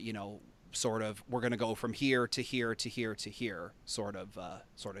 you know, sort of, we're going to go from here to here to here to here, sort of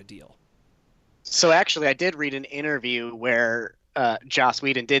deal. So actually, I did read an interview where Joss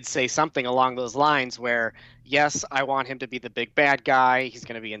Whedon did say something along those lines where, yes, I want him to be the big bad guy. He's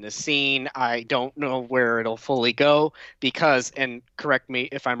going to be in this scene. I don't know where it'll fully go because, and correct me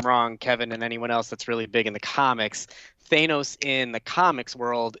if I'm wrong, Kevin, and anyone else that's really big in the comics, Thanos in the comics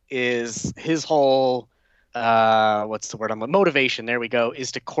world is his whole, what's the word? Motivation, there we go,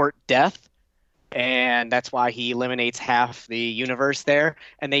 is to court death. And that's why he eliminates half the universe there.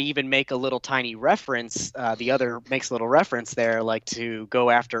 And they even make a little tiny reference. The other makes a little reference there, like to go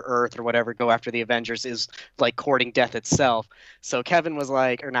after Earth or whatever, go after the Avengers is like courting death itself. So Kevin was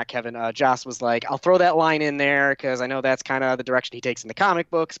like, or not Kevin, Joss was like, I'll throw that line in there because I know that's kind of the direction he takes in the comic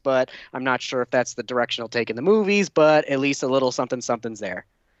books, but I'm not sure if that's the direction he'll take in the movies, but at least a little something's there.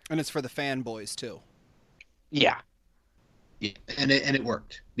 And it's for the fanboys too. Yeah. Yeah, and it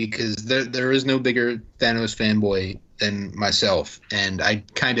worked because there is no bigger Thanos fanboy than myself, and I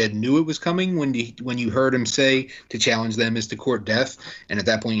kind of knew it was coming when you heard him say to challenge them is to court death, and at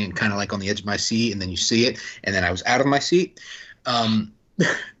that point you're kind of like on the edge of my seat, and then you see it, and then I was out of my seat.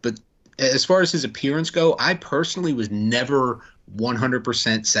 But as far as his appearance go, I personally was never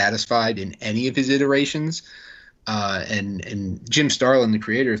 100% satisfied in any of his iterations. And Jim Starlin, the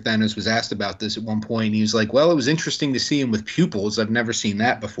creator of Thanos, was asked about this at one point. He was like, well, it was interesting to see him with pupils. I've never seen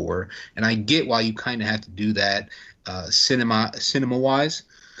that before. And I get why you kind of have to do that cinema-wise.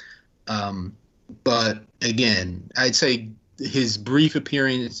 But again, I'd say his brief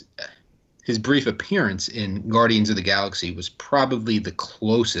appearance in Guardians of the Galaxy was probably the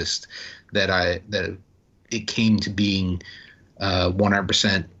closest that it came to being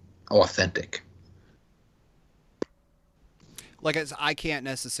 100% authentic. Like, I can't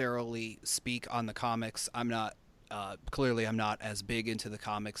necessarily speak on the comics. I'm not clearly I'm not as big into the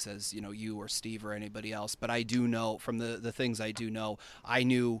comics as, you know, you or Steve or anybody else, but I do know from the things I do know, I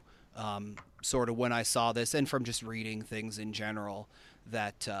knew sort of when I saw this and from just reading things in general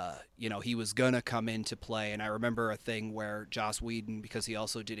that you know, he was gonna come into play. And I remember a thing where Joss Whedon, because he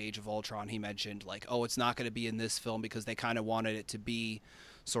also did Age of Ultron, he mentioned like, oh, it's not going to be in this film because they kind of wanted it to be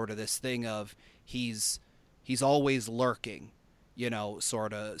sort of this thing of he's always lurking, you know,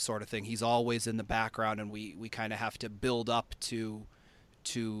 sort of thing. He's always in the background, and we kind of have to build up to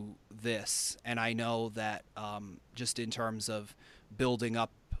this. And I know that just in terms of building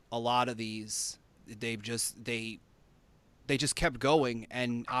up a lot of these, they just kept going,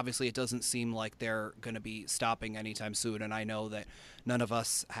 and obviously it doesn't seem like they're going to be stopping anytime soon. And I know that none of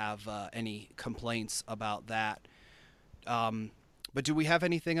us have any complaints about that. But do we have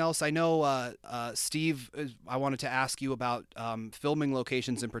anything else? I know, Steve, I wanted to ask you about filming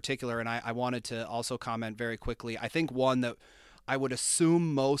locations in particular, and I wanted to also comment very quickly. I think one that I would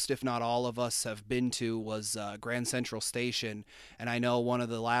assume most, if not all of us, have been to was Grand Central Station. And I know one of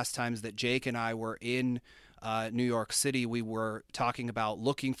the last times that Jake and I were in New York City, we were talking about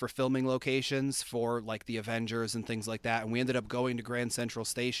looking for filming locations for like the Avengers and things like that, and we ended up going to Grand Central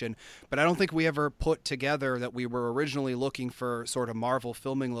Station. But I don't think we ever put together that we were originally looking for sort of Marvel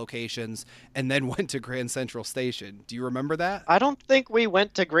filming locations and then went to Grand Central Station. Do you remember that? I don't think we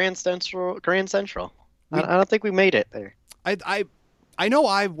went to Grand Central. I don't think we made it there. I know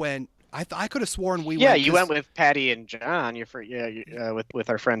I went. I could have sworn we went. Yeah, you went with Patty and John. With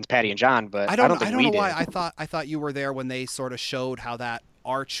our friends Patty and John, but I don't think we did. Why I thought you were there when they sort of showed how that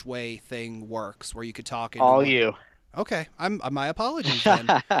archway thing works, where you could talk. All you. Okay, my apologies then.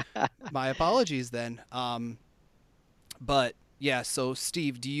 My apologies then. But yeah, so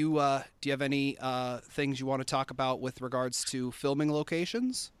Steve, do you have any things you want to talk about with regards to filming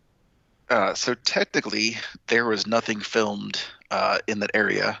locations? So technically, there was nothing filmed in that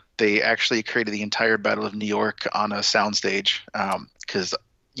area. They actually created the entire Battle of New York on a soundstage because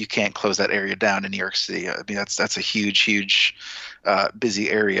you can't close that area down in New York City. I mean, that's a huge, busy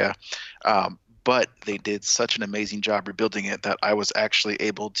area. But they did such an amazing job rebuilding it that I was actually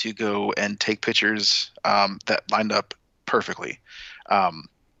able to go and take pictures that lined up perfectly.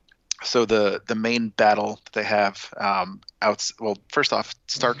 So the main battle that they have first off,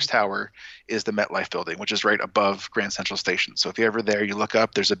 Stark's Tower is the MetLife building, which is right above Grand Central Station. So if you're ever there, you look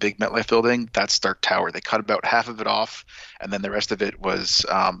up, there's a big MetLife building. That's Stark Tower. They cut about half of it off, and then the rest of it was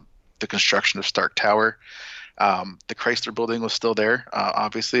the construction of Stark Tower. The Chrysler building was still there.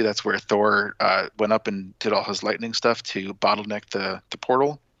 Obviously, that's where Thor went up and did all his lightning stuff to bottleneck the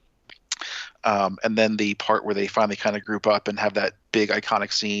portal. And then the part where they finally kind of group up and have that big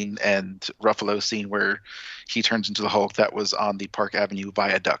iconic scene and Ruffalo scene where he turns into the Hulk, that was on the Park Avenue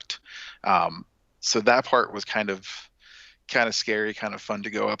Viaduct. So that part was kind of scary, kind of fun to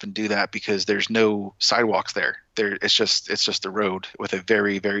go up and do that because there's no sidewalks there. It's just a road with a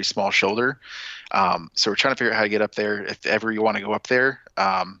very, very small shoulder. So we're trying to figure out how to get up there. If ever you want to go up there,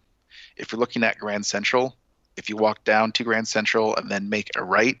 if you're looking at Grand Central, if you walk down to Grand Central and then make a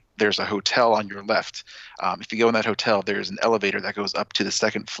right, there's a hotel on your left. If you go in that hotel, there's an elevator that goes up to the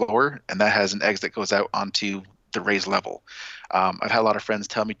second floor, and that has an exit that goes out onto the raised level. I've had a lot of friends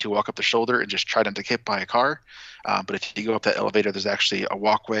tell me to walk up the shoulder and just try not to get hit by a car. But if you go up that elevator, there's actually a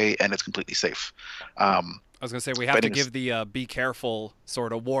walkway, and it's completely safe. I was going to say, we have to give the be careful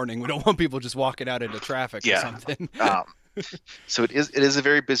sort of warning. We don't want people just walking out into traffic or something. So it is a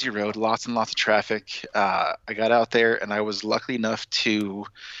very busy road, lots and lots of traffic. I got out there, and I was lucky enough to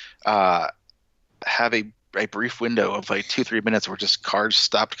have a brief window of like 2-3 minutes where just cars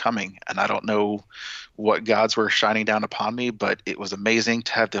stopped coming, and I don't know what gods were shining down upon me, but it was amazing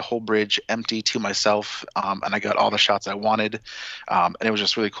to have the whole bridge empty to myself, and I got all the shots I wanted, and it was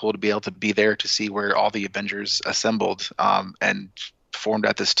just really cool to be able to be there to see where all the Avengers assembled and formed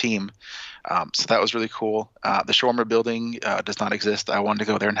at this team. So that was really cool. The shawarma building does not exist. I wanted to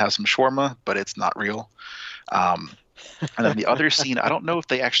go there and have some shawarma, but it's not real. And then the other scene, I don't know if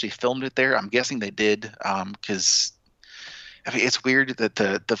they actually filmed it there. I'm guessing they did, because I mean, it's weird that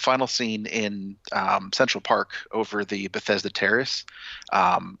the final scene in Central Park over the Bethesda Terrace,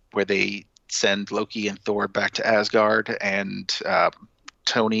 where they send Loki and Thor back to Asgard, and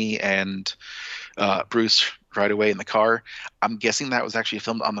Tony and Bruce right away in the car. I'm guessing that was actually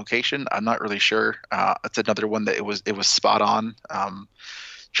filmed on location. I'm not really sure. It's another one that it was spot on.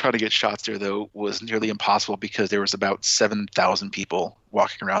 Trying to get shots there, though, was nearly impossible because there was about 7,000 people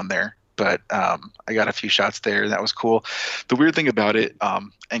walking around there. But I got a few shots there, and that was cool. The weird thing about it,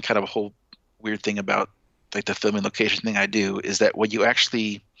 and kind of a whole weird thing about like the filming location thing I do, is that when you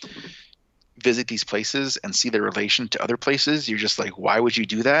actually visit these places and see their relation to other places, you're just like, why would you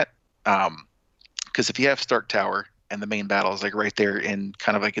do that? Because if you have Stark Tower and the main battle is like right there in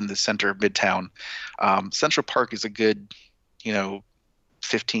kind of like in the center of Midtown, Central Park is a good,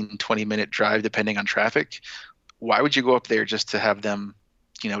 15-20 minute drive depending on traffic. Why would you go up there just to have them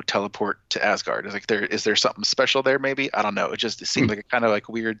teleport to Asgard? Is there something special there? Maybe, I don't know. It seemed like a kind of like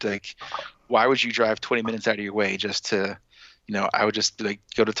weird, like, why would you drive 20 minutes out of your way just to, I would just like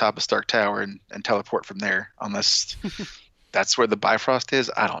go to the top of Stark Tower and teleport from there, unless that's where the Bifrost is.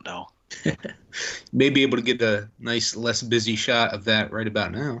 I don't know. May be able to get a nice, less busy shot of that right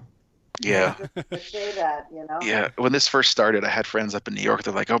about now. Yeah. Say that, Yeah. When this first started, I had friends up in New York.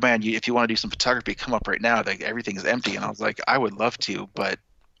 They're like, "Oh man, if you want to do some photography, come up right now. Like everything's empty." And I was like, "I would love to, but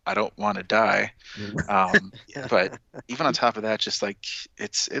I don't want to die." But even on top of that, just like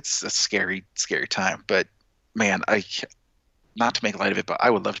it's a scary, scary time. But man, not to make light of it, but I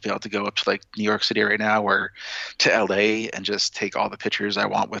would love to be able to go up to like New York City right now or to LA and just take all the pictures I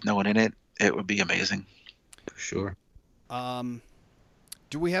want with no one in it. It would be amazing. Sure.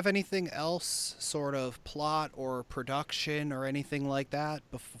 Do we have anything else, sort of plot or production or anything like that,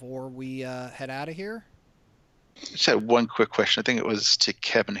 before we head out of here? Just had one quick question. I think it was to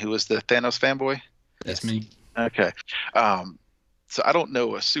Kevin, who was the Thanos fanboy. That's me. Okay. So I don't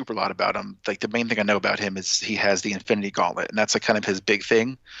know a super lot about him. Like the main thing I know about him is he has the Infinity Gauntlet, and that's like kind of his big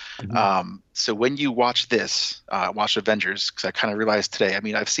thing. So when you watch this, watch Avengers, because I kind of realized today, I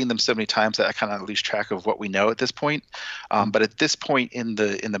mean, I've seen them so many times that I kind of lose track of what we know at this point. But at this point in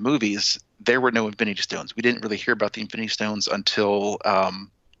the movies, there were no Infinity Stones. We didn't really hear about the Infinity Stones until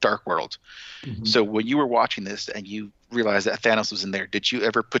Dark World. So when you were watching this and you realized that Thanos was in there, did you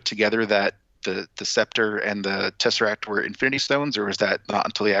ever put together that the scepter and the Tesseract were Infinity Stones, or was that not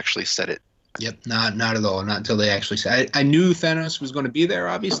until they actually said it? Yep, not at all. Not until they actually said. I knew Thanos was going to be there.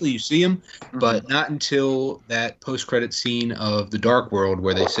 Obviously, you see him, but not until that post-credit scene of the Dark World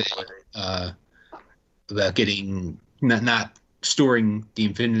where they say about getting not storing the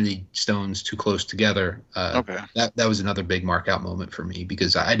Infinity Stones too close together. Okay. That was another big mark-out moment for me,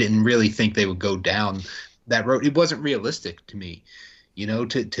 because I didn't really think they would go down that road. It wasn't realistic to me. You know,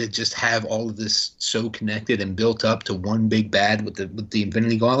 to just have all of this so connected and built up to one big bad with the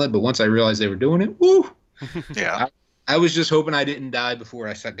Infinity Gauntlet. But once I realized they were doing it, woo! Yeah. I was just hoping I didn't die before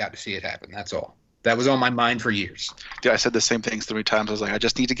I got to see it happen. That's all. That was on my mind for years. Yeah, I said the same things 3 times. I was like, I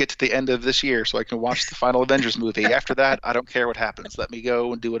just need to get to the end of this year so I can watch the final Avengers movie. After that, I don't care what happens. Let me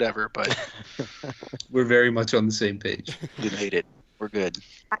go and do whatever. But we're very much on the same page. We made it. We're good.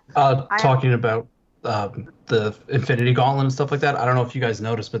 Talking about the Infinity Gauntlet and stuff like that, I don't know if you guys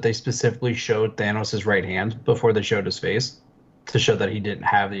noticed, but they specifically showed Thanos' right hand before they showed his face to show that he didn't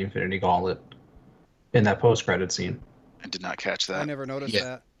have the Infinity Gauntlet in that post-credit scene. I did not catch that. I never noticed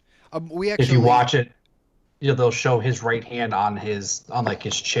that. If you watch it, they'll show his right hand on his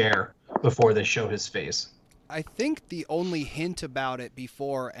chair before they show his face. I think the only hint about it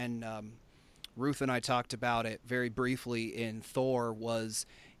before, and Ruth and I talked about it very briefly in Thor, was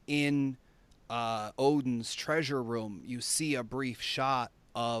in Odin's treasure room. You see a brief shot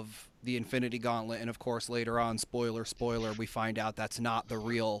of the Infinity Gauntlet, and of course later on, spoiler, we find out that's not the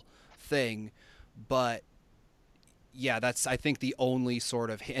real thing. But yeah, that's, I think, the only sort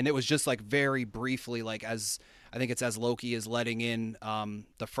of, and it was just like very briefly, like as I think it's as Loki is letting in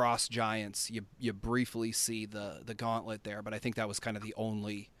the frost giants, you briefly see the gauntlet there. But I think that was kind of the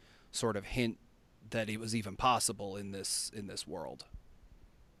only sort of hint that it was even possible in this world.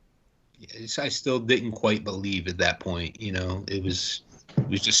 I still didn't quite believe at that point. You know, it was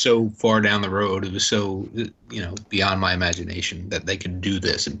just so far down the road. It was so, beyond my imagination that they could do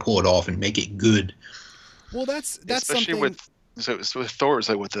this and pull it off and make it good. Well, that's especially something. with Thor, it's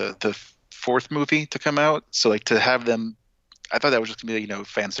like with the 4th movie to come out. So like to have them, I thought that was just gonna be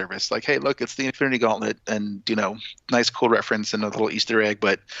fan service. Like, hey, look, it's the Infinity Gauntlet, and nice cool reference and a little Easter egg.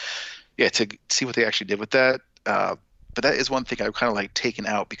 But yeah, to see what they actually did with that. But that is one thing I've kind of like taken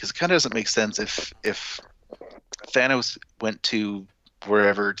out, because it kind of doesn't make sense if Thanos went to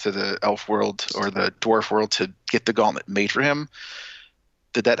wherever, to the elf world or the dwarf world, to get the gauntlet made for him.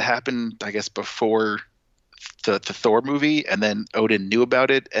 Did that happen, I guess, before the Thor movie, and then Odin knew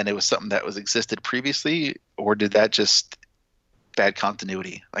about it and it was something that was existed previously, or did that just bad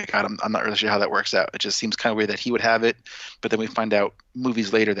continuity? Like, I'm not really sure how that works out. It just seems kind of weird that he would have it, but then we find out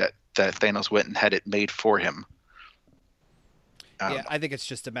movies later that Thanos went and had it made for him. Yeah, I think it's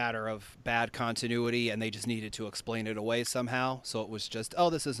just a matter of bad continuity, and they just needed to explain it away somehow. So it was just, oh,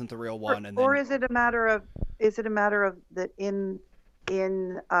 this isn't the real one. Or is it a matter of that in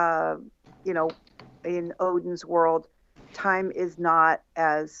Odin's world, time is not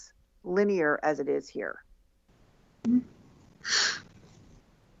as linear as it is here? Do you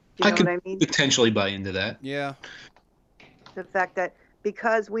know what I mean? Potentially buy into that. Yeah. The fact that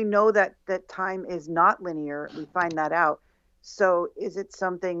because we know that time is not linear, we find that out. So is it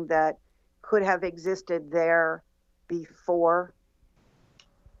something that could have existed there before?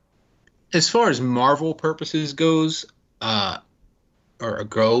 As far as Marvel purposes goes, the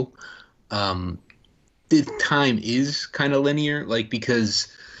time is kind of linear, like, because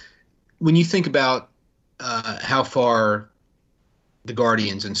when you think about how far the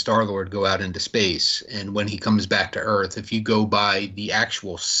Guardians and Star-Lord go out into space, and when he comes back to Earth, if you go by the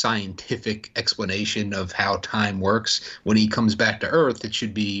actual scientific explanation of how time works, when he comes back to Earth, it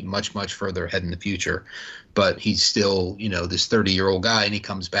should be much, much further ahead in the future. But he's still, this 30-year-old guy, and he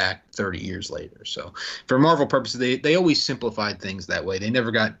comes back 30 years later. So for Marvel purposes, they always simplified things that way. They never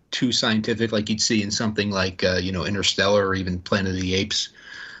got too scientific like you'd see in something like, Interstellar or even Planet of the Apes.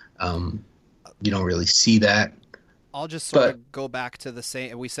 You don't really see that. I'll just sort of go back to the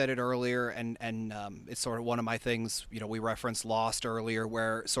same. We said it earlier, and it's sort of one of my things. We referenced Lost earlier,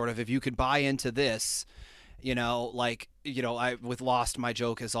 where sort of if you could buy into this, with Lost, my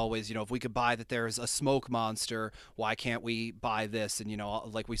joke is always, if we could buy that there's a smoke monster, why can't we buy this? And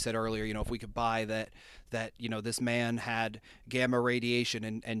like we said earlier, if we could buy that this man had gamma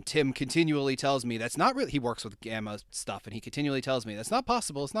radiation, and Tim continually tells me that's not really. He works with gamma stuff, and he continually tells me that's not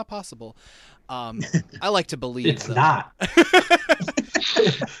possible. It's not possible. I like to believe it's not.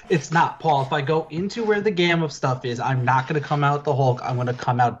 It's not, Paul. If I go into where the gamma stuff is, I'm not going to come out the Hulk. I'm going to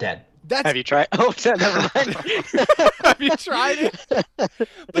come out dead. Have you tried? Oh, never mind. Have you tried it?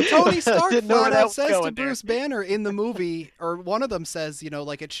 But Tony Stark flat out says to Bruce Banner in the movie, or one of them says,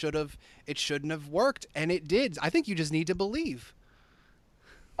 it shouldn't have worked, and it did. I think you just need to believe.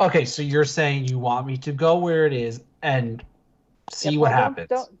 Okay, so you're saying you want me to go where it is and see what happens.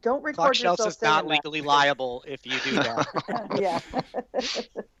 Don't record Clark Shells yourself is not saying legally liable if you do that. Yeah.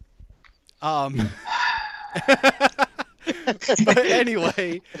 But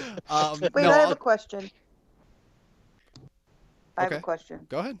anyway, wait, I have a question. I have a question.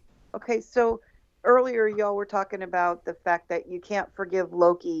 Go ahead. Okay, so earlier y'all were talking about the fact that you can't forgive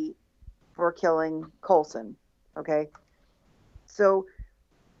Loki for killing Coulson. Okay, so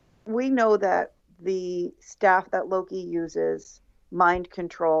we know that the staff that Loki uses mind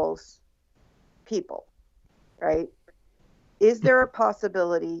controls people, right? Is there a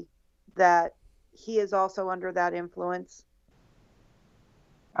possibility that he is also under that influence?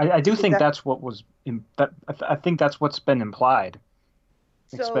 I do think that's what was. I think that's what's been implied.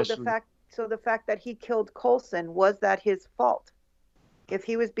 So the fact that he killed Coulson, was that his fault? If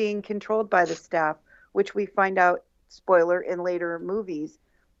he was being controlled by the staff, which we find out, spoiler, in later movies,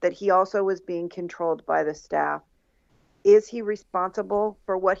 that he also was being controlled by the staff, is he responsible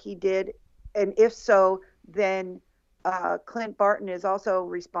for what he did? And if so, then Clint Barton is also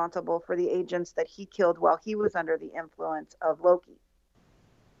responsible for the agents that he killed while he was under the influence of Loki.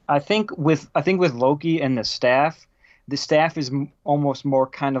 I think with Loki and the staff is almost more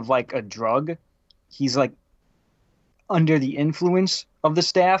kind of like a drug. He's like under the influence of the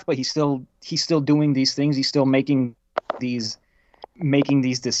staff, but he's still doing these things. He's still making these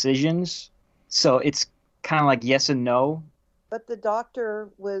decisions. So it's kind of like yes and no. But the doctor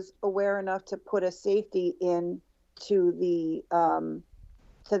was aware enough to put a safety in to the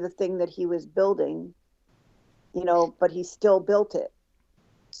thing that he was building, but he still built it.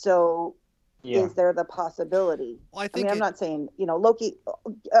 So is there the possibility? Well, I'm not saying, Loki,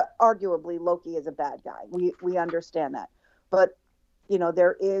 arguably Loki is a bad guy. We understand that. But,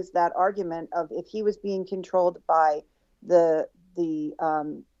 there is that argument of if he was being controlled by the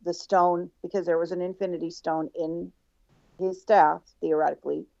stone, because there was an Infinity Stone in his staff,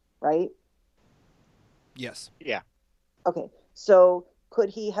 theoretically, right? Yes. Yeah. Okay. So could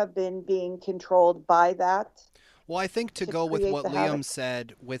he have been being controlled by that? Well, I think to go with what Liam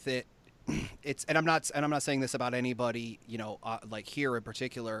said with it, and I'm not saying this about anybody, like here in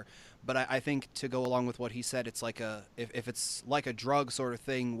particular, but I think to go along with what he said, it's like if it's like a drug sort of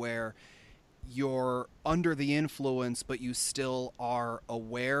thing where you're under the influence, but you still are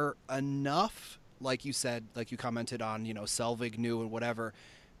aware enough, like you said, like you commented on, Selvig knew and whatever.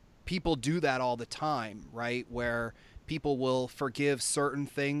 People do that all the time, right? Where people will forgive certain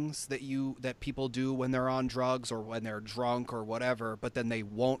things that people do when they're on drugs or when they're drunk or whatever, but then they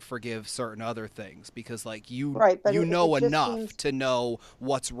won't forgive certain other things because know enough to know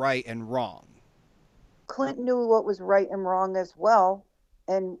what's right and wrong. Clint knew what was right and wrong as well,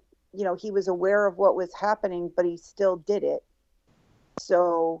 and he was aware of what was happening, but he still did it.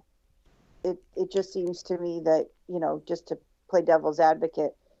 So it just seems to me that, just to play devil's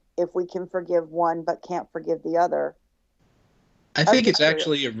advocate, if we can forgive one but can't forgive the other. I think it's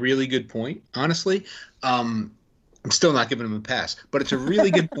actually a really good point, honestly. I'm still not giving him a pass, but it's a really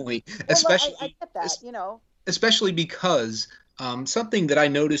good point, especially I get that, especially because something that I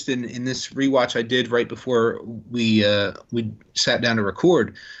noticed in this rewatch I did right before we sat down to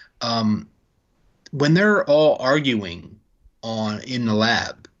record, when they're all arguing in the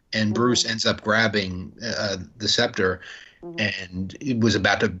lab and Bruce ends up grabbing the scepter and it was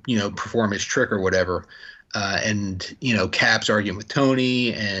about to perform his trick or whatever. and Cap's arguing with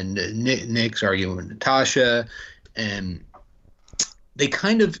Tony, and Nick's arguing with Natasha, and they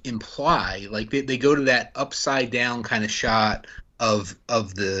kind of imply, like they go to that upside down kind of shot of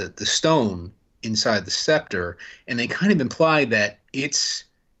the stone inside the scepter, and they kind of imply that it's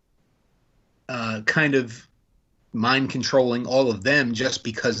kind of mind controlling all of them just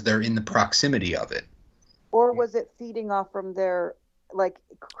because they're in the proximity of it. Or was it feeding off from their, like,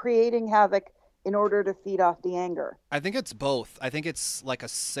 creating havoc in order to feed off the anger? I think it's both. I think it's like a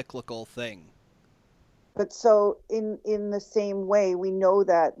cyclical thing. But so in the same way, we know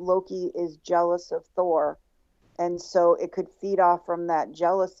that Loki is jealous of Thor, and so it could feed off from that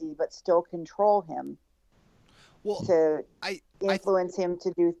jealousy, but still control him to influence him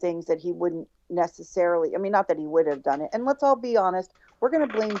to do things that he wouldn't necessarily. I mean, not that he would have done it. And let's all be honest, we're going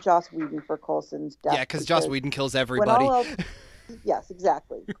to blame Joss Whedon for Coulson's death. Yeah, because Joss Whedon kills everybody. Yes,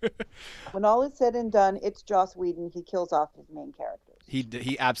 exactly. When all is said and done, it's Joss Whedon. He kills off his main characters.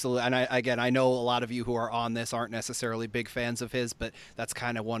 He absolutely, and I know a lot of you who are on this aren't necessarily big fans of his, but that's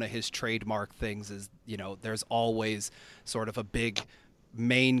kind of one of his trademark things is, there's always sort of a big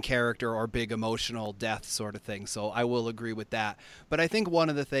main character or big emotional death sort of thing. So I will agree with that. But I think one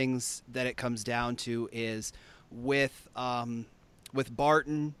of the things that it comes down to is with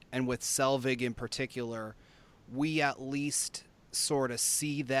Barton and with Selvig in particular, we at least sort of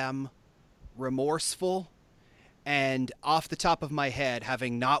see them remorseful. And off the top of my head,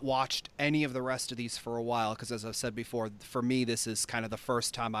 having not watched any of the rest of these for a while, because as I've said before, for me, this is kind of the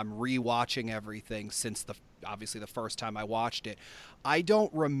first time I'm rewatching everything since obviously the first time I watched it. I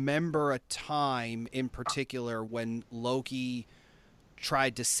don't remember a time in particular when Loki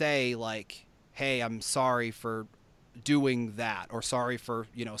tried to say, like, hey, I'm sorry for doing that, or sorry for,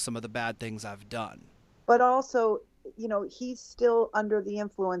 some of the bad things I've done. But also, he's still under the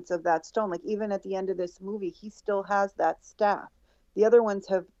influence of that stone. Like, even at the end of this movie, he still has that staff. The other ones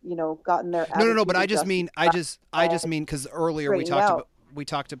have, gotten their no. But I just mean because earlier we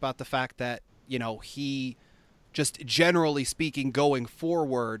talked about the fact that he, just generally speaking, going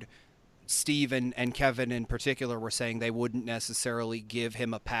forward, Steve and Kevin in particular were saying they wouldn't necessarily give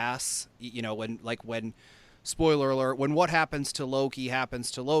him a pass. When spoiler alert, when What Happens to Loki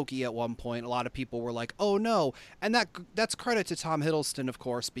at one point, a lot of people were like, oh no. And that's credit to Tom Hiddleston, of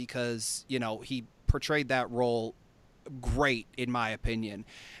course, because, he portrayed that role great, in my opinion.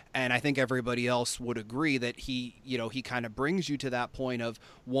 And I think everybody else would agree that he kind of brings you to that point of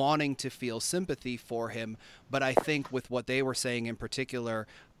wanting to feel sympathy for him. But I think with what they were saying in particular,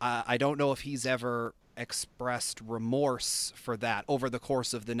 I don't know if he's ever expressed remorse for that over the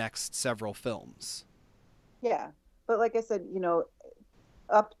course of the next several films. Yeah, but like I said,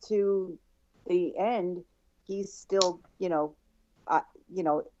 up to the end, he's still,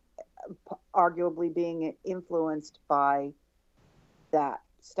 arguably being influenced by that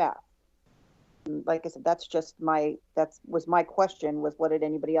staff. And like I said, that's just was my question, was what did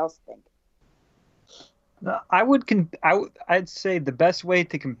anybody else think? I'd say the best way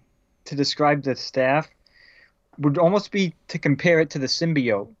to describe the staff would almost be to compare it to the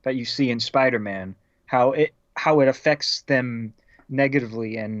symbiote that you see in Spider-Man. How it affects them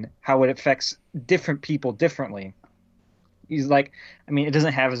negatively and how it affects different people differently. He's like, I mean, it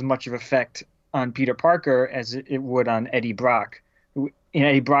doesn't have as much of effect on Peter Parker as it would on Eddie Brock.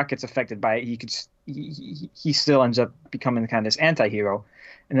 Eddie Brock gets affected by it. He still ends up becoming kind of this anti-hero.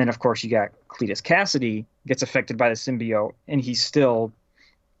 And then, of course, you got Cletus Cassidy gets affected by the symbiote, and he's still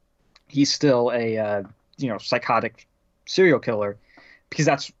a psychotic serial killer because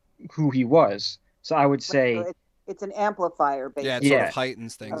that's who he was. So I would say it's an amplifier, basically. Yeah, it sort of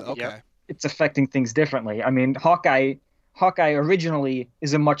heightens things. Okay. Yep. It's affecting things differently. I mean, Hawkeye originally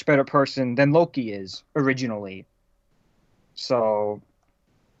is a much better person than Loki is originally. So,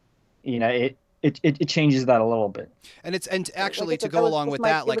 it changes that a little bit. And actually to go along with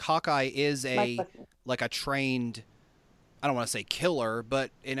that, like Hawkeye is a trained, I don't want to say killer, but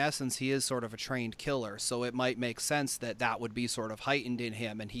in essence, he is sort of a trained killer. So it might make sense that would be sort of heightened in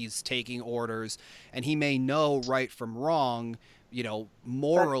him, and he's taking orders, and he may know right from wrong,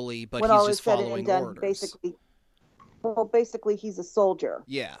 morally, but he's just following orders. Basically, he's a soldier.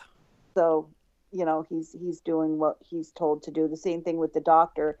 Yeah. So, he's doing what he's told to do. The same thing with the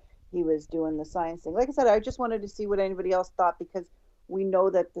doctor. He was doing the science thing. Like I said, I just wanted to see what anybody else thought, because we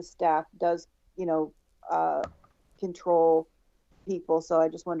know that the staff does, control people. So I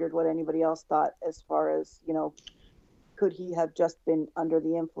just wondered what anybody else thought as far as, could he have just been under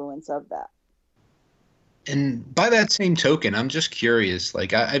the influence of that? And by that same token, I'm just curious,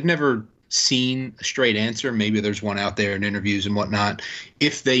 like I've never seen a straight answer. Maybe there's one out there in interviews and whatnot.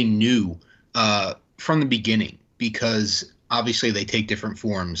 If they knew from the beginning, because obviously they take different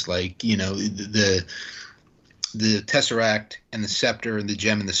forms. Like, you know, the Tesseract and the Scepter and the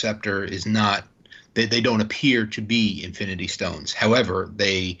Gem and the Scepter is not, they don't appear to be Infinity Stones. However,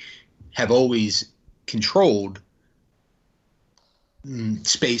 they have always controlled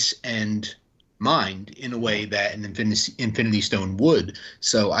space and mind in a way that an Infinity Stone would.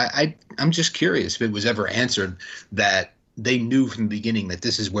 So I'm just curious if it was ever answered that they knew from the beginning that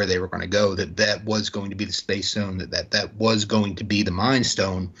this is where they were going to go, that was going to be the Space Stone, that was going to be the Mind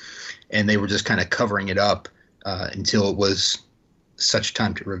Stone, and they were just kind of covering it up until it was such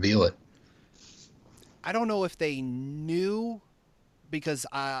time to reveal it. I don't know if they knew, because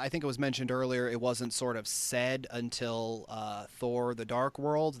I think it was mentioned earlier, it wasn't sort of said until Thor: The Dark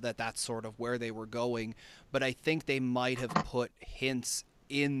World that that's sort of where they were going. But I think they might have put hints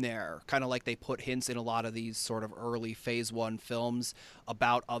in there, kind of like they put hints in a lot of these sort of early Phase 1 films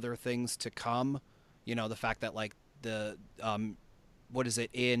about other things to come. You know, the fact that like the, what is it,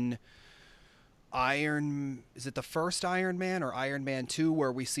 in is it the first Iron Man or Iron Man 2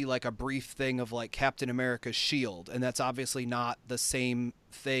 where we see like a brief thing of like Captain America's shield, and that's obviously not the same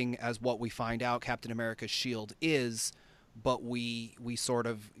thing as what we find out Captain America's shield is, but we sort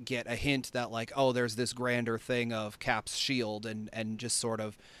of get a hint that like, oh, there's this grander thing of Cap's shield, and just sort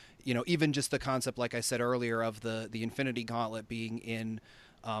of, you know, even just the concept, like I said earlier, of the Infinity Gauntlet being in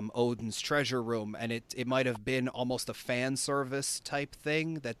Odin's treasure room, and it might have been almost a fan service type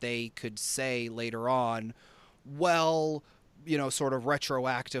thing that they could say later on, well, you know, sort of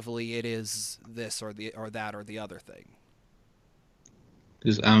retroactively it is this or that or the other thing.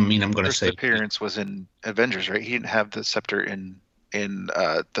 Because I mean, I'm going to First say appearance was in Avengers, right? He didn't have the scepter in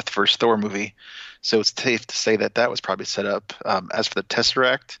the first Thor movie, so it's safe to say that was probably set up. As for the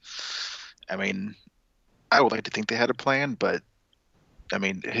Tesseract, I mean, I would like to think they had a plan, but I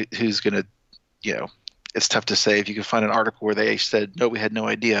mean, who's going to, you know, it's tough to say. If you can find an article where they said, no, we had no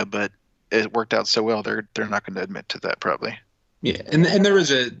idea, but it worked out so well, they're not going to admit to that probably. Yeah, and there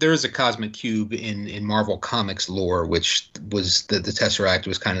is a cosmic cube in Marvel Comics lore, which was the Tesseract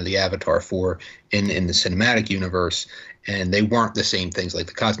was kind of the avatar for in the cinematic universe, and they weren't the same things. Like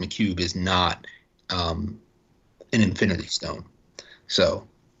the cosmic cube is not an Infinity Stone, so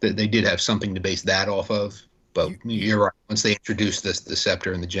they did have something to base that off of. But you're right. Once they introduced the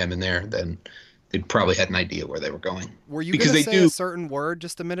Scepter and the Gem in there, then they probably had an idea where they were going. Were you going to say a certain word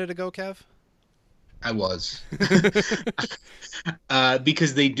just a minute ago, Kev? I was.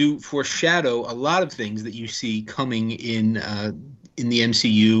 Because they do foreshadow a lot of things that you see coming in the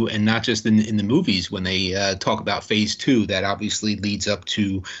MCU, and not just in the movies. When they talk about Phase 2, that obviously leads up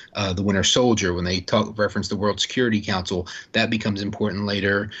to the Winter Soldier. When they reference the World Security Council, that becomes important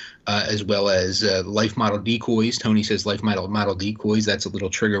later, as well as life model decoys. Tony says life model decoys. That's a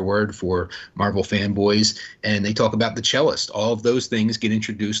little trigger word for Marvel fanboys. And they talk about the cellist. All of those things get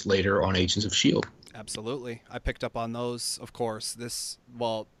introduced later on Agents of S.H.I.E.L.D. Absolutely. I picked up on those, of course.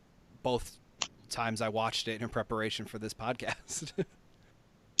 Both times I watched it in preparation for this podcast.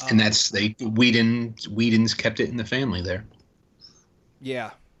 And that's Whedon's kept it in the family there.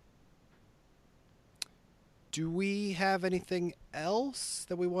 Yeah. Do we have anything else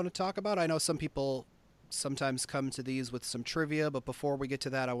that we want to talk about? I know some people sometimes come to these with some trivia, but before we get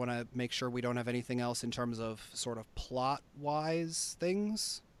to that, I want to make sure we don't have anything else in terms of sort of plot-wise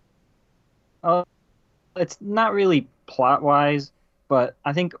things. It's not really plot-wise, but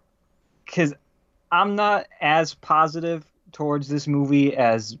I think because I'm not as positive towards this movie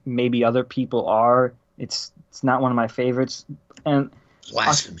as maybe other people are. It's not one of my favorites, and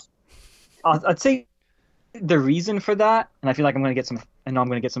blasphemy. I'd say the reason for that, and I feel like I'm going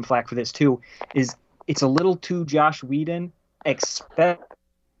to get some flack for this too, is it's a little too Joss Whedon,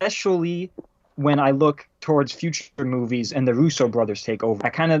 especially when I look towards future movies and the Russo brothers take over. I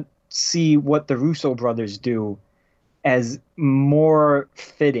kind of see what the Russo brothers do as more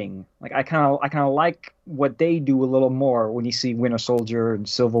fitting. Like I kind of like what they do a little more when you see Winter Soldier and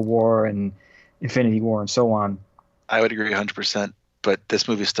Civil War and Infinity War and so on. I would agree 100%, but this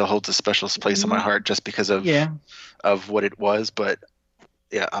movie still holds a special place in my heart just because of what it was. But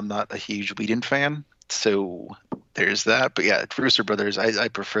yeah, I'm not a huge Whedon fan, so there's that. But yeah, Russo brothers, I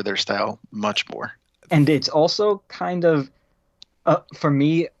prefer their style much more. And it's also kind of for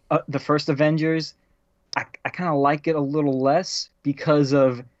me, the first Avengers, I kind of like it a little less because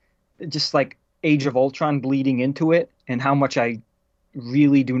of just like Age of Ultron bleeding into it, and how much I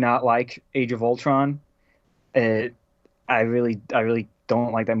really do not like Age of Ultron. I really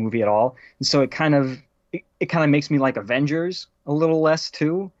don't like that movie at all. And so it kind of makes me like Avengers a little less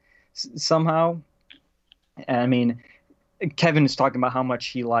too, somehow. And I mean, Kevin is talking about how much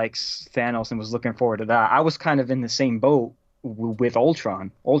he likes Thanos and was looking forward to that. I was kind of in the same boat with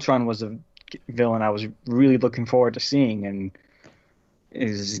Ultron. Ultron was a villain I was really looking forward to seeing, and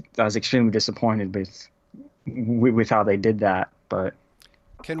I was extremely disappointed with how they did that. But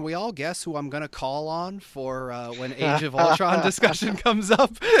Can we all guess who I'm going to call on for when Age of Ultron discussion comes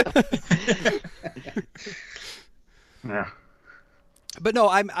up? yeah, But no,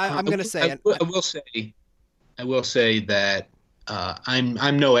 I'm going to say, I will say that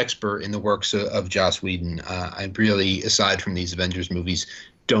I'm no expert in the works of Joss Whedon. I really, aside from these Avengers movies,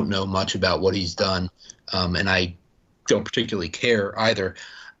 don't know much about what he's done, and I don't particularly care either.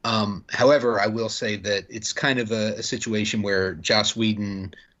 However, I will say that it's kind of a situation where Joss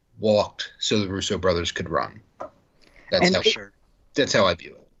Whedon walked so the Russo brothers could run. That's how I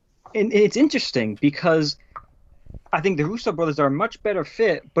view it. And it's interesting because I think the Russo brothers are a much better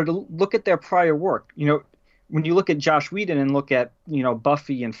fit, but look at their prior work. When you look at Joss Whedon and look at,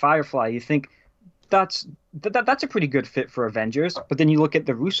 Buffy and Firefly, you think that's a pretty good fit for Avengers. But then you look at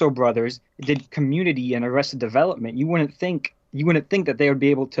the Russo brothers, did Community and Arrested Development. You wouldn't think that they would be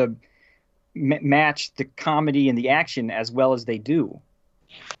able to match the comedy and the action as well as they do.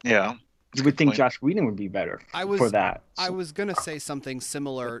 Yeah. You would think Joss Whedon would be better for that. I was going to say something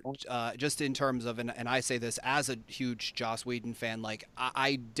similar, just in terms of, and I say this as a huge Joss Whedon fan, like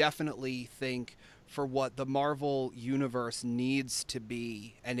I definitely think for what the Marvel universe needs to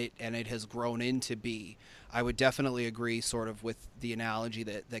be, and it has grown into be, I would definitely agree sort of with the analogy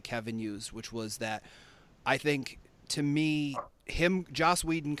that Kevin used, which was that I think, to me, Joss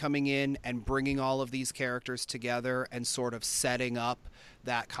Whedon coming in and bringing all of these characters together and sort of setting up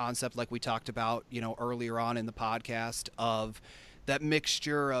that concept, like we talked about, earlier on in the podcast, of that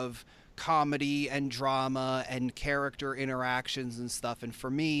mixture of comedy and drama and character interactions and stuff. And for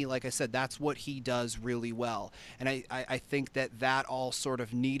me, like I said, that's what he does really well. And I think that all sort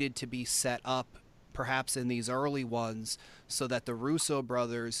of needed to be set up perhaps in these early ones so that the Russo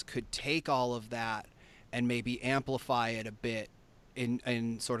brothers could take all of that and maybe amplify it a bit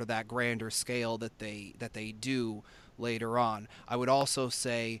in sort of that grander scale that they do later on. I would also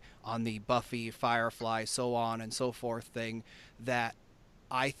say on the Buffy, Firefly, so on and so forth thing, that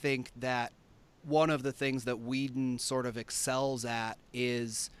I think that one of the things that Whedon sort of excels at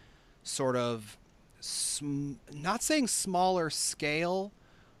is sort of not saying smaller scale,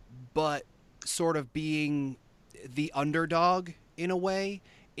 but sort of being the underdog in a way,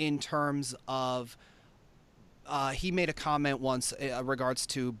 in terms of he made a comment once regards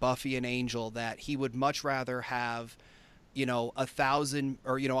to Buffy and Angel that he would much rather have 1,000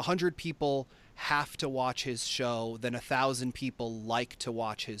 or 100 people have to watch his show than 1,000 people like to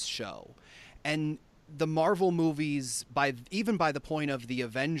watch his show. And the Marvel movies, even by the point of the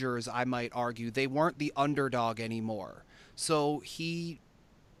Avengers, I might argue, they weren't the underdog anymore. So he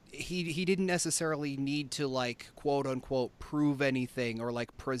didn't necessarily need to, like, quote unquote prove anything or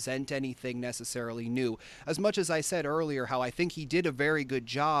like present anything necessarily new. As much as I said earlier how I think he did a very good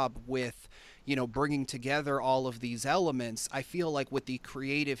job with bringing together all of these elements, I feel like with the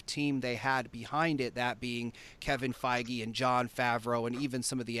creative team they had behind it, that being Kevin Feige and Jon Favreau and even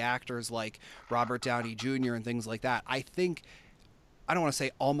some of the actors like Robert Downey Jr. and things like that, I think, I don't want to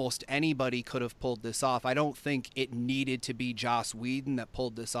say almost anybody could have pulled this off. I don't think it needed to be Joss Whedon that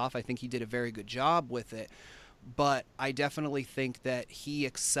pulled this off. I think he did a very good job with it. But I definitely think that he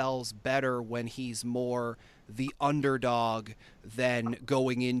excels better when he's more the underdog than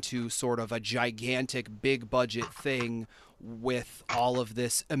going into sort of a gigantic big budget thing with all of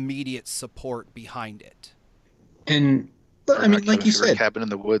this immediate support behind it. And I mean, like you said, Cabin in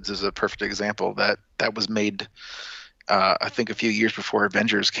the Woods is a perfect example that was made I think a few years before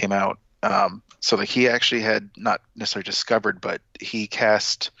Avengers came out. So like he actually had not necessarily discovered, but he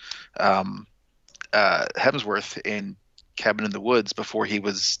cast Hemsworth in Cabin in the Woods before he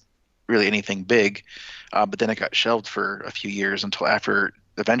was really anything big. But then it got shelved for a few years until after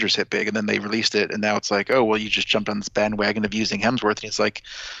Avengers hit big, and then they released it, and now it's like, oh, well, you just jumped on this bandwagon of using Hemsworth. And it's like,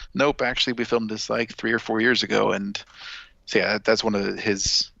 nope, actually we filmed this like 3 or 4 years ago. And so yeah, that's one of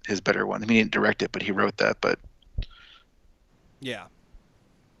his better ones. I mean, he didn't direct it, but he wrote that. But yeah.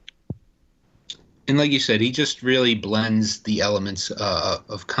 And like you said, he just really blends the elements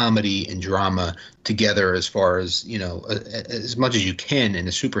of comedy and drama together as far as, as much as you can in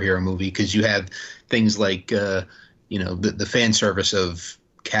a superhero movie, because you have things like, the fan service of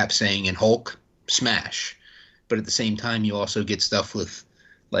Cap saying in Hulk, smash. But at the same time, you also get stuff with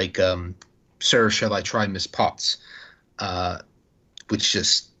like, Sir, Shall I Try Miss Potts, which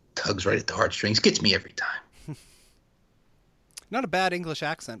just tugs right at the heartstrings, gets me every time. Not a bad English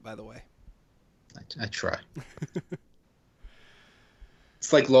accent, by the way. I try.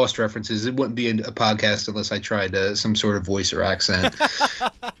 It's like Lost references. It wouldn't be a podcast unless I tried some sort of voice or accent.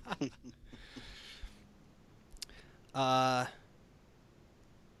 I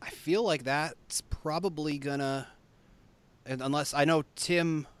feel like that's probably gonna, unless I know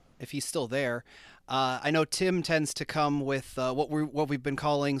Tim, if he's still there. I know Tim tends to come with what we've been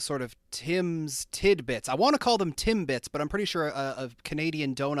calling sort of Tim's tidbits. I want to call them Timbits, but I'm pretty sure a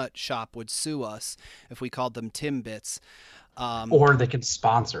Canadian donut shop would sue us if we called them Timbits. Or they could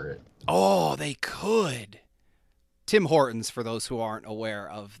sponsor it. Oh, they could. Tim Hortons, for those who aren't aware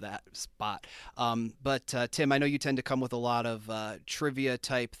of that spot. But Tim, I know you tend to come with a lot of trivia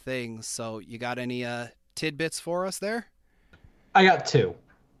type things. So you got any tidbits for us there? I got two.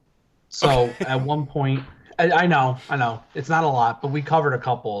 So at one point, I know, it's not a lot, but we covered a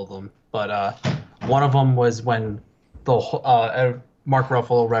couple of them. But one of them was when Mark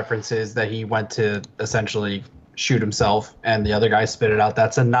Ruffalo references that he went to essentially shoot himself, and the other guy spit it out.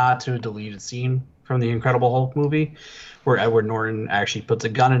 That's a nod to a deleted scene from the Incredible Hulk movie, where Edward Norton actually puts a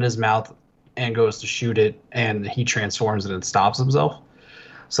gun in his mouth and goes to shoot it, and he transforms and stops himself.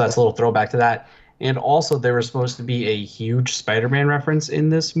 So that's a little throwback to that. And also, there was supposed to be a huge Spider-Man reference in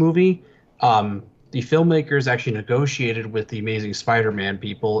this movie. The filmmakers actually negotiated with the Amazing Spider-Man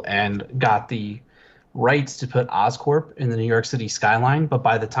people and got the rights to put Oscorp in the New York City skyline. But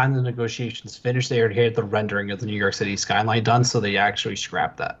by the time the negotiations finished, they already had the rendering of the New York City skyline done, so they actually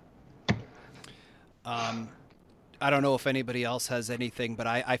scrapped that. I don't know if anybody else has anything, but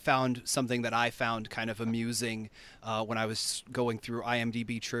I found something that I found kind of amusing when I was going through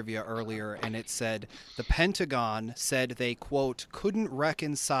IMDb trivia earlier, and it said the Pentagon said they, quote, couldn't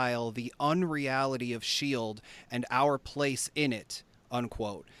reconcile the unreality of S.H.I.E.L.D. and our place in it,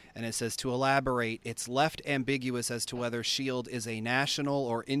 unquote. And it says, to elaborate, it's left ambiguous as to whether S.H.I.E.L.D. is a national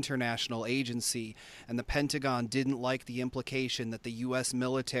or international agency, and the Pentagon didn't like the implication that the U.S.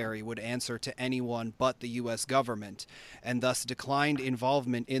 military would answer to anyone but the U.S. government, and thus declined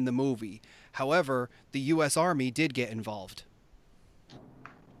involvement in the movie. However, the U.S. Army did get involved.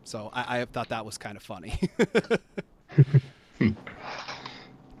 So I thought that was kind of funny.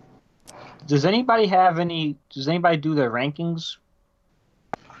 Does anybody do their rankings?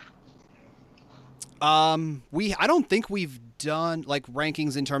 I don't think we've done like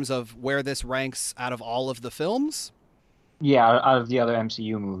rankings in terms of where this ranks out of all of the films. Yeah, out of the other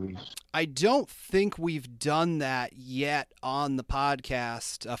MCU movies. I don't think we've done that yet on the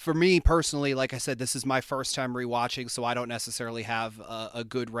podcast. For me personally, like I said, this is my first time rewatching, so I don't necessarily have a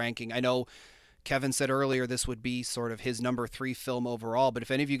good ranking. I know Kevin said earlier this would be sort of his number 3 film overall, but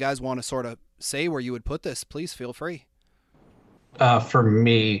if any of you guys want to sort of say where you would put this, please feel free. For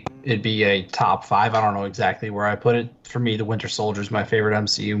me, it'd be a top 5. I don't know exactly where I put it. For me, The Winter Soldier is my favorite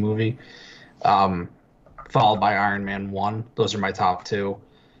MCU movie, followed by Iron Man 1. Those are my top 2.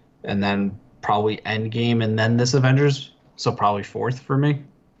 And then probably Endgame and then this Avengers. So probably 4th for me.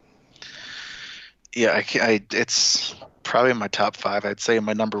 Yeah, it's probably my top 5. I'd say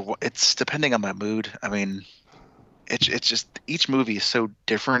my number 1. It's depending on my mood. I mean, it's just each movie is so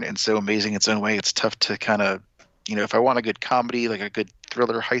different and so amazing in its own way. It's tough to kind of, if I want a good comedy, like a good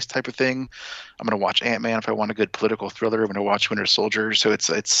thriller heist type of thing, I'm going to watch Ant-Man. If I want a good political thriller, I'm going to watch Winter Soldier. So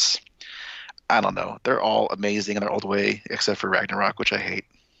it's I don't know. They're all amazing in their old way, except for Ragnarok, which I hate.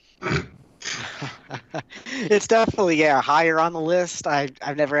 It's definitely higher on the list.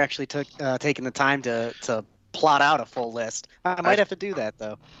 I've never actually taken the time to plot out a full list. I might have to do that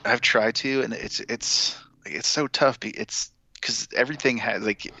though. I've tried to, and it's so tough. It's because everything has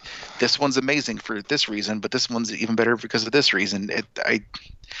like this one's amazing for this reason, but this one's even better because of this reason.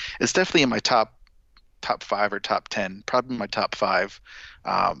 It's definitely in my top 5 or top 10, probably my top 5.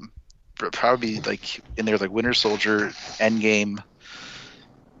 But probably like in there like Winter Soldier, Endgame,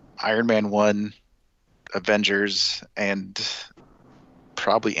 Iron Man 1, Avengers, and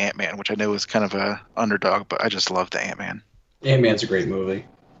probably Ant-Man, which I know is kind of a underdog, but I just love the Ant-Man. Ant-Man's a great movie.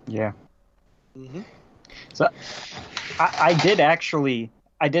 Yeah. Mm-hmm. So I did actually,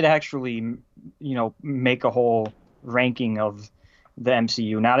 make a whole ranking of the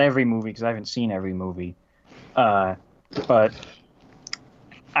MCU. Not every movie, because I haven't seen every movie. But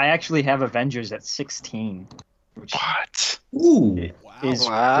I actually have Avengers at 16. Which What? Ooh. is pretty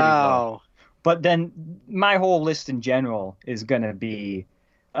Wow. low. But then my whole list in general is going to be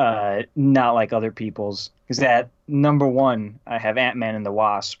not like other people's. Because at number 1, I have Ant-Man and the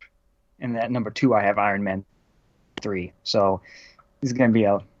Wasp. And at number 2, I have Iron Man 3. So it's going to be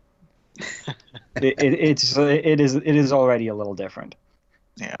it is already a little different.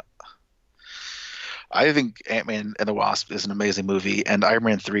 Yeah. I think Ant-Man and the Wasp is an amazing movie, and Iron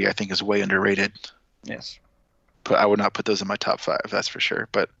Man 3 I think is way underrated. Yes. I would not put those in my top 5. That's for sure.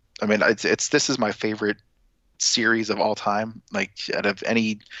 But I mean, this is my favorite series of all time. Like out of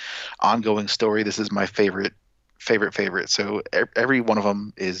any ongoing story, this is my favorite. So every one of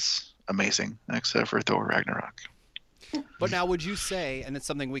them is amazing, except for Thor Ragnarok. But now, would you say, and it's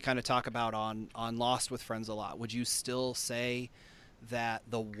something we kind of talk about on Lost with Friends a lot, would you still say that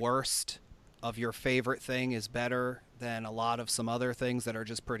the worst of your favorite thing is better than a lot of some other things that are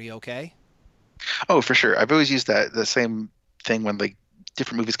just pretty okay? Oh, for sure. I've always used the same thing when like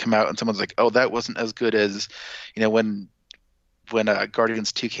different movies come out and someone's like, oh, that wasn't as good as, when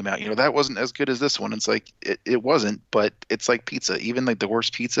Guardians 2 came out, that wasn't as good as this one. It's like, it wasn't, but it's like pizza. Even like the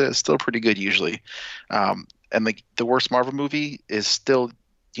worst pizza is still pretty good usually. And like the worst Marvel movie is still,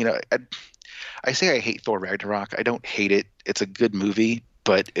 I say I hate Thor Ragnarok. I don't hate it. It's a good movie,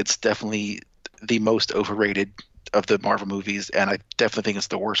 but it's definitely the most overrated of the Marvel movies, and I definitely think it's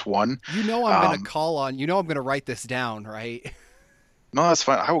the worst one. I'm going to I'm going to write this down, right? No, that's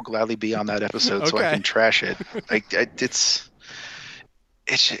fine. I will gladly be on that episode so I can trash it. Like I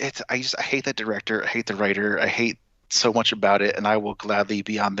hate that director. I hate the writer. I hate so much about it, and I will gladly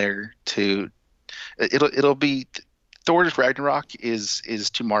be on there to. It'll be Thor's Ragnarok is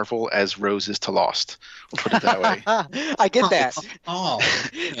to Marvel as Rose is to Lost. We'll put it that way. I get that. Oh,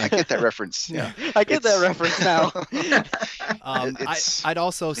 I get that reference. Yeah, I get that reference now. I'd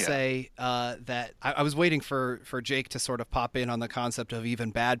also say that I was waiting for Jake to sort of pop in on the concept of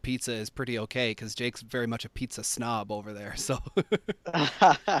even bad pizza is pretty okay, because Jake's very much a pizza snob over there. So.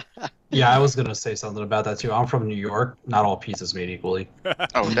 Yeah, I was gonna say something about that too. I'm from New York. Not all pizza's made equally.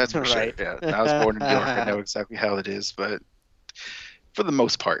 Oh, that's for Right. sure. Yeah, I was born in New York. I know exactly how it is, but for the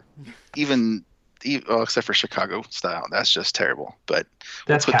most part, even except for Chicago style, that's just terrible. But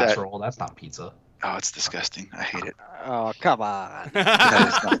That's put that- casserole. That's not pizza. oh, it's disgusting. I hate it. Oh, come on.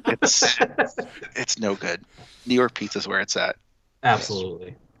 That is not, it's no good. New York pizza's where it's at.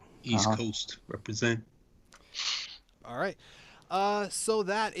 Absolutely. East Coast represent. All right. So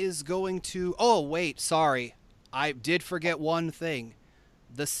that is going to... Oh, wait, sorry. I did forget one thing.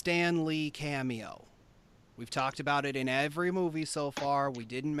 The Stan Lee cameo. We've talked about it in every movie so far. We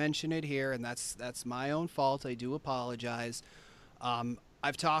didn't mention it here, and that's my own fault. I do apologize.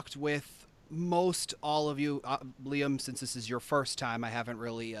 I've talked with most all of you. Liam, since this is your first time, I haven't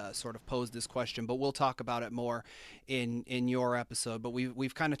really sort of posed this question, but we'll talk about it more in your episode. But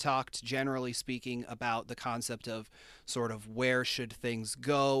we've kind of talked, generally speaking, about the concept of sort of where should things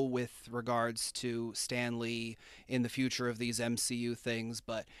go with regards to Stan Lee in the future of these MCU things.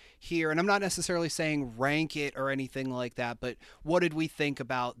 But here, and I'm not necessarily saying rank it or anything like that, but what did we think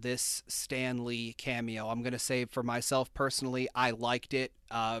about this Stan Lee cameo? I'm going to say for myself personally, I liked it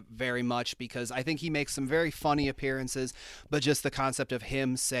very much, because I think he makes some very funny appearances, but just the concept of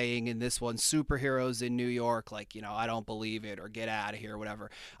him saying in this one, superheroes in New York, like, I don't believe it, or get out of here, or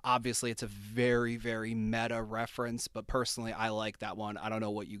whatever. Obviously, it's a very, very meta reference, but personally, I like that one. I don't know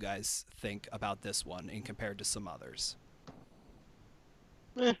what you guys think about this one in compared to some others.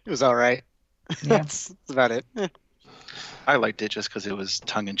 It was all right. Yeah. That's about it. I liked it just because it was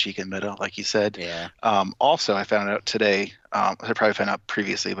tongue-in-cheek and meta, like you said. Yeah. Also, I found out today, I probably found out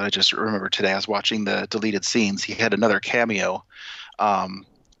previously, but I just remember today I was watching the deleted scenes. He had another cameo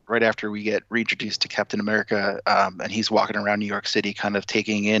right after we get reintroduced to Captain America, and he's walking around New York City kind of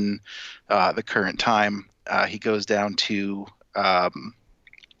taking in the current time. He goes down to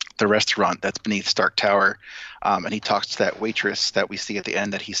the restaurant that's beneath Stark Tower, and he talks to that waitress that we see at the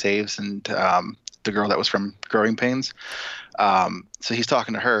end that he saves, and the girl that was from Growing Pains. So he's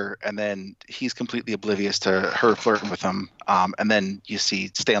talking to her, and then he's completely oblivious to her flirting with him. And then you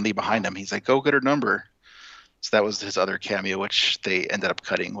see Stan Lee behind him. He's like, go get her number. So that was his other cameo, which they ended up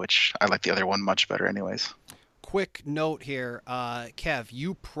cutting, which I like the other one much better anyways. Quick note here. Kev,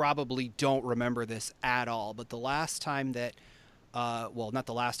 you probably don't remember this at all, but the last time that well, not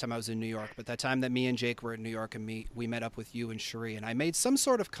the last time I was in New York, but that time that me and Jake were in New York and we met up with you and Cherie, and I made some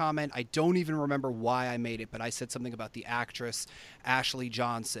sort of comment. I don't even remember why I made it, but I said something about the actress Ashley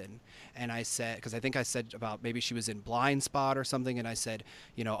Johnson, and I said, because I think I said about maybe she was in Blind Spot or something, and I said,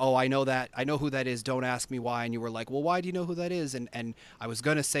 oh, I know who that is, don't ask me why, and you were like, well, why do you know who that is? And I was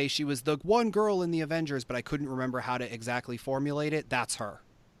gonna say she was the one girl in the Avengers, but I couldn't remember how to exactly formulate it. That's her.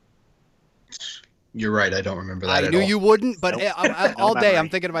 You're right. I don't remember that. I knew you wouldn't, but Nope. all day memory. I'm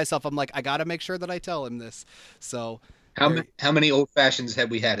thinking to myself, I'm like, I got to make sure that I tell him this. So How many old fashions had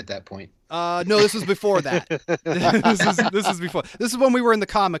we had at that point? no, this was before that. this is before. This is when we were in the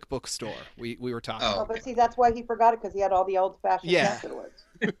comic book store. We were talking. Oh. Oh, but see, that's why he forgot it, because he had all the old-fashioned Yeah. afterwards.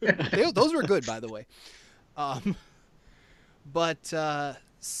 Those were good, by the way. But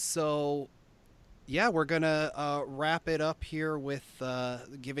so yeah, we're going to wrap it up here with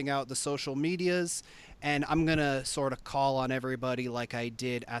giving out the social medias. And I'm going to sort of call on everybody like I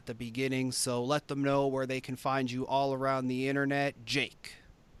did at the beginning. So let them know where they can find you all around the internet. Jake.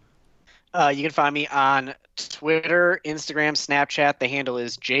 You can find me on Twitter, Instagram, Snapchat. The handle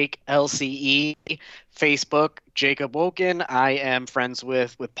is JakeLCE. Facebook, Jacob Woken. I am friends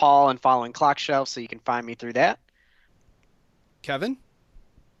with Paul and following Clock Shelf, so you can find me through that. Kevin?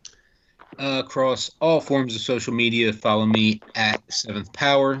 Across all forms of social media, follow me at Seventh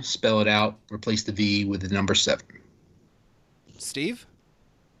Power. Spell it out. Replace the V with the number 7. Steve?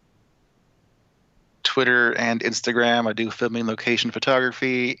 Twitter and Instagram. I do filming location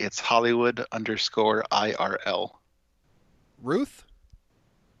photography. It's Hollywood_IRL. Ruth?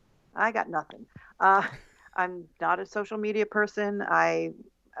 I got nothing. I'm not a social media person.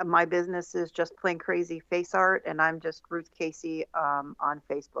 My business is just plain crazy face art, and I'm just Ruth Casey on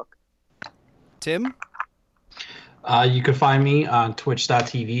Facebook. Tim? You can find me on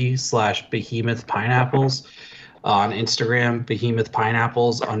twitch.tv/Behemoth Pineapples, on Instagram, Behemoth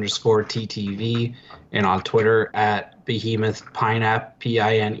Pineapples _TTV, and on Twitter at Behemoth Pineap,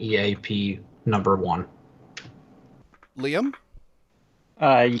 PINEAP #1. Liam?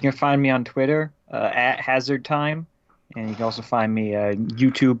 You can find me on Twitter at Hazard Time, and you can also find me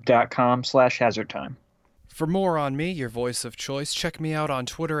youtube.com/HazardTime. For more on me, your voice of choice, check me out on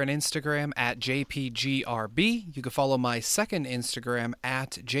Twitter and Instagram at JPGRB. You can follow my second Instagram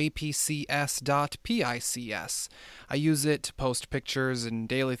at JPCS.PICS. I use it to post pictures and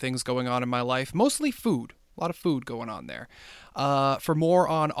daily things going on in my life, mostly food. A lot of food going on there. For more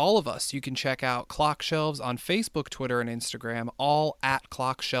on all of us, you can check out Clock Shelves on Facebook, Twitter, and Instagram, all at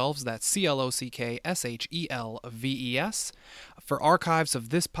Clock Shelves. That's CLOCKSHELVES. For archives of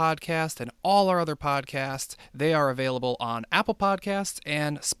this podcast and all our other podcasts, they are available on Apple Podcasts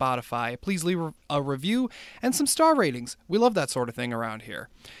and Spotify. Please leave a review and some star ratings. We love that sort of thing around here.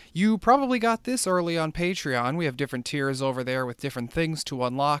 You probably got this early on Patreon. We have different tiers over there with different things to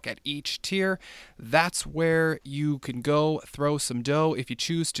unlock at each tier. That's where you can go throw some dough if you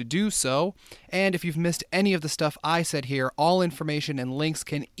choose to do so. And if you've missed any of the stuff I said here, all information and links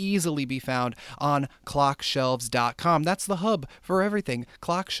can easily be found on clockshelves.com. That's the hub for everything.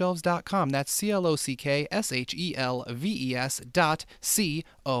 Clockshelves.com. That's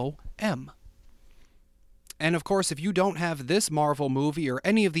CLOCKSHELVES.COM. And of course, if you don't have this Marvel movie or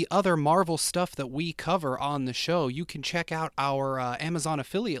any of the other Marvel stuff that we cover on the show, you can check out our Amazon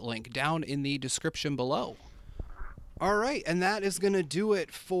affiliate link down in the description below. All right, and that is going to do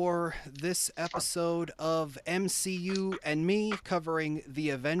it for this episode of MCU and me covering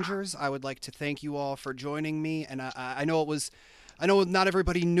the Avengers. I would like to thank you all for joining me, and I know not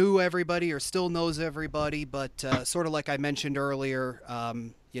everybody knew everybody or still knows everybody, but sort of like I mentioned earlier,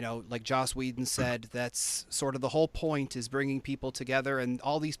 like Joss Whedon said, that's sort of the whole point, is bringing people together, and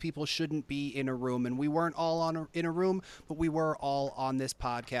all these people shouldn't be in a room, and we weren't all in a room, but we were all on this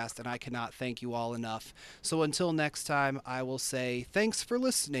podcast, and I cannot thank you all enough. So until next time, I will say thanks for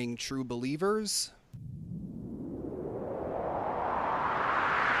listening, true believers.